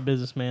was a smart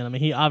businessman.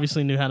 He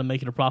obviously knew how to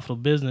make it a profitable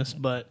business,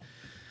 but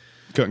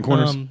Cutting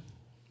corners.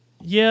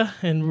 yeah,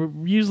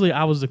 and usually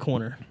I was the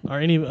corner, or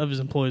any of his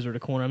employees were the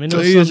corner. So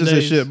there he was is some just a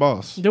days- shit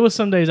boss. There was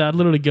some days I'd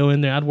literally go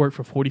in there, I'd work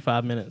for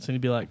 45 minutes, and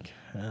he'd be like,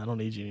 "I don't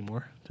need you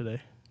anymore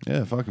today."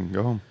 Yeah, fucking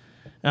go home.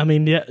 Yeah,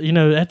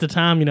 at the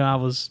time, I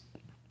was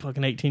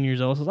fucking 18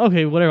 years old. So I was like,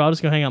 okay, whatever. I'll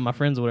just go hang out with my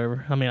friends or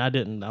whatever. I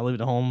didn't. I lived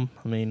at home.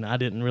 I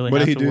didn't really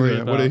What have did he to worry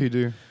do? about. What did he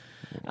do?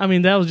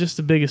 That was just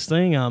the biggest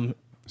thing.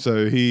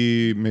 So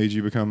he made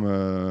you become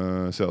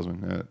a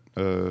salesman at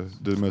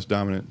the most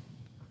dominant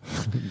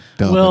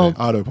Well,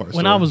 auto parts.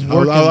 when store. I was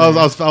working I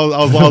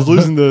was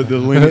losing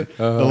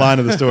the line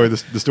of the story,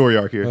 the story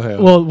arc here.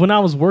 well, when I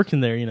was working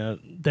there,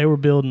 they were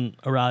building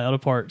O'Reilly Auto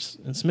Parts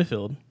in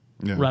Smithfield,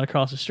 Yeah. right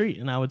across the street,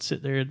 and I would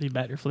sit there and be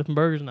back there flipping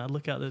burgers, and I'd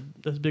look out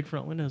those big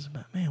front windows and be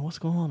like, man, what's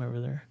going on over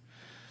there?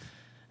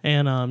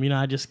 And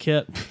I just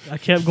kept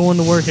going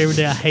to work every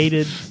day.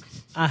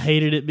 I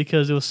hated it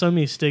because there was so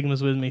many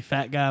stigmas with me.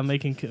 Fat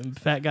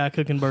guy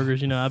cooking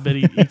burgers. I bet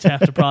he eats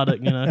half the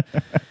product. And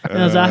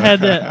as I had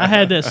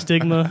that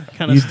stigma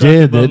kind of You stuck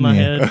did, above didn't my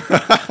you? head.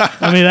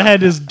 I had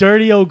this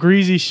dirty old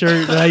greasy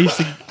shirt that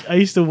I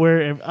used to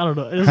wear. I don't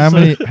know. It was How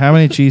so-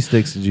 many cheese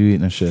sticks did you eat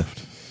in a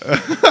shift?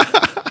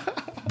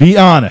 Be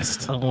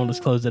honest. I don't want to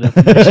disclose that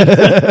information.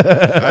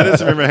 I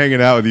just remember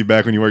hanging out with you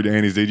back when you worked at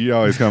Andy's, dude. You'd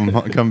always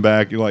come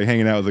back. You're like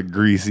hanging out with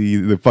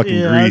the fucking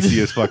Yeah, I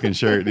greasiest fucking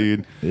shirt,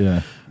 dude.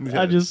 Yeah.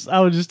 I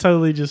would just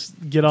totally just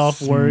get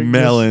off work.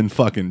 Smelling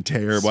fucking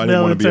terrible. I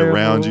didn't want to be Smelling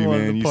around you, terrible,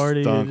 wanted man. to You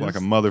party, stunk and like a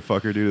just-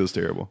 motherfucker, dude. It was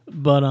terrible.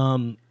 But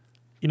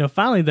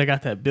finally they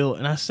got that built,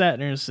 and I sat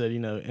there and said,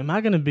 am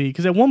I going to be?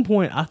 Because at one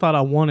point I thought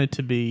I wanted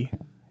to be,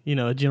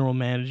 a general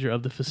manager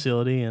of the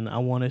facility, and I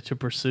wanted to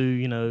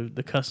pursue,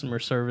 the customer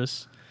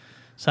service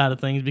side of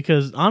things,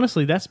 because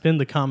honestly, that's been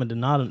the common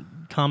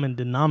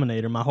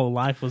denominator my whole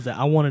life, was that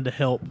I wanted to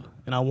help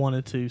and I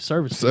wanted to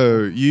service.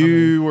 So people.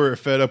 you were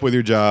fed up with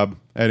your job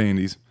at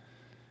Andy's,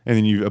 and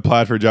then you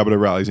applied for a job at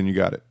O'Reilly's, and you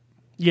got it.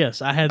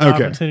 Yes, I had the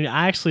Okay. opportunity.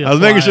 I actually I was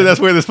making sure applied. that's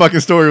where this fucking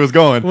story was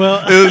going.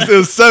 Well- it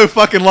was so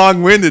fucking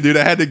long winded, dude.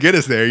 I had to get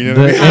us there. You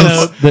know what I mean?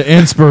 know. The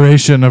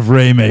inspiration of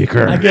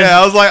Raymaker. Yeah,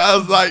 I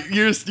was like,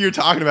 you're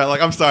talking about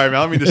like, I'm sorry, man,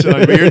 I don't mean to shit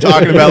on you, but you're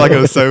talking about like it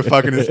was so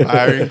fucking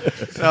inspiring.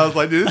 And I was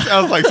like, dude, this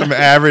sounds like some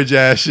average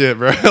ass shit,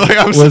 bro. Like,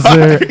 I'm Was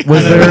sorry.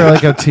 there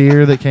like a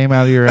tear that came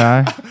out of your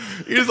eye?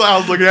 He was like, I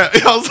was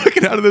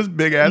looking out of this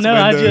big ass No,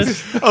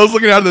 windows. I was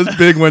looking out of those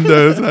big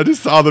windows, and I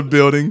just saw the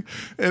building,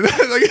 and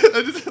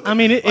like, I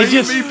mean, it like,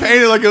 just. he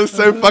painted like it was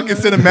so fucking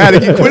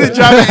cinematic. He quit a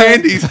job at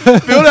Andy's,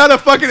 filled out a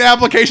fucking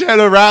application at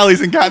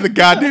O'Reilly's, and got the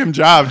goddamn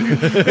job, dude.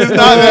 It's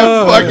not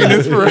that fucking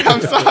inspiring.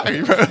 I'm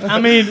sorry, bro.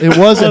 I mean, It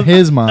wasn't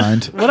his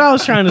mind. What I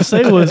was trying to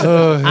say was,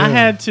 I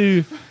had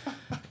to,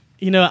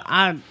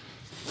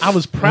 I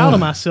was proud of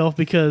myself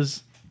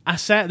because I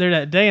sat there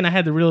that day and I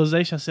had the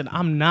realization. I said,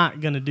 I'm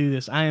not going to do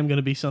this. I am going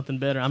to be something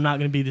better. I'm not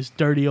going to be this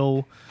dirty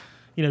old,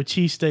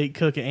 cheesesteak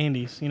cook at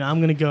Andy's. I'm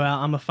going to go out.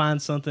 I'm going to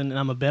find something and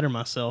I'm going to better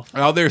myself.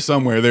 Out there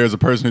somewhere, there's a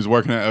person who's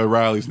working at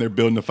O'Reilly's and they're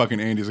building the fucking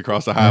Andy's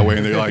across the highway,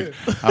 and they're like,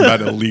 I'm about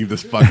to leave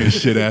this fucking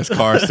shit ass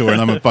car store and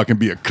I'm gonna fucking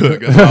be a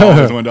cook. That's what I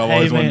always wanted. I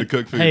always wanted to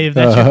cook food. Hey, if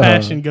that's your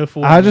passion, go for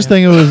it. I just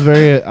man. think it was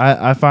very.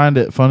 I find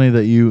it funny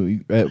that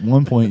you at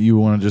one point you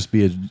want to just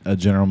be a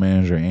general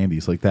manager at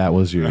Andy's. Like that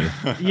was your.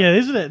 Yeah,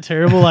 isn't that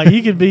terrible? Like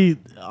you could be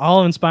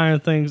all inspiring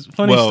things.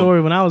 Funny Well-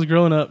 story. When I was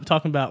growing up,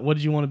 talking about what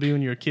did you want to be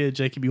when you were a kid,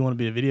 Jacob, you want to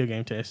be a video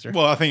game tester.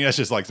 Well, I think that's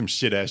just like some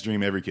shit ass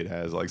dream every kid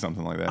has, like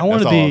something like that. I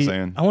want That's to all I'm be.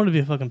 saying. I want to be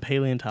a fucking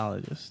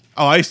paleontologist.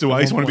 Oh, I used to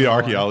want to be an point in my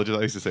life. archaeologist.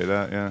 I used to say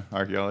that. Yeah,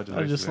 archaeologist.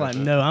 I was just like,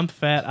 no, I'm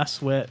fat. I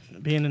sweat.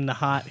 Being in the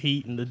hot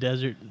heat in the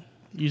desert,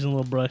 using a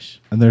little brush.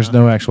 And there's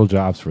no actual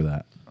jobs for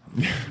that.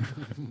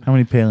 How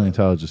many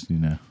paleontologists do you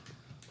know?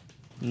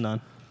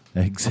 None.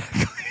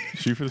 Exactly.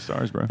 Shoot for the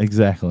stars, bro.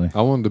 Exactly.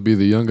 I wanted to be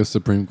the youngest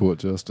Supreme Court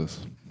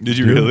justice. Did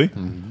you really?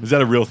 Is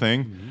that a real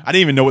thing? I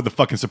didn't even know what the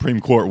fucking Supreme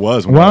Court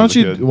was. When Why I was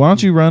don't a you kid. Why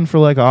don't you run for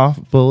like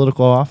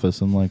political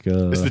office and like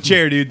It's the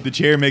chair, dude. The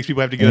chair makes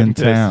people have to get up in and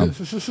piss.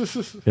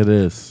 town? It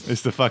is.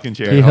 It's the fucking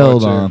chair. He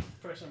held chair. on.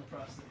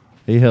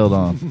 He held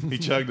on. He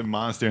chugged a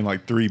monster in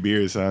like 3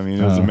 beers. So, I mean,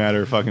 it was a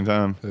matter of fucking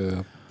time.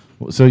 Yeah.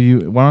 So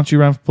why don't you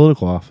run for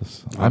political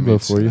office? I'd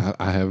vote for you.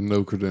 I have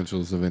no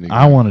credentials of any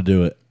I want to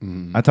do it.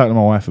 I talked to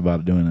my wife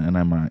about doing it, and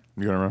I might.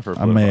 You're gonna run for a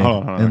I may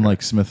Hold on, in okay.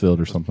 like Smithfield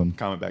or something.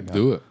 comment back down.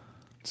 do it.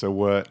 So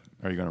what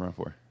are you gonna run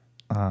for?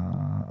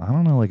 I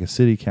don't know, like a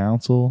city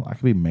council. I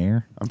could be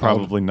mayor, I'm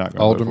probably not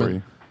gonna vote for Alderman?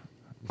 you.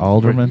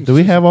 alderman. Do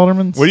we have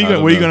aldermans? What are you I gonna,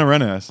 don't what are you know. gonna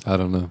run as? I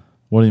don't know.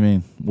 What do you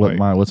mean? Like-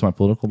 What's my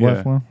political Yeah.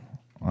 platform?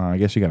 I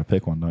guess you got to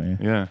pick one, don't you?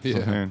 Yeah. that's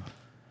what I'm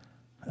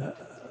Yeah. saying.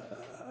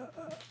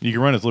 You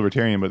can run as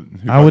libertarian, but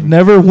I would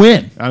never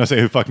win. I'm gonna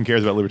say who fucking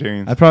cares about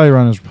libertarians? I'd probably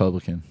run as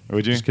Republican.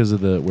 Would you? Just because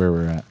of where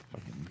we're at.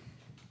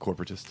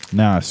 Corporatist.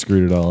 Now I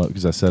screwed it all up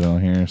because I said it on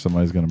here.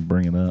 Somebody's gonna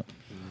bring it up.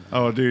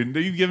 Oh, dude,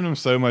 you've given them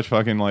so much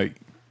fucking like.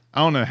 I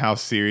don't know how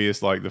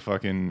serious like the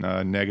fucking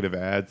negative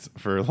ads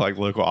for like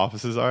local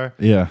offices are,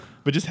 Yeah,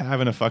 but just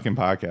having a fucking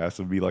podcast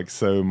would be like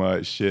so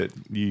much shit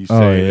you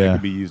say that yeah.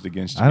 could be used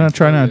against you. I don't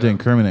try not to yeah.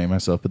 incriminate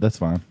myself, but that's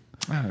fine.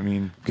 I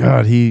mean,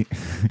 God, he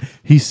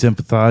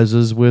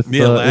sympathizes with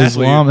Yeah,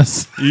 lastly-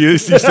 Islamists. you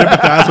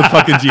sympathize with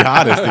fucking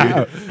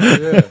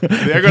jihadists, dude.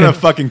 They're gonna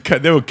fucking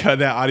cut. They will cut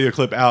that audio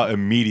clip out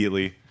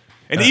immediately.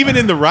 And even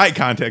in the right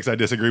context, I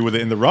disagree with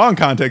it. In the wrong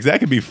context, that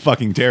could be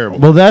fucking terrible.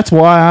 Well, that's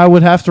why I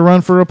would have to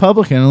run for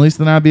Republican. At least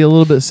then I'd be a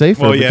little bit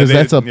safer Well, yeah, because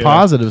that's a yeah.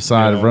 positive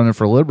side of Yeah. running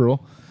for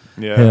liberal.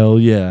 Yeah, Hell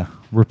yeah,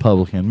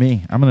 Republican.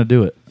 Me, I'm gonna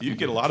do it. you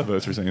get a lot of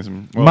votes for saying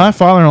some. Well, My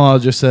father-in-law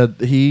just said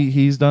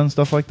he's done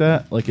stuff like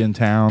that, like in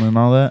town and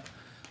all that,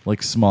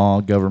 like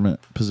small government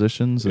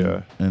positions and,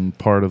 Yeah. and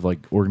part of like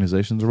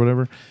organizations or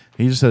whatever.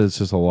 He just said it's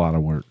just a lot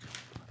of work.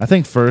 I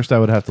think first I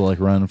would have to like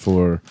run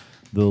for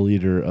the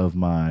leader of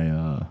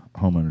my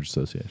homeowners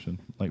association,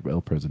 like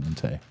El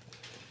Presidente.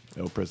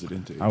 El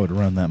Presidente. I would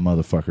run that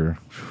motherfucker.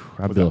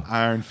 I'd with build. an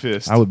iron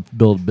fist. I would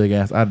build a big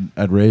ass.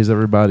 I'd raise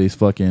everybody's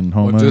fucking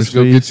Well, homeowners just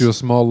go fees, get you a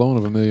small loan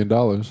of $1 million.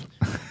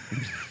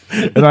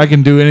 and I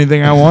can do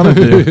anything I want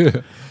to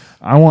do.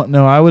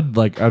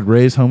 I'd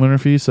raise homeowner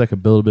fees so I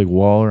could build a big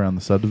wall around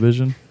the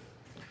subdivision.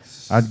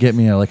 I'd get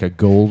me a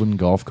golden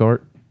golf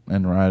cart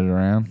and ride it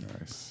around,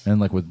 Nice.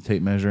 and like with the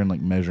tape measure and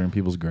like measuring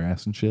people's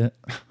grass and shit.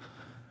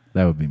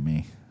 That would be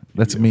me.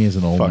 That's me as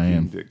an old Fucking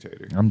man.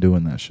 dictator. I'm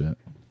doing that shit.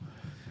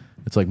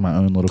 It's like my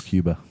own little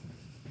Cuba.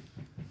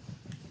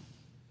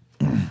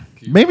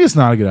 Maybe it's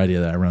not a good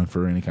idea that I run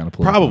for any kind of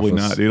political Probably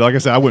office. not, dude. Like I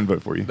said, I wouldn't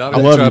vote for you. Not I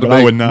if love you you, try to but I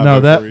make- would not. No,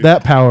 vote for you.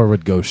 that power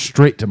would go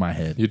straight to my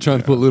head. You're trying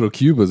to put little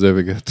Cubas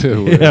everywhere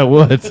too. Yeah,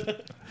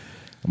 what?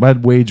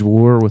 I'd wage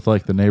war with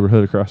like the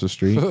neighborhood across the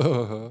street.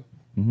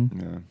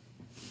 Yeah.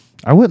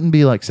 I wouldn't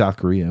be like South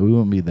Korea. We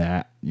wouldn't be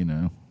that,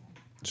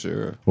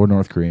 Sure. or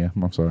North Korea.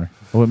 I'm sorry.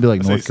 I wouldn't be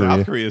like I say North Korea.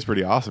 South Korea is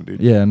pretty awesome,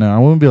 dude. Yeah, no, I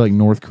wouldn't be like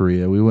North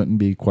Korea. We wouldn't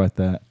be quite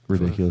that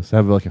ridiculous.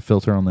 Have like a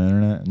filter on the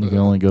internet, and you can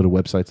only go to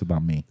websites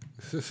about me.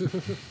 Like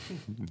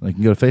you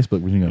can go to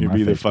Facebook, but you can go to You'd my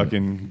be the Facebook.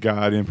 fucking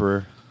God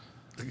Emperor.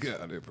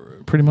 God, Emperor.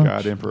 He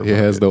God Emperor. He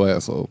has no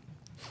asshole.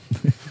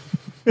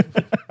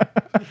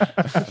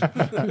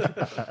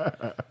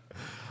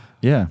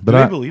 Yeah, Do but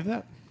they believe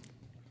that?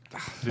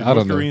 Did I don't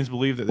North know. Koreans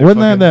believe that? They're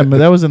wasn't that fucking-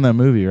 that was in that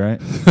movie, right?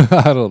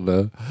 I don't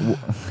know.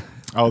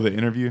 Oh, the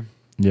interview.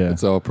 Yeah,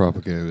 It's all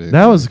propaganda.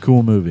 that was a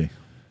cool movie.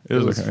 It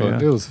was okay, fun.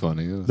 yeah. It was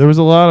funny. It was, There was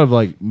a lot of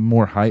like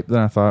more hype than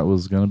I thought it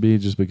was going to be,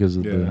 just because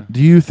of Yeah. the.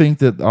 Do you think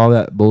that all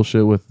that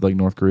bullshit with like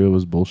North Korea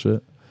was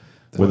bullshit?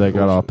 Where they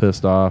got all bullshit.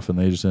 pissed off and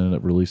they just ended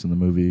up releasing the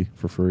movie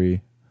for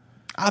free.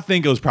 I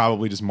think it was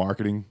probably just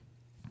marketing.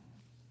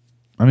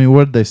 I mean,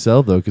 what did they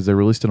sell though? Because they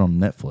released it on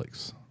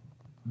Netflix.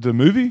 The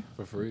movie.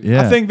 for free.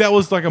 Yeah, I think that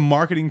was like a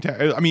marketing.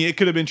 I mean, it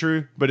could have been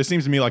true, but it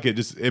seems to me like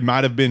it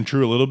might have been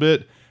true a little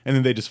bit, and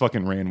then they just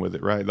fucking ran with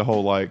it, right? The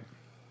whole like,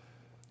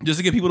 just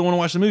to get people to want to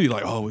watch the movie,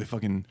 like, oh, we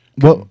fucking,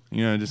 What-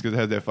 just because it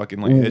has that fucking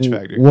like edge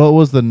factor. What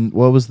was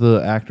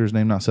the actor's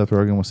name? Not Seth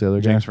Rogen. What's the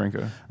other guy? James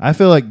Franco. I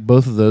feel like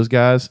both of those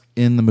guys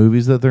in the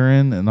movies that they're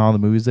in and all the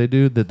movies they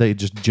do, that they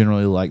just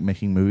generally like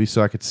making movies.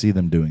 So I could see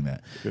them doing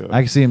that. Yeah.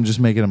 I could see them just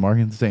making a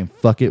marketing saying,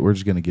 "Fuck it, we're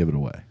just going to give it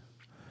away."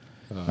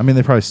 I mean,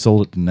 they probably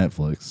sold it to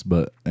Netflix,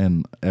 but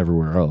and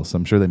everywhere else.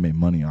 I'm sure they made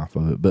money off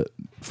of it, but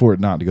for it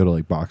not to go to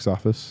like box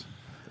office,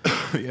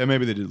 Yeah,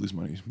 maybe they did lose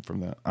money from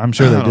that. I'm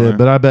sure they I don't did. know.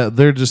 But I bet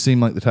they just seem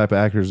like the type of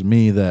actors to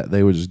me that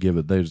they would just give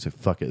it. They would just say,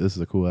 "Fuck it, this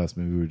is a cool ass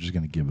movie. We're just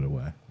going to give it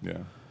away." Yeah.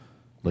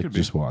 Like, Could be.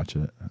 just watch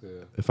it. Yeah.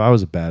 If I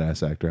was a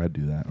badass actor, I'd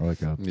do that, or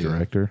like a Yeah.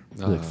 director. I'd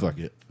be like, Uh-huh. fuck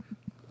it.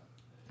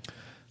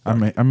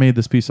 I made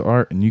this piece of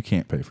art, and you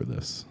can't pay for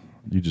this.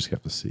 You just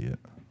have to see it.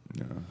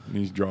 Yeah. You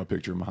need to draw a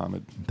picture of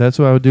Muhammad. That's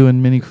what I would do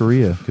in Mini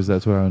Korea, because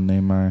that's what I would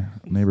name my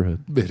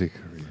neighborhood. Bitty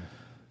Korea.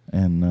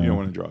 And You don't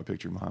want to draw a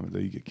picture of Muhammad though.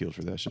 You get killed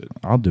for that shit.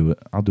 I'll do it.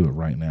 I'll do it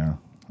right now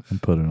and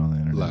put it on the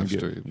internet. Live You'll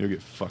stream. get, you'll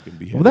get fucking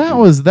beheaded. Well,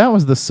 that dude.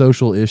 was the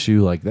social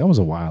issue. Like, that was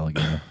a while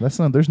ago. That's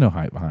not. There's no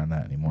hype behind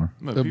that anymore.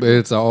 No, But people-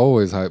 it's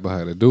always hype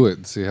behind it. Do it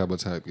and see how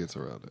much hype gets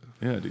around it.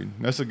 yeah, dude.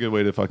 That's a good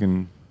way to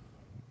fucking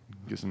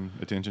get some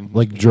attention.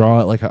 Like,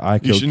 draw it like an I you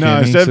Kill should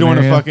Kenny instead of doing a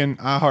scenario. fucking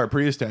I Heart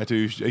Prius tattoo,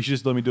 you should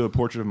just let me do a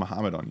portrait of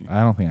Muhammad on you. I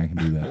don't think I can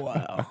do that.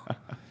 Wow.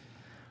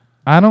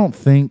 I don't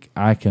think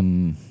I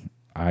can.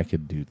 I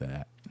could do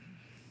that.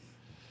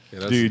 Yeah,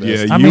 that's- Dude,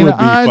 that's- yeah, I you mean, would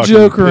be I fucking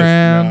joke pissed.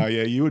 around. Nah,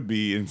 yeah, you would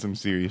be in some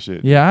serious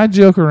shit. Yeah, I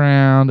joke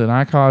around and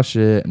I call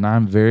shit, and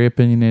I'm a very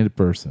opinionated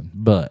person,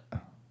 but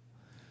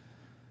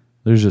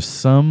there's just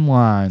some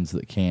lines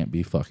that can't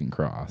be fucking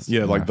crossed.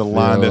 Yeah, And like I the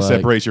line feel that like-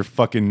 separates your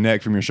fucking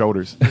neck from your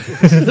shoulders.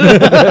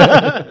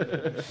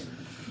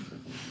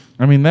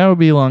 I mean, that would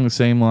be along the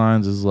same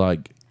lines as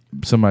like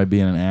somebody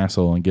being an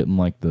asshole and getting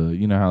like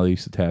how they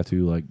used to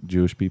tattoo like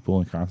Jewish people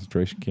in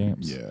concentration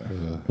camps. Yeah.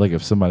 Like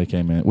if somebody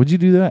came in, would you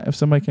do that if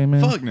somebody came in?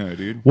 Fuck no,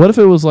 dude. What if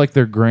it was like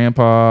their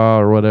grandpa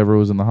or whatever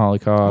was in the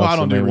Holocaust? Well, I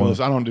don't and do they wanted-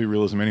 realism. I don't do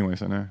realism anyway,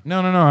 so no. No.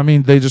 I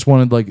mean, they just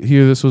wanted like,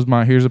 here's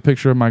a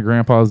picture of my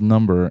grandpa's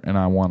number, and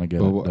I want to get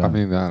it But, done. I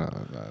mean, I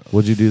don't.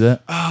 Would you do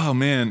that? Oh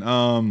man,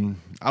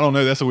 I don't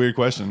know. That's a weird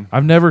question.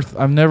 I've never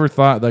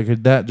thought like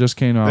that just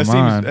came to my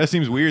mind. That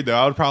seems weird though.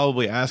 I would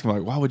probably ask him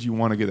like, why would you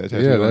want to get that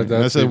tattoo? Yeah, on you?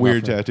 that's a my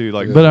weird friend. tattoo.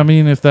 Like, But I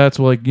mean, if that's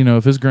like,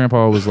 if his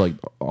grandpa was like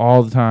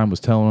all the time was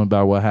telling him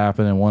about what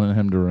happened and wanted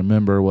him to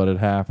remember what had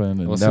happened,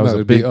 and Well, that was a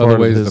there'd be big other part of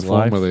ways his to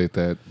life. formulate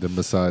that than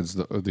besides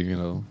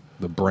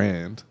the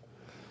brand.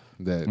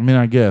 That I mean,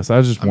 I guess I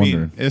was just I mean,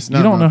 wondering. it's You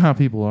not don't my- know how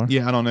people are.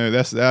 yeah, I don't know.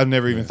 I've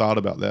never even thought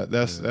about that.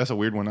 That's a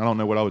weird one. I don't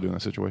know what I would do in that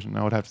situation.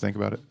 I would have to think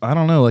about it. I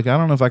don't know. Like, I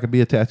don't know if I could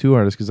be a tattoo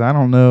artist because I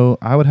don't know.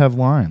 I would have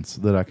lines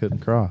that I couldn't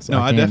cross. No,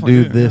 I can't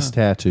definitely do, this yeah.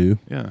 tattoo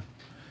Yeah.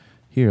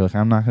 here. Like,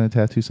 I'm not going to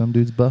tattoo some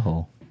dude's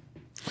butthole.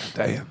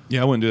 damn.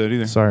 Yeah, I wouldn't do that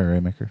either. Sorry,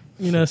 Raymaker.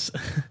 You know,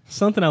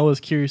 something I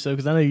was curious of,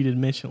 because I know you did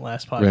mention it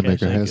last podcast.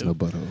 Raymaker has no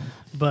Jacob, butthole.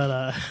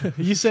 But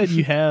you said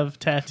you have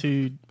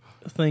tattooed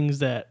things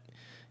that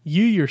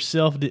you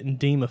yourself didn't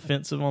deem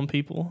offensive on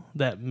people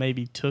that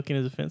maybe took it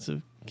as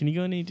offensive. Can you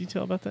go into any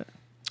detail about that?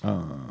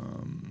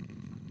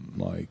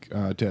 Like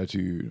I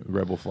tattooed a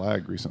rebel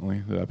flag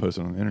recently that I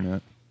posted on the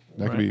internet.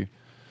 That could Right. be.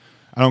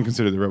 I don't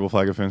consider the rebel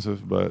flag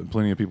offensive, but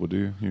plenty of people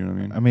do. You know what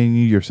I mean? I mean,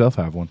 you yourself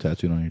have one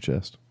tattooed on your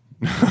chest.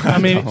 I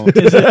mean, was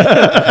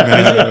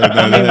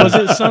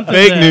it something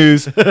Fake that,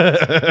 news.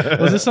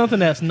 Was it something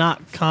that's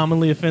not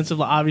commonly offensive?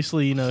 Like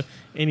obviously,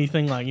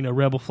 anything like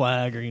rebel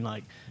flag or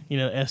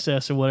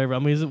SS or whatever. I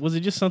mean, was it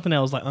just something that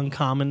was like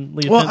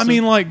uncommonly Well, offensive? I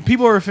mean, like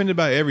people are offended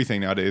by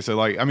everything nowadays. So,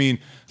 like, I mean,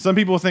 some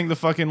people think the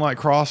fucking like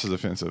cross is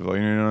offensive. Like,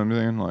 you know what I'm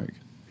saying? Like,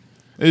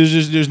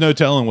 there's no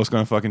telling what's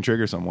going to fucking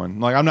trigger someone.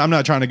 Like, I'm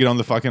not trying to get on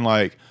the fucking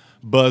like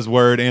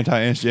buzzword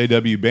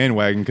anti-SJW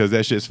bandwagon because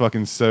that shit's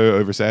fucking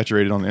so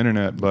oversaturated on the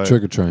internet. But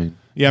Trigger train.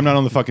 yeah, I'm not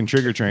on the fucking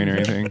trigger train or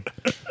anything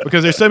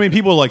because there's so many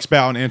people like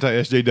spouting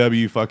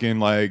anti-SJW fucking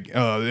like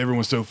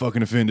everyone's so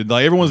fucking offended.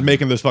 Like everyone's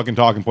making those fucking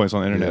talking points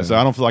on the internet. Yeah. So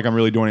I don't feel like I'm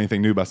really doing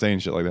anything new by saying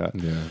shit like that.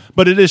 Yeah.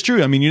 But it is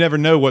true. I mean, you never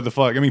know what the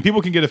fuck. I mean,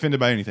 people can get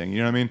offended by anything. You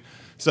know what I mean?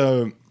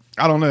 So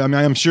I don't know. I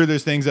mean, I'm sure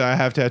there's things that I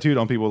have tattooed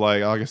on people.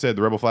 Like I said,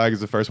 the rebel flag is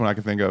the first one I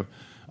can think of.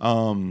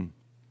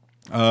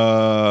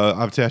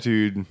 I've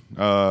tattooed.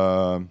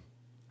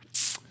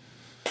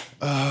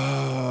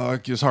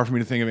 It's hard for me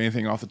to think of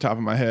anything off the top of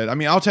my head. I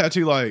mean, I'll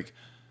tattoo like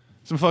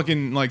some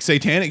fucking like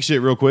satanic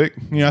shit real quick.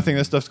 You know, I think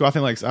that stuff's cool. I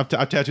think like I've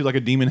tattooed like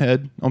a demon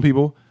head on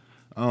people.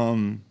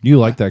 You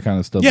like that kind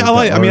of stuff? Yeah,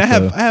 like I mean, I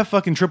art, have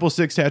fucking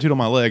 666 tattooed on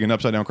my leg and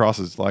upside down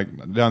crosses like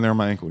down there on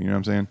my ankle. You know what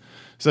I'm saying?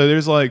 So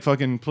there's like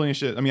fucking plenty of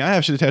shit. I mean, I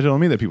have shit tattooed on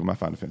me that people might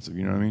find offensive.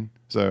 You know what I mean?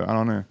 So I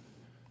don't know.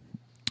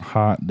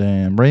 Hot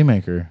damn,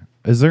 Raymaker.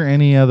 Is there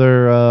any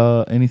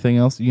other anything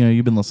else? You know,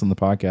 you've been listening to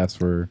the podcast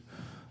for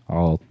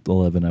all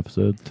 11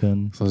 episodes,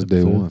 10. Since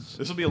day one.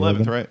 This will be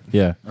 11th, right?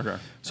 Yeah. Okay.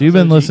 So you've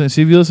been listening.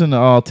 So you've listened to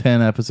all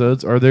 10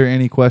 episodes. Are there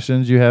any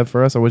questions you have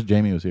for us? I wish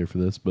Jamie was here for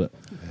this, but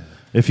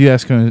if you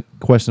ask a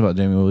question about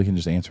Jamie, well, we can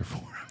just answer for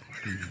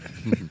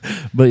him.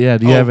 But yeah,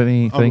 do you have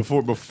anything?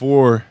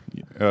 Before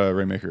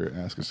Raymaker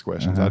asks us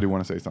questions, I do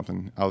want to say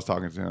something. I was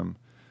talking to him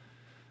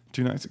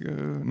 2 nights ago.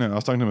 No, I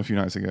was talking to him a few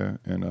nights ago,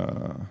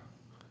 and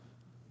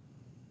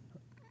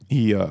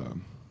he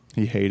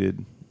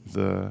hated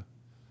the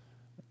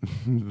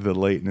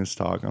lateness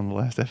talk on the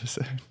last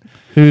episode.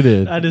 Who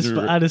did? I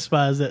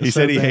despise that. He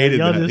so said he bad. hated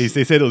Y'all that. Just,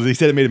 he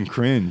said it made him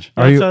cringe.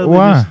 Are you?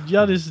 Why?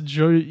 Y'all just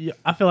drew.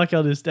 I feel like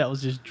that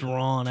was just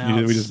drawn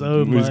out We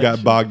so much. just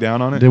got bogged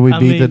down on it. Did we I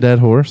beat the mean- dead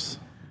horse?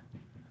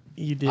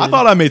 You did. I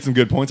thought I made some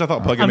good points. I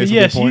thought Puckett made some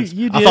yes, good points.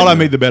 you I did. thought I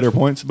made the better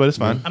points, but it's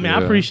fine. I mean, I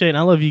appreciate and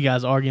I love you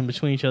guys arguing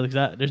between each other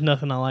because there's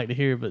nothing I like to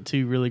hear but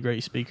two really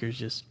great speakers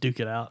just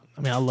duke it out.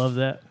 I mean, I love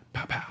that.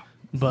 Pow, pow.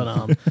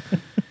 But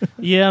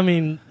yeah, I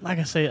mean, like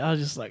I say, I was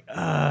just like,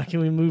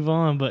 can we move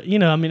on? But you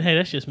know, I mean, hey,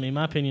 that's just me.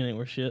 My opinion ain't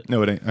worth shit.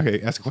 No, it ain't. Okay,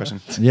 ask a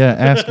question. Yeah,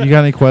 ask. You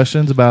got any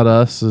questions about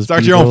us? As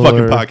Start your own people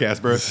fucking or-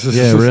 podcast, bro.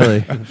 Yeah,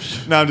 really.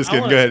 No, I'm just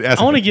kidding. Go ahead.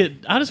 Ask I me.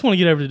 just want to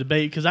get over the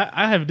debate because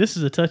I have this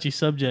is a touchy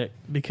subject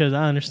because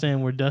I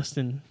understand where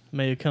Dustin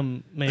may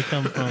come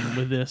from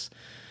with this.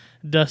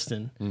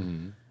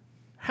 Dustin,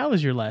 how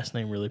is your last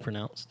name really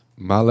pronounced?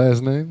 My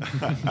last name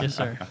Yes,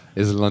 sir.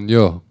 is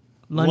Lanyo.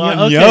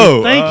 Lagno. Okay,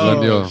 Lagno. thank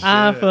Oh, you. Lagno.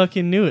 I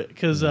fucking knew it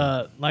because,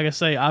 like I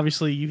say,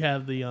 obviously you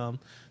have the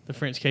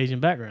French Cajun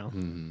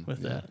background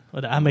with that.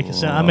 But I make it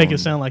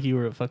sound like you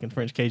were a fucking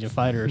French Cajun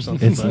fighter or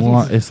something. It's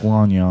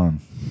Lagnon.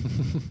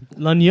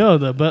 Lagno,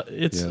 though, but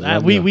it's Yeah,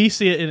 we Lagno. we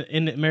see it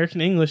in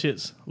American English.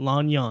 It's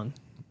Lagnon,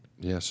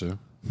 Yeah, sure.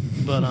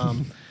 but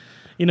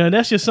you know,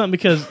 that's just something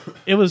because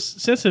it was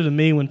sensitive to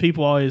me when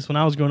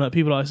I was growing up,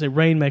 people always say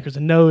Rainmakers,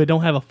 and no, it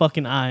don't have a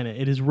fucking I in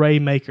it. It is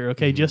Raymaker,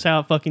 okay? Just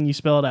how fucking you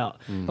spell it out.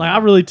 Like I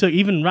really took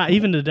even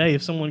today,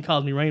 if someone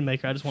calls me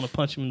Rainmaker, I just want to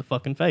punch him in the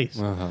fucking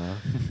face.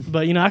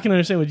 But you know, I can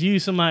understand with you,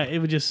 somebody it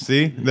would just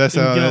See, that's it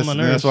would how. get on my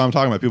nerves. That's what I'm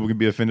talking about. People can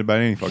be offended by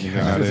any fucking thing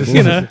nowadays.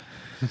 You know,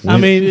 I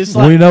mean, it's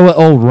like, We know what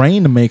old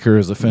Rainmaker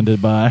is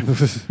offended by. but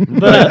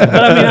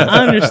I mean,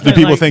 I understand. Do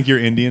people like, think you're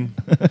Indian?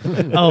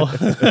 Oh,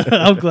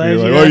 I'm glad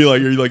You're you. like,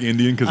 asked. you're like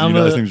Indian because I'm you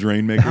know a- his name's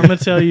Rainmaker. I'm gonna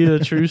tell you a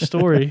true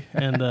story,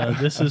 and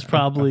this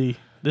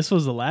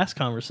was the last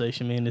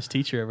conversation me and this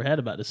teacher ever had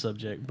about this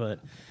subject. But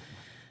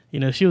you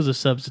know, she was a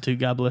substitute.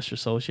 God bless her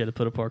soul. She had to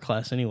put up our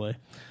class anyway.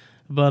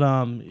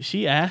 But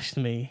she asked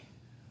me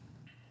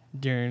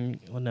during.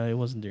 Well, no, it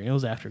wasn't during. It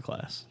was after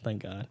class.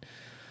 Thank God.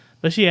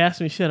 But she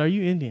asked me. She said, "Are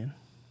you Indian?"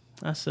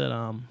 I said,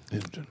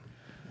 Indian.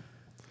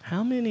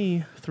 "How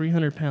many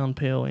 300-pound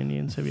pale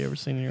Indians have you ever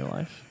seen in your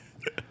life?"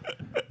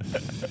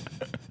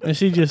 And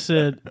she just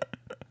said,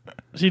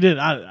 she did.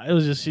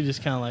 She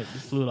just kind of like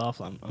blew it off.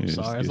 I'm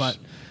sorry. I was like,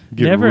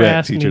 Get never wrecked,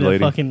 ask me teacher that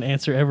lady. fucking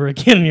answer ever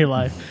again in your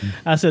life.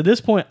 I said, at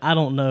this point, I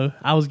don't know.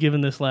 I was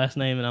given this last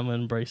name and I'm going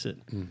to embrace it.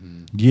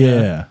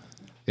 Yeah.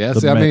 Yeah,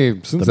 The see, I ma-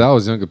 mean, since I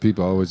was younger,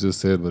 people always just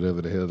said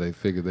whatever the hell they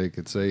figured they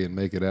could say and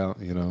make it out,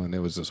 you know, and it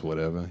was just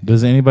whatever.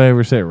 Does anybody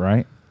ever say it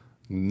right?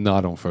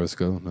 Not on first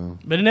go, no.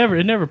 But it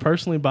never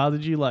personally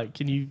bothered you. Like,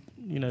 can you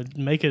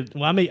make it?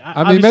 Well, I mean,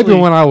 I mean, maybe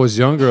when I was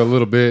younger a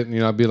little bit, you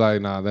know, I'd be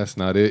like, nah, that's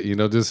not it, you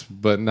know,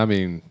 but I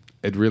mean,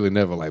 it really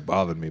never like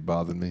bothered me.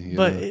 You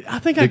But know? I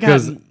think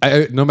Because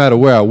no matter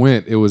where I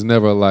went, it was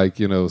never like,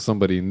 you know,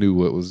 somebody knew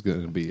what was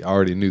going to be. I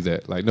already knew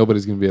that. Like,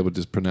 nobody's going to be able to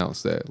just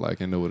pronounce that,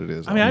 like, and know what it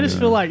is. I mean, I just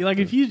feel like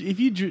if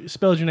you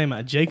spelled your name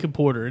out Jacob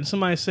Porter and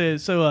somebody said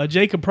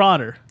Jacob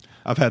Protter.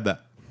 I've had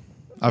that.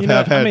 I've You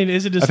know, had. I mean,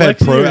 is it I've had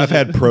dyslexia or is I've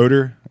had it-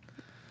 Proter.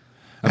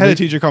 I had a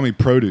teacher call me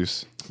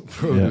Produce.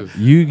 Yeah.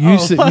 You Oh,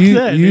 fuck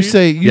that, you dude.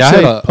 say Yeah, I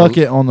had a-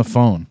 Puckett on the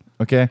phone.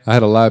 Okay. I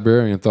had a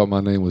librarian thought my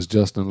name was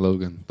Justin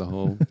Logan the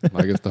whole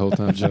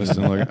time.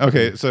 Justin Logan.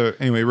 Okay, so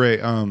anyway, Ray,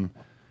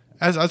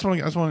 I just want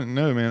to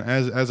know, man,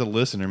 as a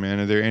listener, man,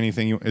 is there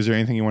anything you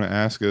want to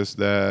ask us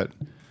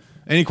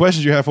any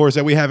questions you have for us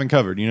that we haven't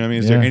covered? You know what I mean?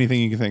 Is there Yeah.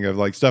 anything you can think of,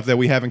 like stuff that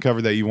we haven't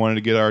covered that you wanted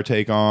to get our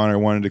take on or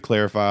wanted to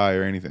clarify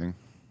or anything?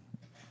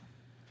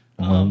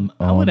 I On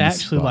would the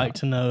actually spot. like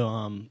to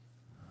know,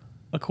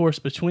 of course,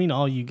 between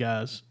all you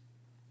guys,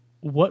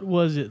 what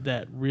was it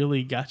that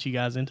really got you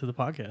guys into the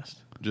podcast?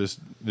 Just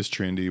it's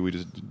trendy. We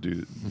just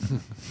do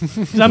it.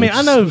 'Cause, I mean,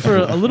 I know for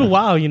a little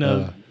while,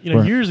 Right.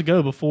 years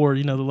ago before,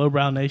 the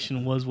Lowbrow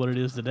Nation was what it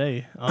is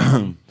today.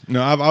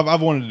 No,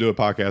 I've wanted to do a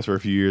podcast for a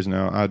few years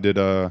now. I did.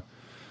 I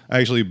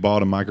actually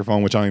bought a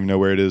microphone, which I don't even know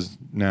where it is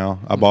now.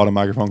 I bought a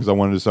microphone because I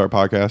wanted to start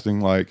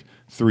podcasting like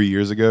 3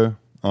 years ago.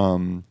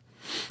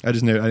 I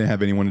didn't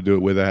have anyone to do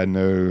it with. I didn't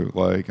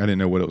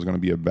know what it was going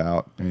to be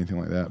about, anything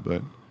like that.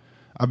 But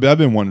I've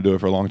been wanting to do it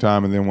for a long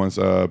time. And then once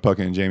Puckett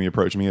and Jamie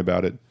approached me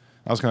about it,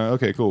 I was kind of,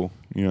 okay, cool.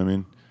 You know what I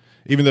mean?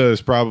 Even though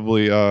it's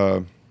probably,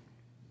 I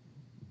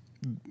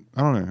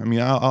don't know. I mean,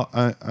 I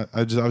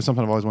was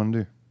something I've always wanted to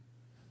do.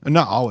 And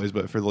not always,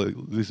 but for at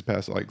least the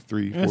past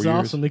 3-4 years. That's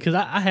awesome, because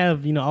I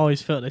have,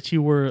 always felt that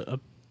you were a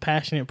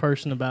passionate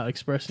person about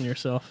expressing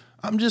yourself.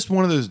 I'm just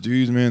one of those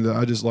dudes, man, that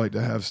I just like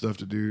to have stuff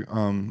to do.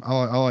 I'm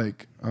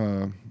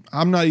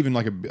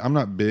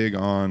not big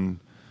on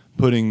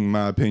putting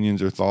my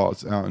opinions or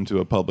thoughts out into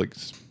a public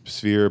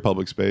sphere,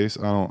 public space.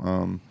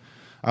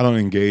 I don't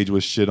engage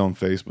with shit on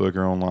Facebook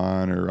or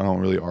online, or I don't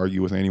really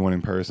argue with anyone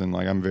in person.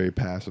 Like, I'm very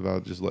passive. I'll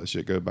just let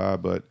shit go by.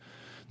 But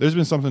there's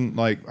been something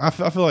I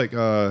feel like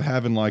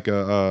having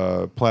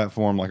a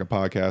platform, like a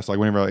podcast, like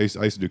whenever I used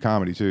to do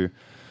comedy too.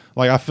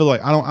 Like, I feel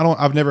like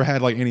I've never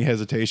had any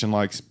hesitation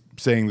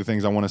saying the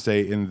things I want to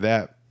say in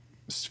that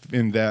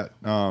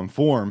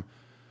form,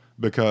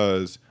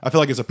 because I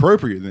feel like it's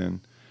appropriate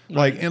then.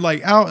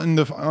 Out in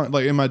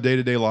the in my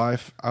day-to-day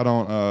life, I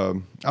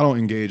don't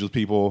engage with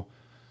people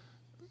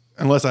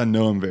unless I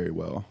know them very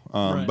well.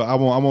 Right. But I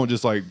won't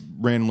just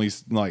randomly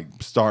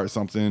start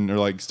something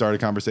or start a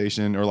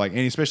conversation or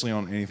especially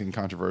on anything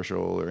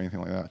controversial or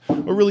anything like that,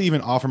 or really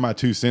even offer my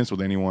 2 cents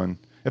with anyone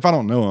if I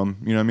don't know them.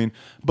 You know what I mean?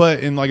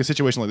 But in a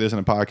situation like this in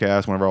a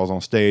podcast, whenever I was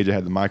on stage, I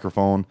had the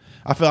microphone.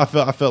 I felt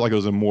like it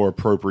was a more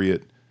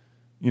appropriate,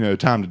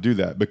 time to do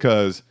that,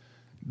 because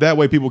that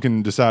way people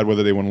can decide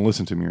whether they want to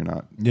listen to me or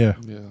not. Yeah.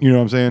 You know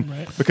what I'm saying?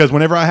 Right. Because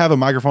whenever I have a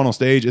microphone on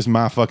stage, it's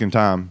my fucking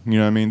time. You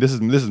know what I mean? This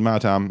is my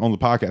time on the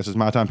podcast. It's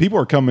my time. People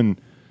are coming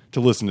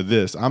to listen to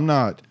this. I'm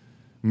not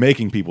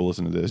making people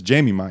listen to this.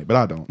 Jamie might, but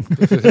I don't.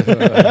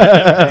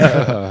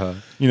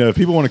 If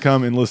people want to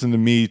come and listen to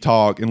me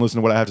talk and listen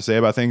to what I have to say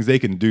about things, they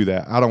can do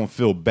that. I don't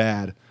feel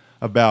bad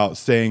about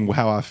saying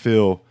how I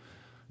feel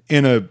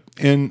in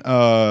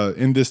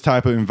this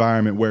type of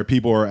environment where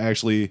people are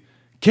actually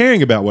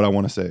caring about what I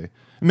want to say.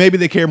 Maybe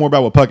they care more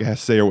about what Puckett has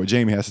to say or what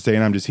Jamie has to say,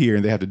 and I'm just here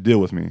and they have to deal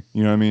with me.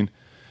 You know what I mean?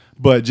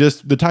 But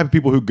just the type of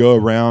people who go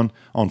around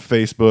on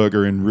Facebook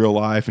or in real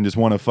life and just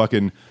want to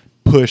fucking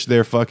push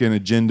their fucking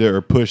agenda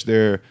or push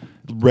their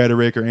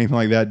rhetoric or anything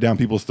like that down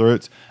people's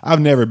throats. I've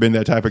never been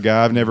that type of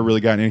guy. I've never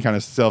really gotten any kind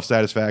of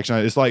self-satisfaction.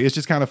 It's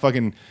just kind of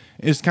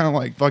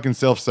like fucking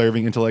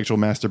self-serving intellectual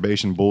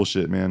masterbation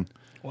bullshit, man.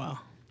 Wow.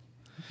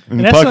 And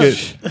that's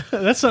Puckett,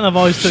 that's something I've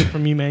always took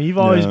from you, man. You've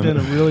always been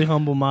a really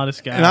humble,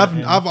 modest guy. and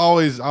I've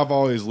always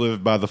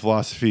lived by the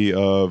philosophy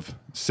of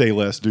say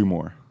less, do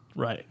more.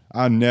 Right.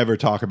 I never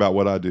talk about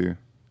what I do.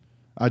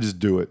 I just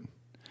do it.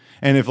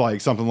 And if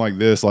something like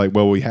this,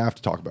 we have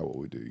to talk about what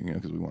we do,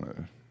 because we want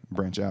to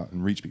branch out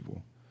and reach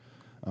people.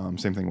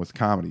 Same thing with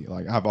comedy.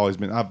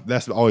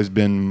 That's always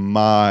been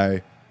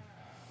my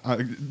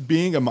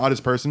being a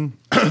modest person.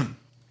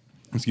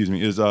 Excuse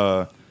me, is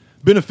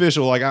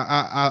beneficial.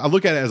 I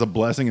look at it as a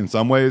blessing in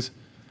some ways,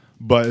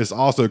 but it's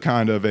also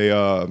kind of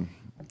a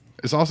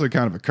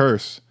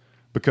curse,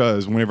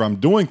 because whenever I'm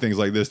doing things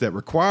like this that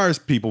requires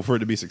people for it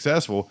to be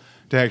successful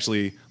to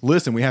actually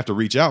listen, we have to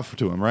reach out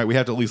to them, right? We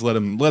have to at least let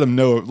them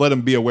know, let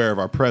them be aware of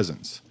our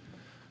presence.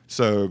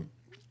 So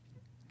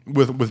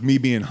with me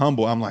being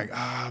humble, I'm like,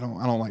 I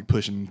don't like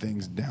pushing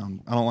things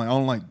down. I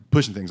don't like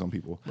pushing things on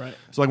people. Right.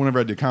 So whenever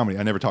I did comedy,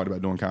 I never talked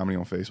about doing comedy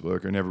on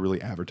Facebook or never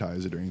really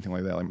advertised it or anything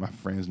like that. My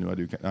friends knew I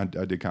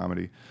did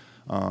comedy.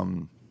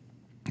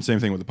 Same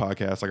thing with the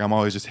podcast. I'm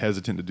always just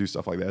hesitant to do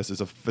stuff like that.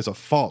 It's a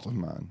fault of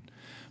mine.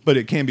 But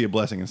it can be a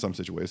blessing in some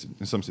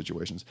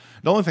situations.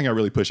 The only thing I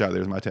really push out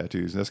there is my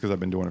tattoos. And that's because I've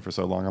been doing it for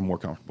so long. I'm more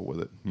comfortable with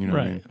it. You know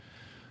what I mean?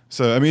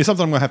 So, it's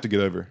something I'm going to have to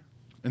get over.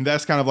 And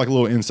that's kind of a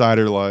little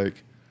insider,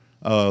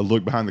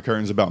 look behind the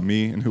curtains about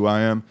me and who I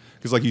am.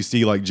 Because, you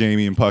see,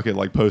 Jamie and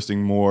Puckett,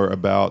 posting more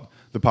about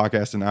the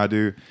podcast than I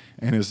do.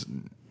 And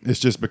it's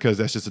just because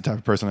that's just the type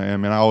of person I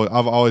am. And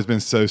I've always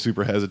been so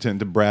super hesitant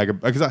to brag.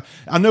 Because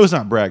I know it's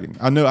not bragging.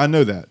 I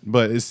know that.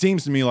 But it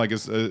seems to me like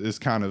it's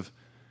kind of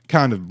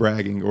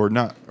bragging or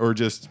not, or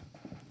just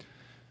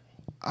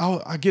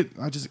I get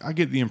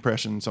the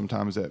impression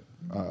sometimes that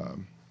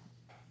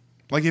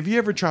have you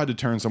ever tried to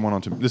turn someone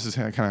onto, this is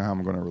kind of how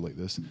I'm going to relate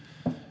this.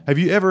 Have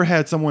you ever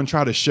had someone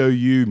try to show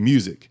you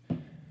music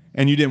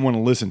and you didn't want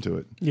to listen to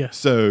it? Yeah.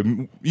 So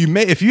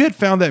if you had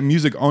found that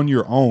music on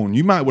your own,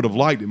 you might would have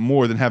liked it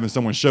more than having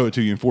someone show it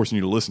to you and forcing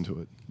you to listen to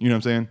it. You know what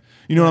I'm saying?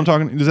 You know what I'm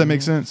talking? Does that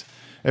make sense?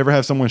 Ever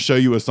have someone show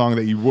you a song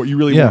that you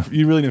really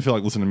didn't feel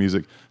like listening to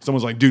music?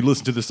 Someone's like, dude,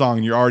 listen to the song,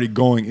 and you're already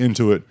going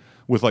into it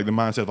with the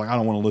mindset of I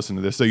don't want to listen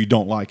to this, so you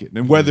don't like it.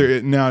 And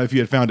if you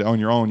had found it on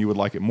your own, you would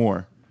like it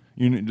more.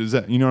 You know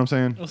what I'm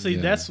saying? Well, see,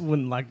 that's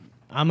when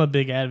I'm a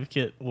big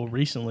advocate. Well,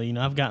 recently,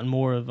 I've gotten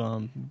more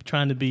of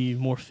trying to be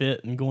more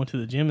fit and going to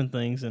the gym and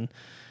things, and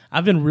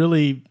I've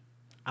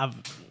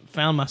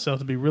found myself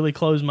to be really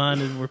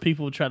closed-minded, where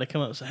people try to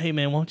come up and say, hey,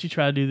 man, why don't you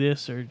try to do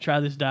this or try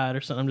this diet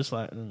or something? I'm just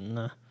like,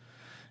 nah.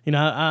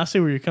 I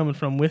see where you're coming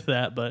from with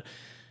that, but,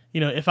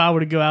 if I were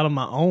to go out on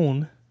my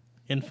own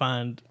and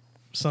find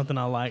something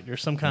I liked or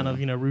some kind of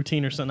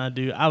routine or something I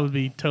do, I would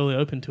be totally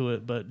open to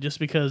it. But just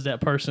because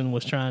that person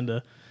was trying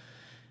to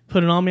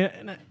put it on me,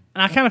 and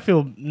I kind of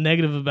feel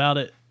negative about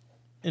it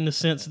in the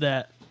sense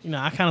that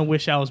I kind of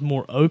wish I was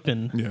more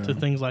open to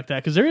things like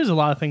that, because there is a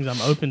lot of things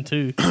I'm open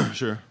to.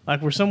 Sure.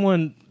 Like where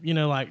someone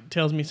like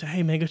tells me, say,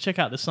 "Hey man, go check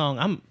out this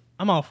song."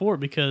 I'm all for it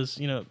because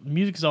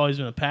music has always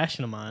been a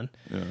passion of mine.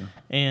 Yeah.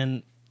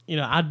 And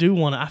I do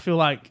want to. I feel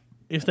like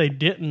if they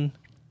didn't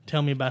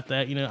tell me about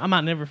that, I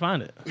might never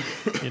find it.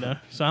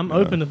 So I'm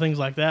open to things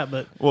like that.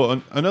 But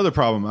another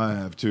problem I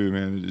have too,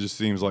 man, it just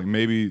seems like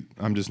maybe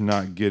I'm just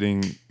not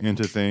getting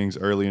into things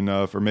early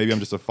enough, or maybe I'm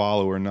just a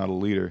follower and not a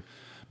leader.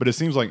 But it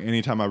seems like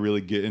anytime I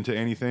really get into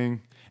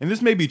anything, and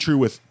this may be true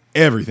with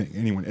everything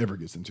anyone ever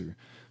gets into,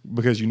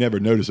 because you never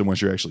notice it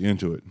once you're actually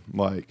into it.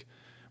 Like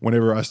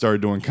whenever I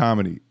started doing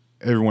comedy,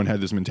 everyone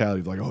had this mentality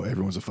of like, oh,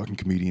 everyone's a fucking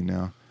comedian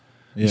now.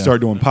 Yeah. You start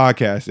doing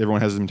podcasts,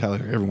 everyone has this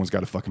mentality, everyone's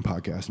got a fucking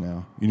podcast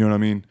now. You know what I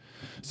mean?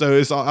 So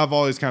I've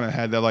always kind of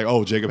had that like,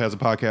 oh, Jacob has a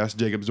podcast,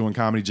 Jacob's doing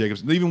comedy,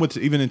 Jacob's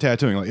even in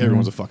tattooing, like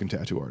everyone's a fucking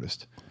tattoo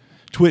artist.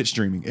 Twitch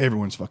streaming,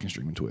 everyone's fucking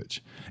streaming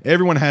Twitch.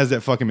 Everyone has that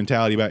fucking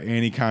mentality about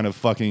any kind of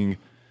fucking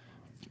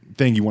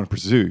thing you want to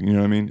pursue, you know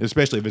what I mean?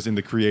 Especially if it's in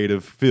the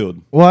creative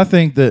field. Well, I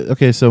think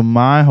that, so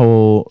my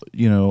whole,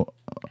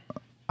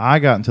 I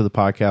got into the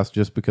podcast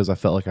just because I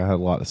felt like I had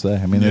a lot to say.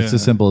 I mean, it's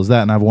as simple as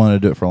that, and I've wanted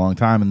to do it for a long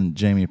time, and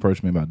Jamie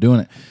approached me about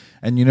doing it.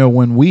 And,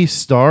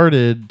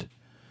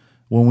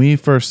 when we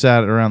first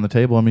sat around the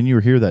table, I mean, you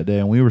were here that day,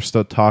 and we were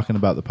still talking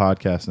about the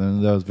podcast,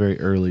 and that was very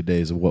early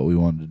days of what we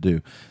wanted to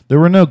do. There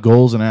were no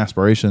goals and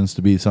aspirations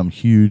to be some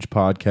huge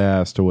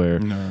podcast to where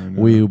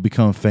we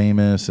become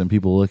famous and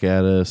people look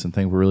at us and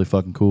think we're really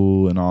fucking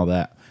cool and all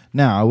that.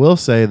 Now, I will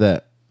say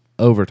that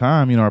over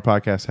time, our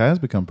podcast has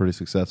become pretty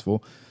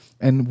successful,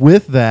 and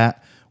with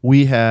that,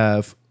 we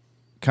have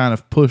kind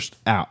of pushed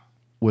out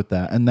with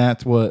that, and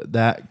that's what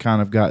that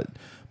kind of got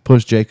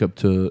pushed Jacob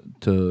to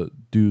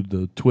do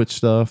the Twitch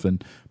stuff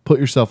and put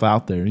yourself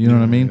out there. You know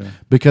what I mean? Yeah.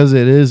 Because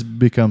it is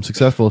become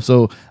successful.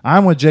 So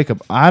I'm with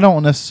Jacob. I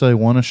don't necessarily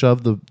want to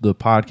shove the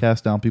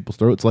podcast down people's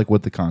throats like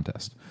with the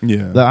contest.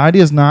 Yeah. The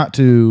idea is not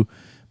to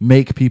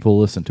make people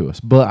listen to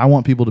us, but I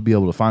want people to be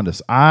able to find us.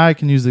 I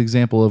can use the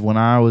example of when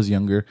I was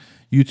younger,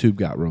 YouTube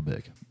got real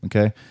big.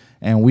 Okay.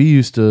 And we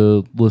used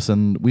to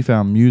listen, we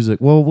found music.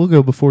 Well, we'll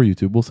go before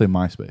YouTube. We'll say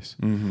MySpace.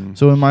 Mm-hmm.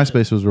 So when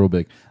MySpace was real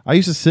big, I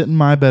used to sit in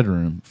my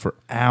bedroom for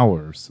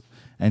hours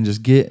and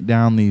just get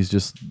down these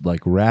just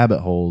like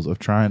rabbit holes of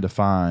trying to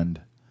find,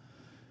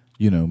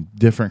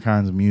 different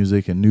kinds of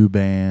music and new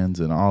bands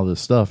and all this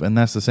stuff. And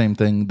that's the same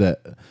thing that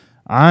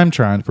I'm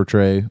trying to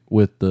portray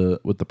with the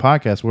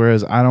podcast.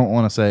 Whereas I don't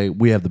want to say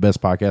we have the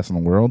best podcast in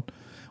the world,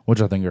 which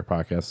I think our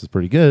podcast is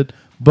pretty good,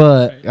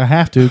 but I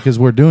have to because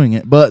we're doing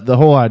it. But the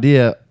whole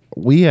idea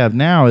we have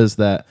now is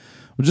that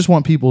we just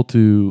want people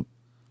to,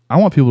 I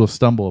want people to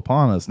stumble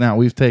upon us. Now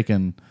we've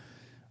taken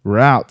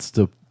routes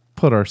to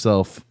put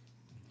ourselves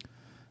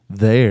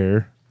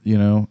there,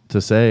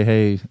 to say,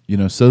 hey,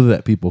 so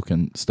that people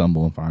can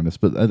stumble and find us.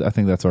 But I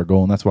think that's our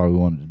goal, and that's why we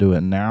wanted to do it.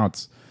 And now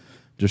it's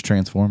just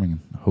transforming,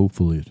 and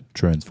hopefully it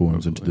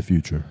transforms into the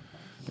future.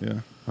 Yeah,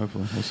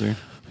 hopefully. We'll see.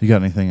 You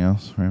got anything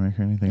else,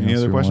 Raymaker? Any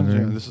other questions?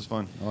 Yeah, this is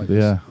fun. I like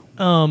this.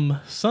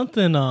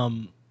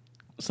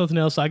 Something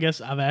else. I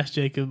guess I've asked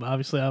Jacob.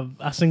 Obviously,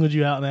 I singled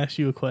you out and asked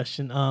you a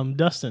question.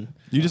 Dustin.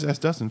 You just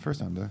asked Dustin first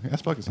time, though.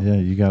 Ask Bucket something. Yeah,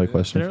 you got a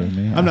question for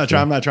me. I'm not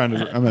trying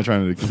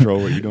to control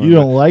what you're doing. You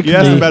don't like me. You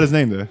asked him about his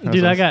name, though.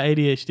 Dude, I got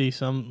ADHD,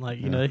 so I'm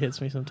like, it hits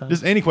me sometimes.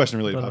 Just any question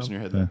really pops in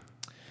your head, though.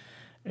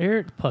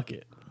 Eric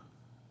Puckett.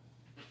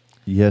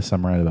 Yes,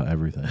 I'm right about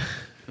everything.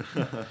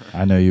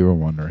 I know you were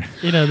wondering.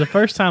 The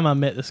first time I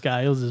met this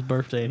guy, it was his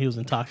birthday, and he was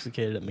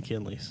intoxicated at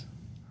McKinley's.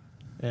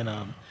 And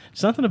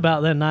something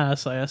about that night,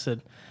 I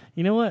said,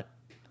 you know what?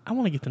 I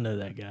want to get to know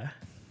that guy.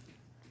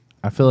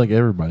 I feel like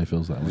everybody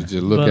feels that way. Did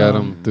you look at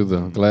him through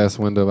the glass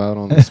window out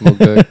on the smoke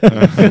deck?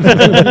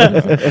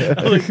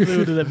 I looked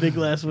through to that big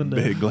glass window.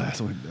 Big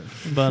glass window.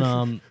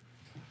 But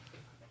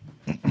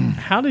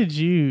how did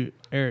you,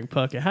 Eric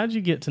Puckett, how did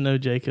you get to know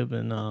Jacob?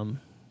 And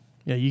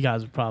you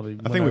guys would probably.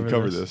 I think we've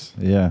covered this.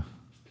 Yeah.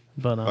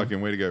 But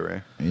fucking way to go,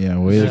 Ray. Yeah,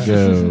 way to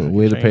go.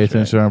 Way to pay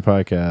attention to our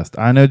podcast.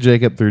 I know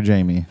Jacob through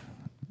Jamie.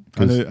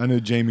 I know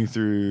Jamie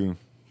through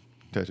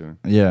tattooing.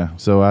 Yeah,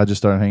 so I just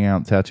started hanging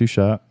out at the tattoo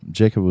shop.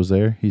 Jacob was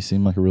there. He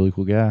seemed like a really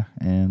cool guy,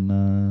 and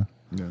the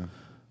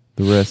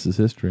rest is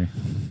history.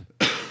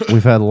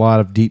 We've had a lot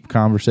of deep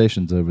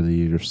conversations over the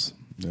years.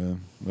 Yeah,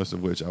 most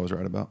of which I was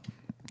right about.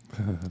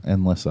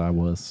 Unless I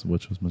was,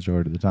 which was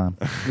majority of the time.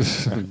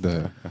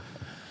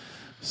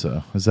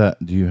 So,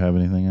 do you have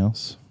anything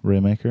else,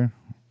 Raymaker?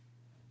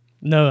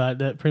 No,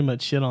 that pretty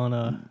much shit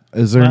on.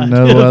 Is there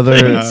no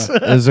other?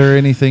 Is there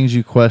any things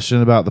you question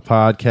about the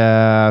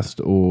podcast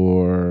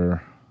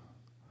or?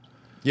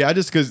 Yeah, I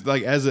just because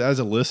like as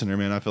a listener,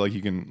 man, I feel like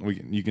you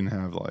can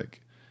have like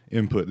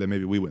input that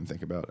maybe we wouldn't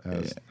think about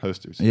as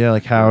hosters. Yeah,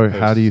 like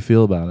how do you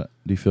feel about it?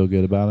 Do you feel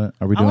good about it?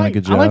 Are we doing a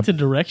good job? I like the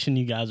direction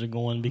you guys are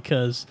going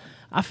because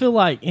I feel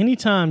like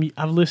anytime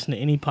I've listened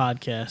to any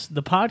podcast,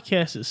 the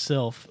podcast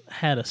itself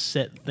had a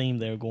set theme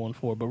they were going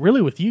for. But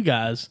really with you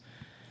guys,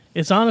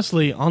 it's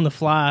honestly on the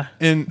fly.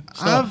 And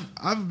stuff.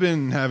 I've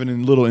been having a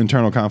little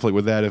internal conflict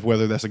with that, if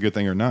whether that's a good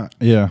thing or not.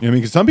 Yeah. You know what I mean?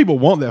 Because some people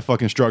want that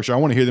fucking structure. I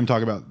want to hear them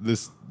talk about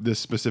this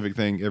specific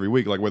thing every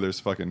week, like whether it's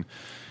fucking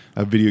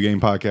a video game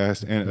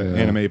podcast,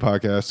 anime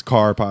podcast,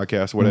 car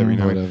podcast, whatever. You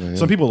know, whatever, yeah.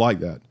 Some people like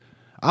that.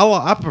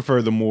 I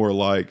prefer the more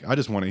like I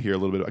just want to hear a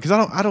little bit because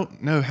I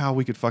don't know how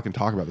we could fucking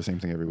talk about the same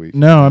thing every week.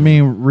 No, I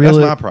mean,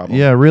 really, That's my problem.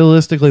 Yeah,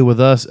 realistically, with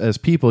us as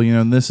people, you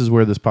know, and this is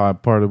where this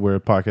part of where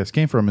the podcast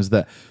came from is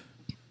that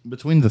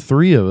between the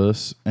three of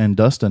us and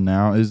Dustin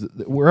now is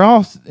we're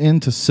all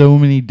into so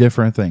many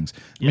different things.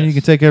 I mean, you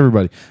can take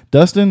everybody.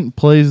 Dustin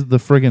plays the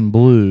friggin'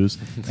 blues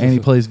and he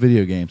plays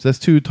video games. That's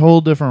two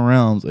total different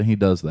realms, and he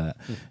does that.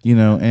 You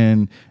know,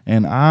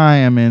 and I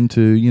am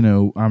into, you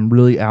know, I'm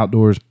really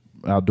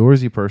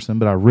outdoorsy person,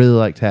 but I really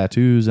like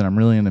tattoos and I'm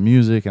really into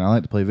music and I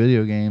like to play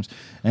video games.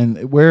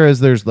 And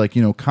whereas there's like,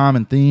 you know,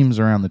 common themes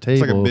around the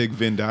table. It's like a big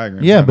Venn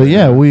diagram. Yeah,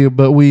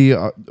 but we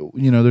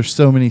you know, there's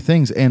so many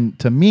things. And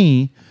to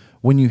me,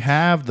 when you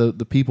have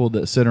the people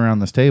that sit around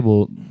this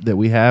table that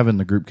we have in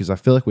the group, because I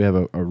feel like we have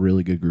a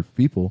really good group of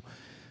people,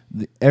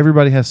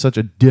 everybody has such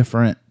a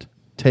different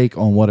take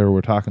on whatever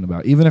we're talking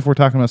about. Even if we're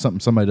talking about something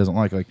somebody doesn't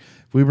like if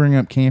we bring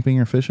up camping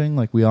or fishing,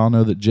 like we all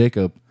know that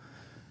Jacob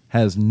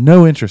has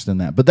no interest in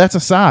that. But that's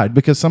aside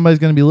because somebody's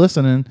going to be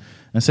listening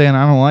and saying,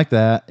 I don't like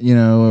that, you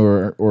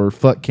know, or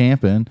fuck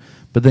camping,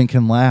 but then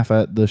can laugh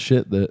at the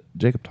shit that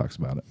Jacob talks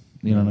about it.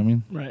 You know what I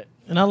mean? Right.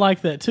 And I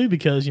like that too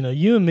because, you know,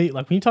 you and me,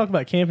 like when you talk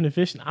about camping and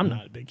fishing, I'm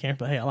not a big camper,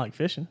 but hey, I like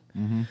fishing.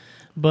 Mm-hmm.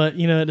 But,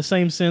 you know, at the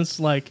same sense,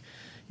 like,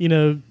 you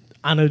know,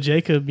 I know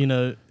Jacob, you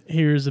know,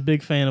 here is a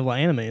big fan of like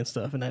anime and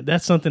stuff. And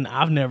that's something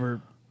I've never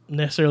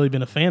necessarily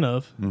been a fan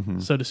of,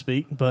 so to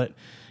speak. But,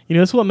 you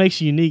know, it's what makes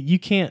you unique. You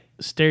can't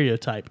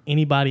stereotype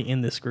anybody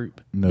in this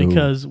group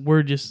because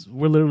we're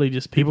literally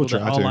just people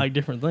that all like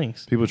different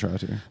things. People try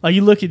to. Like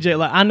you look at Jake,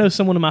 like I know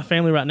someone in my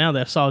family right now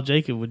that saw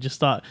Jacob would just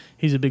thought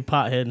he's a big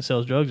pothead and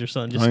sells drugs or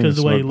something just because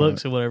the way he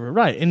looks or whatever.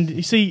 Right. And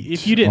you see,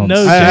 if you didn't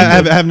know I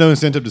have no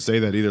incentive to say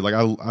that either. Like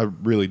I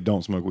really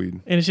don't smoke weed.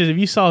 And it's just if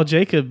you saw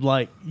Jacob,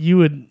 like you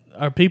would,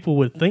 or people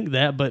would think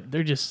that, but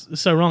they're just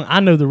so wrong.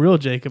 I know the real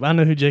Jacob. I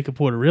know who Jacob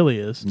Porter really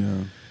is.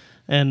 Yeah.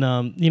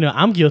 And, you know,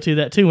 I'm guilty of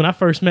that too. When I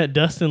first met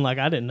Dustin, like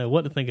I didn't know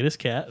what to think of this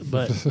cat,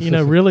 but, you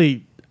know,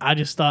 really, I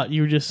just thought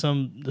you were just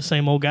the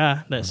same old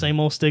guy, that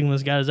same old stigma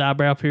that's got his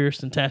eyebrow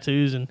pierced and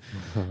tattoos and,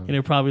 you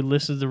know, probably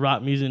listens to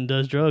rock music and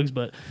does drugs.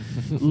 But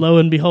lo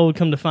and behold,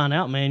 come to find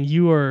out, man,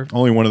 you are...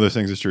 Only one of those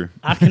things is true.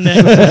 I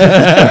connect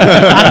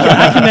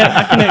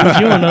I connect with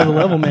you on another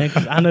level, man,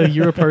 because I know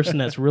you're a person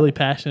that's really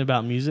passionate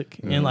about music.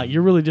 And, like,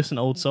 you're really just an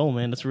old soul,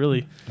 man. That's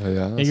really...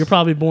 and you're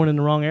probably born in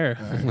the wrong era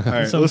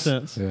in some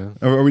sense. Yeah.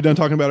 Are we done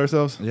talking about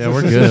ourselves? Yeah,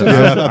 we're good.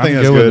 I think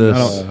that's good.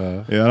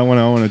 I don't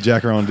want to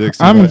jack around dicks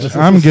too much.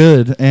 I'm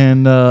good.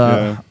 And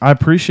I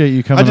appreciate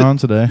you coming on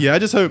today. Yeah, I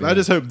just hope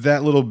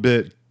that little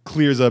bit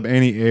clears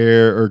any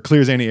air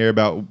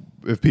about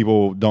if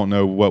people don't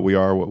know what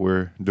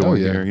we're doing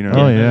here. You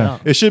know,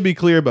 it should be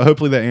clear, but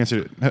hopefully that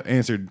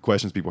answered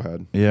questions people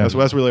had. Yeah,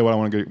 that's really what I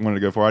wanted to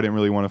go for. I didn't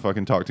really want to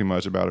fucking talk too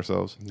much about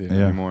ourselves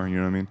anymore. You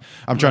know what I mean?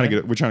 We're trying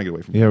to get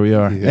away from. Yeah, we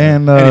are. Yeah.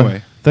 And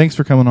anyway, thanks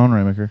for coming on,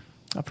 Raymaker.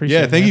 I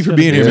appreciate it. Thank you for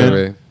being here, man.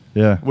 Ray.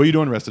 Yeah. What are you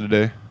doing the rest of the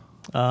day?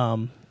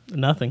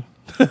 Nothing.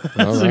 All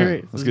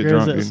right. Let's get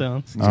drunk. That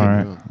sounds. All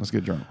right. Let's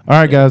get drunk. All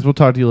right, guys. We'll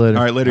talk to you later.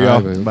 All right, later,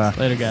 All y'all. right, Bye.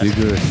 Later, guys.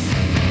 Be good.